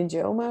at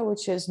meningioma,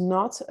 which is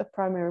not a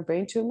primary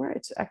brain tumor.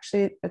 It's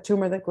actually a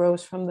tumor that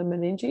grows from the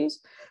meninges.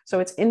 So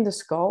it's in the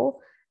skull,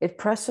 it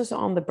presses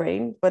on the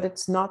brain, but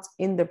it's not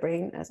in the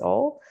brain at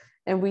all.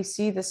 And we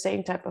see the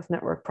same type of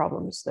network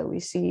problems that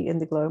we see in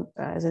the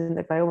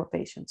glioma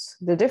patients.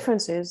 The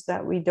difference is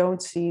that we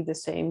don't see the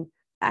same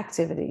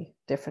activity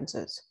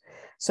differences.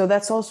 So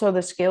that's also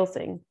the scale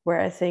thing, where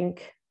I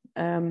think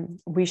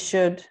we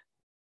should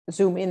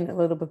zoom in a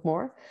little bit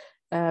more,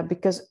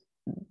 because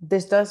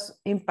this does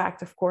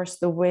impact, of course,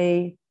 the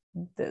way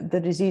the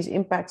disease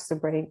impacts the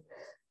brain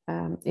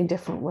in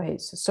different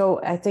ways.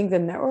 So I think the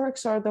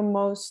networks are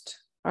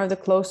the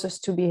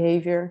closest to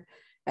behavior,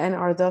 and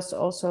are thus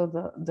also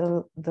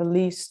the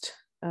least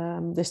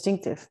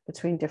distinctive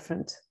between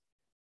different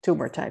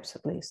tumor types,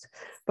 at least,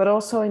 but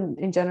also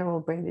in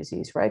general brain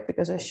disease, right?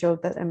 Because I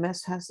showed that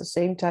MS has the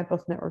same type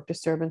of network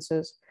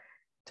disturbances,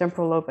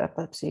 temporal lobe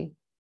epilepsy.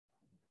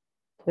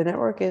 The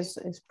network is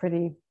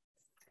pretty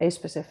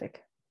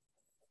aspecific.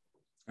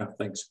 Yeah,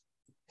 thanks.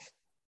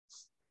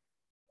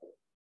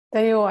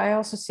 Daniel, I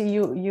also see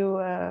you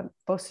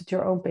posted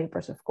your own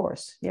papers, of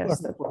course. Yes,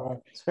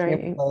 that's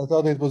very. I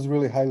thought it was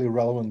really highly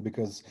relevant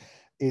because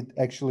it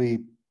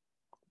actually,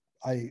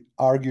 I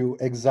argue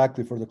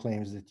exactly for the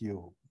claims that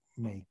you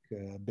make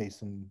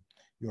based on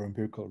your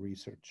empirical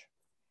research.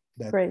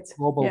 That Great.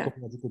 Global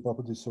topological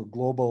properties or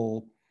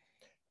global,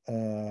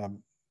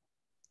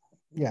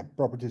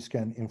 properties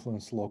can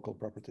influence local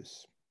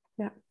properties.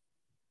 Yeah.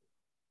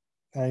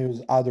 And I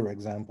use other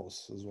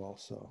examples as well.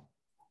 So,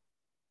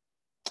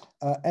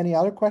 any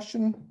other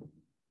question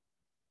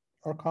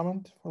or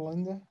comment for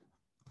Linda?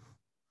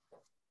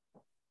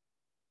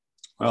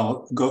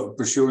 Well,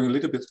 pursuing a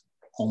little bit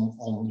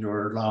on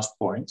your last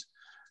point,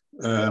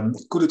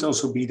 could it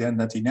also be then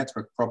that the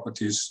network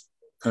properties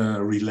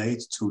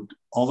relate to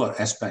other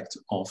aspects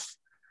of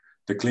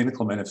the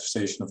clinical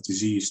manifestation of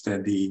disease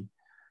than the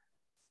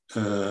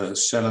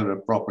cellular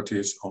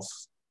properties of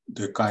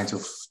the kind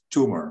of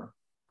tumor?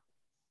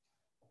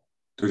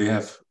 Do they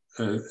have,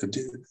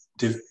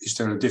 is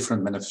there a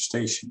different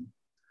manifestation?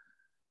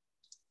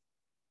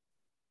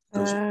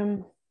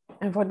 And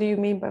what do you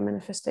mean by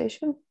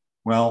manifestation?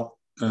 Well,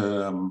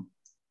 so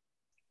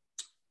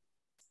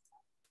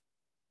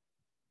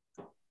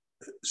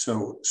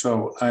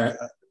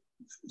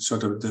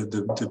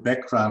the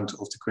background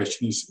of the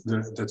question is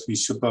that we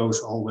suppose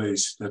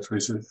always that there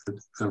is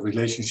a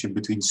relationship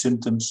between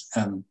symptoms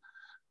and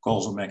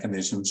causal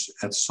mechanisms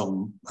at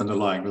some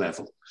underlying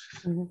level.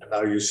 Mm-hmm. And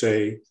now you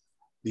say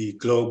the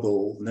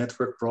global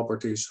network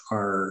properties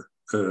are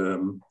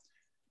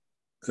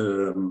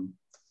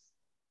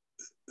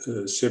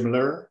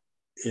similar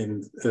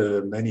in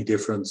many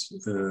different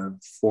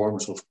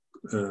forms of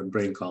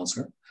brain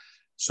cancer.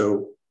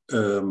 So,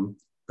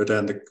 but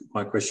then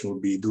my question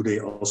would be, do they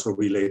also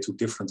relate to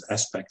different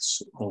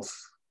aspects of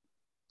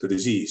the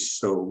disease?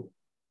 So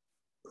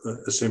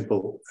a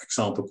simple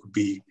example could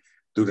be,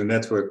 do the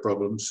network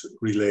problems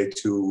relate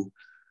to,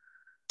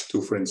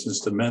 for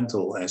instance, the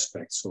mental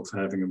aspects of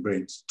having a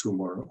brain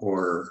tumor?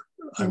 Or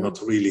I'm not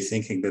really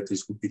thinking that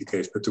this would be the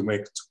case, but to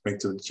make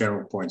the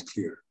general point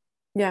clear.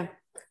 Yeah,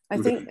 I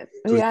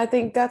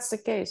think that's the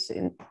case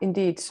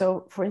indeed.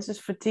 So, for instance,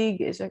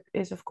 fatigue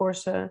is of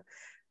course a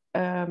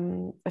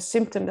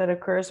symptom that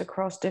occurs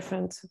across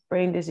different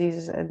brain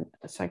diseases and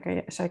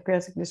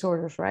psychiatric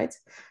disorders, right?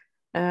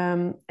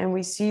 And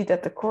we see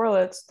that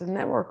the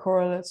network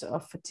correlates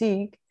of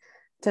fatigue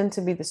tend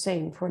to be the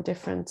same for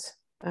different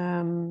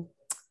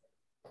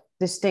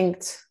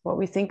distinct, what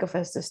we think of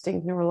as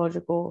distinct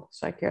neurological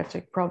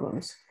psychiatric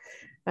problems.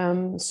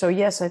 So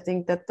yes, I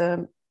think that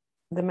the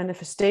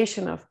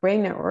manifestation of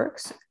brain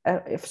networks,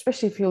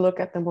 especially if you look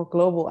at the more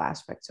global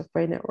aspects of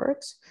brain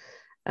networks,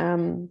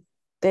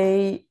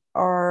 they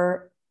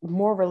are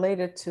more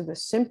related to the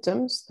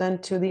symptoms than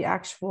to the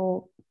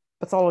actual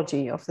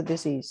pathology of the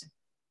disease.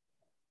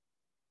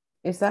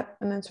 Is that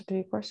an answer to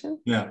your question?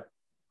 Yeah.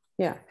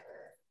 Yeah.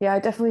 Yeah, I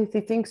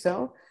definitely think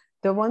so.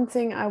 The one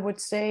thing I would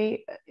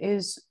say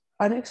is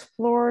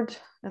unexplored,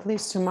 at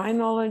least to my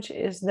knowledge,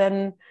 is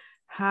then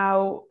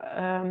how,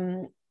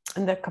 and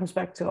that comes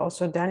back to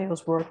also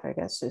Daniel's work, I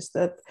guess, is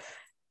that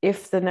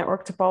if the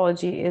network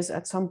topology is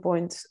at some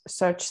point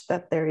such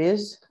that there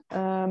is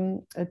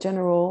a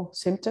general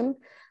symptom,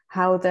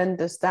 how then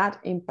does that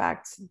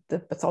impact the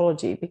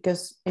pathology?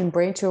 Because in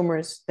brain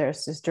tumors,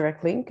 there's this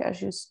direct link,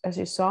 as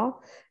you saw.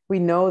 We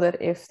know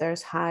that if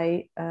there's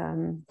high,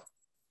 or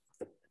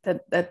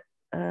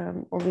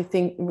we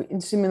think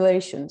in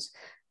simulations,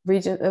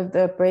 region of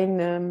the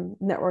brain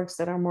networks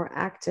that are more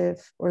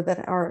active or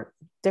that are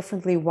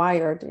differently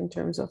wired in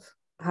terms of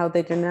how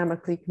they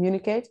dynamically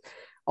communicate,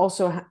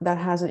 also that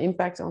has an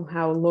impact on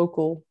how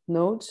local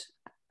nodes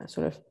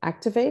sort of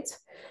activate.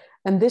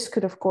 And this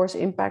could, of course,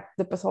 impact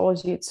the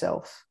pathology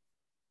itself.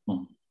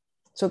 Mm.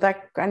 So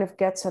that kind of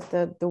gets at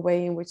the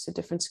way in which the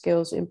different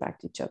scales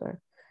impact each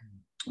other.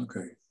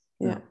 Okay.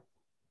 Yeah.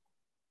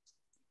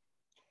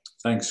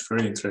 Thanks.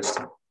 Very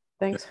interesting.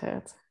 Thanks,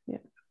 Gert. Yeah.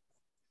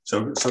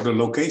 So the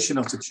location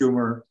of the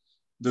tumor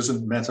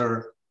doesn't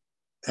matter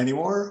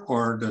anymore,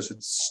 or does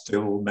it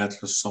still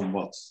matter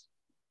somewhat?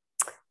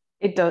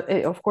 It does.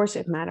 Of course,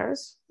 it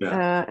matters.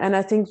 Yeah. And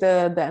I think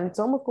the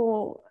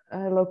anatomical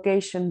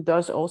location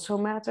does also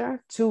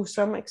matter to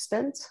some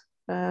extent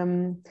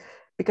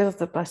because of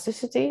the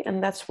plasticity.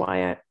 And that's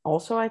why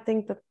I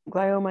think that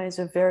glioma is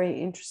a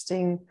very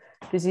interesting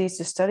disease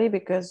to study,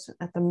 because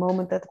at the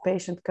moment that the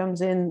patient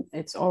comes in,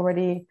 it's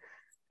already,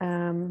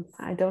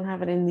 I don't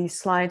have it in these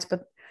slides,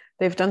 but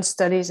they've done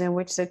studies in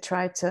which they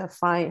try to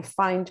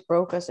find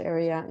Broca's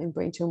area in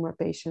brain tumor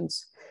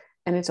patients.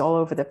 And it's all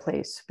over the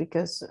place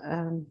because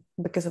of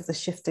the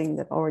shifting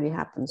that already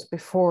happens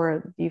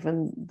before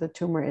even the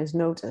tumor is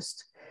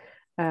noticed.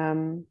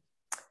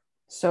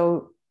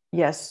 So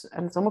yes,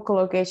 anatomical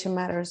location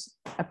matters.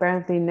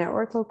 Apparently,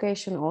 network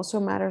location also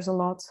matters a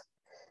lot.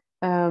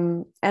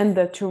 And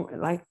the tumor,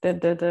 like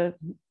the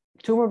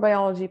tumor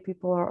biology,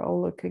 people are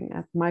all looking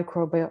at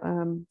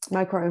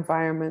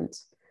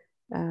microenvironment,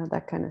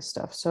 that kind of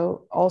stuff.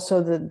 So also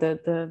at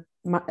the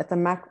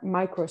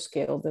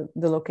microscale,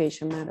 the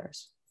location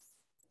matters.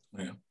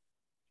 Yeah.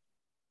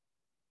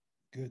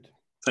 Good.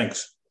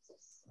 Thanks.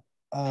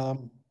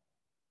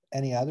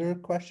 Any other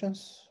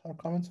questions or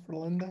comments for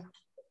Linda?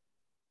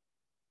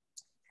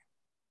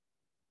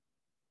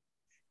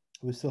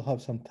 We still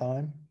have some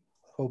time.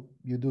 Hope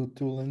you do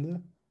too,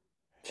 Linda.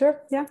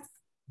 Sure, yeah.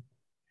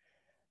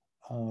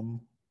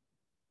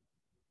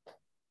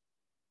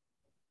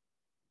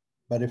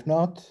 But if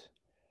not,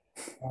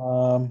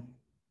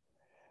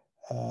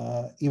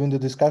 even the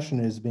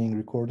discussion is being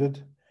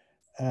recorded,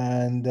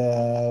 and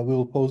we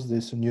will post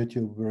this on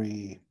YouTube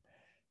very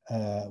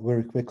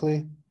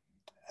quickly.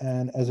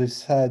 And as I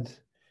said,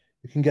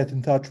 you can get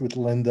in touch with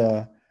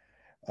Linda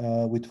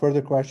with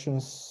further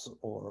questions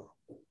or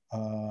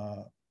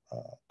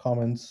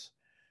comments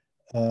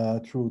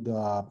through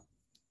the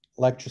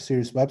lecture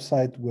series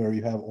website, where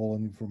you have all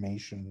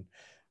information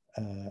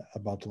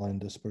about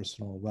Linda's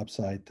personal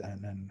website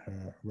and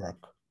her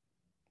work.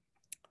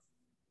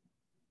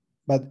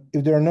 But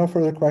if there are no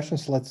further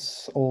questions,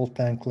 let's all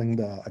thank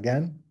Linda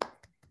again.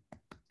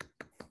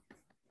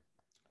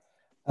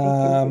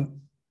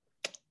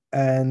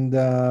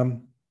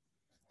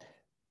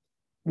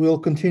 We'll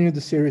continue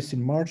the series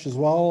in March as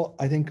well.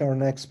 I think our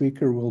next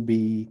speaker will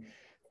be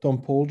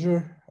Tom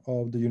Polger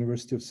of the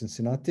University of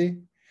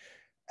Cincinnati,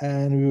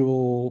 and we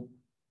will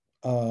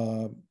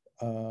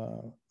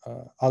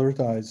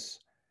advertise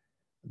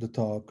the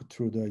talk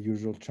through the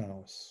usual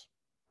channels.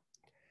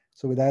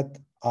 So with that,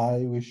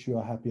 I wish you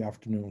a happy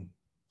afternoon.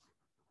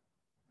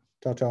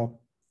 Ciao, ciao.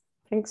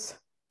 Thanks.